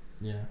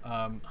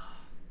 Yeah.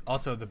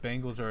 Also, the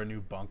Bengals are a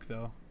new bunk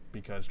though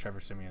because Trevor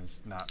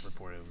Siemian's not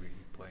reportedly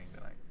playing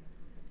tonight.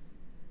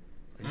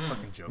 Are you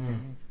fucking joking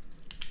me?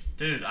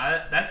 Dude,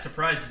 that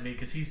surprises me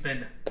because he's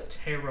been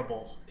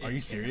terrible. Are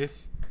you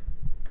serious?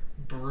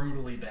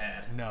 Brutally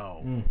bad.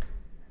 No.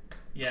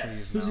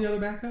 Yes. Who's the other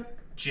backup?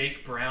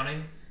 Jake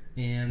Browning.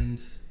 And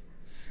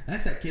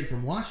that's that kid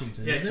from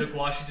Washington. Yeah, took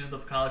Washington to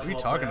the college. What are you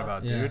talking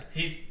about, dude?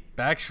 He's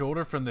back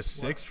shoulder from the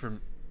six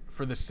from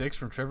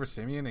Trevor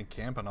Siemian in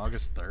camp on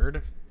August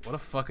 3rd. What a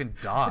fucking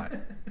dot.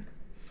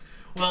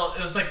 Well,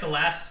 it was like the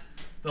last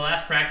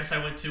practice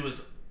I went to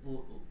was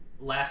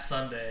last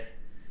Sunday,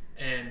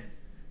 and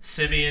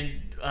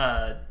Siemian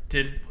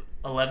did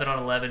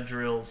 11-on-11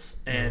 drills,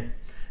 and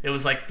it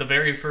was like the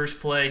very first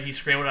play he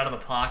scrambled out of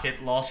the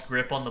pocket, lost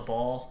grip on the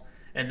ball,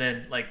 and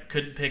then like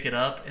couldn't pick it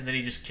up, and then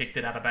he just kicked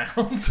it out of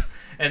bounds.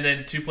 And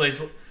then two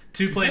plays. Is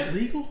that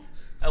legal?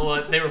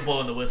 Well, they were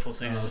blowing the whistle,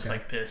 so he was just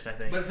like pissed, I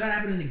think. But if that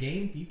happened in a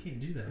game, you can't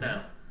do that.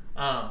 No.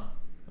 Right?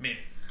 I mean,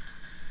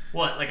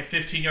 what, like a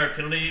 15-yard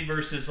penalty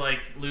versus like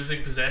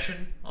losing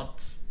possession?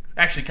 It's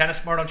actually kind of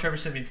smart on Trevor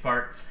Siemian's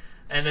part.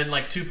 And then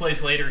like 2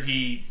 plays later,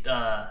 he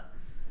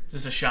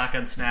just a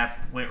shotgun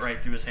snap went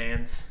right through his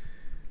hands.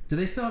 Do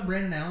they still have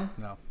Brandon Allen?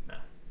 No.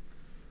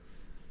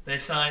 They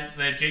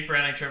had Jake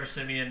Browning, Trevor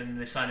Siemian, and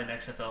they signed an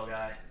XFL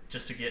guy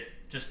just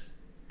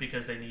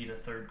because they need a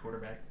third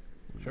quarterback.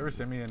 Trevor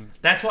Siemian.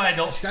 That's why I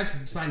don't. You guys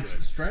signed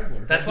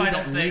Strebler. That's why I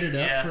don't think.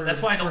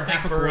 That's why I don't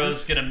think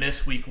Burrow's gonna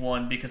miss Week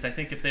 1, because I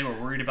think if they were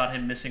worried about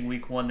him missing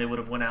Week 1, they would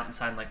have went out and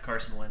signed like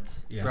Carson Wentz.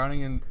 Yeah.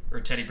 Browning and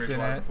Teddy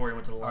Bridgewater before he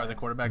went to the Lions. Are the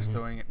quarterbacks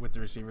throwing it with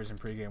the receivers in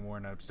pregame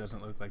warm-ups?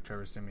 Doesn't look like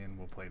Trevor Siemian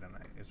will play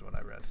tonight, is what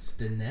I read.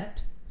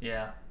 Stinnett?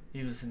 Yeah,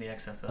 he was in the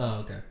XFL.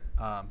 Oh, okay.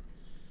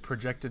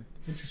 Projected.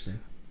 Interesting.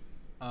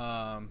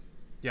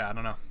 Yeah, I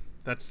don't know.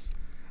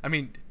 I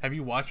mean, have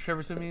you watched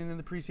Trevor Siemian in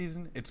the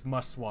preseason? It's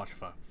must-watch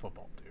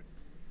football, dude.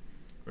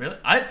 Really?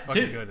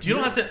 Good. You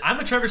don't have to.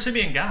 I'm a Trevor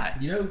Siemian guy.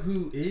 You know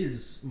who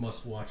is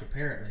must-watch,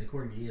 apparently,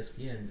 according to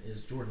ESPN,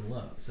 is Jordan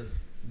Love. It says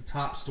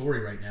top story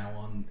right now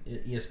on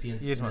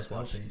ESPN's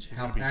NFL page.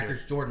 How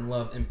Packers' Jordan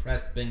Love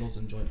impressed Bengals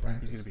in joint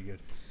practice. He's going to be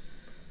good.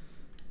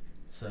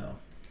 So...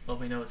 Well,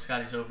 we know what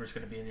Scotty's over is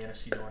going to be in the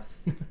NFC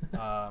North.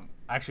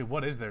 Actually,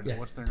 what's their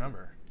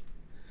number?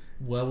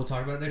 Well, we'll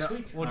talk about it next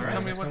week. Well, just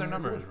tell me what their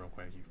number is real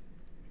quick.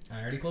 I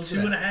already closed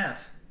 2.5.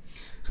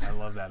 I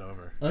love that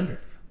over. Under.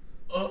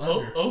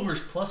 Overs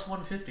plus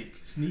 150.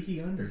 Sneaky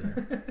under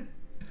there.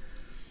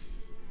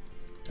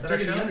 I'm our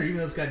taking show? the under, even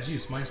though it's got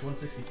juice. Minus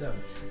 167.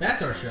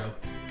 That's our show. All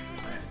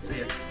right, see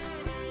ya.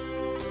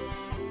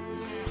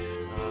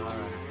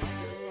 Alright,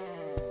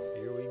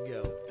 here we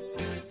go.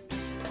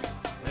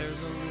 There's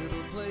a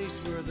little place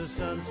where the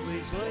sun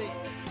sleeps late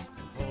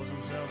and pulls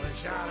himself a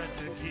shot of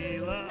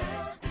tequila.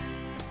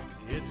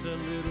 It's a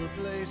little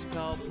place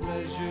called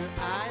Pleasure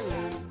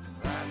Island.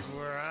 That's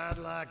where I'd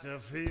like to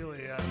feel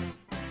ya.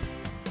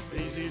 It's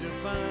easy to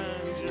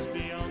find just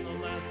beyond the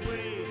last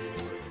wave,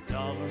 where the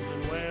dolphins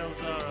and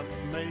whales are up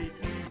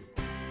mating.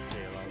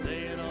 Sail all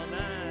day and all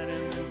night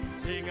and then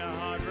take a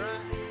hard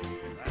ride.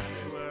 That's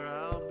where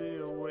I'll be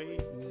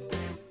awaiting.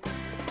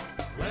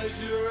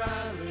 Pleasure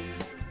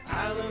Island,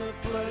 island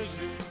of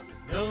pleasure.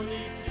 No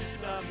need to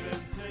stop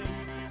and think.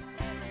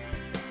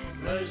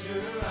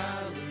 Pleasure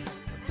Island,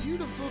 a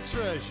beautiful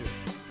treasure.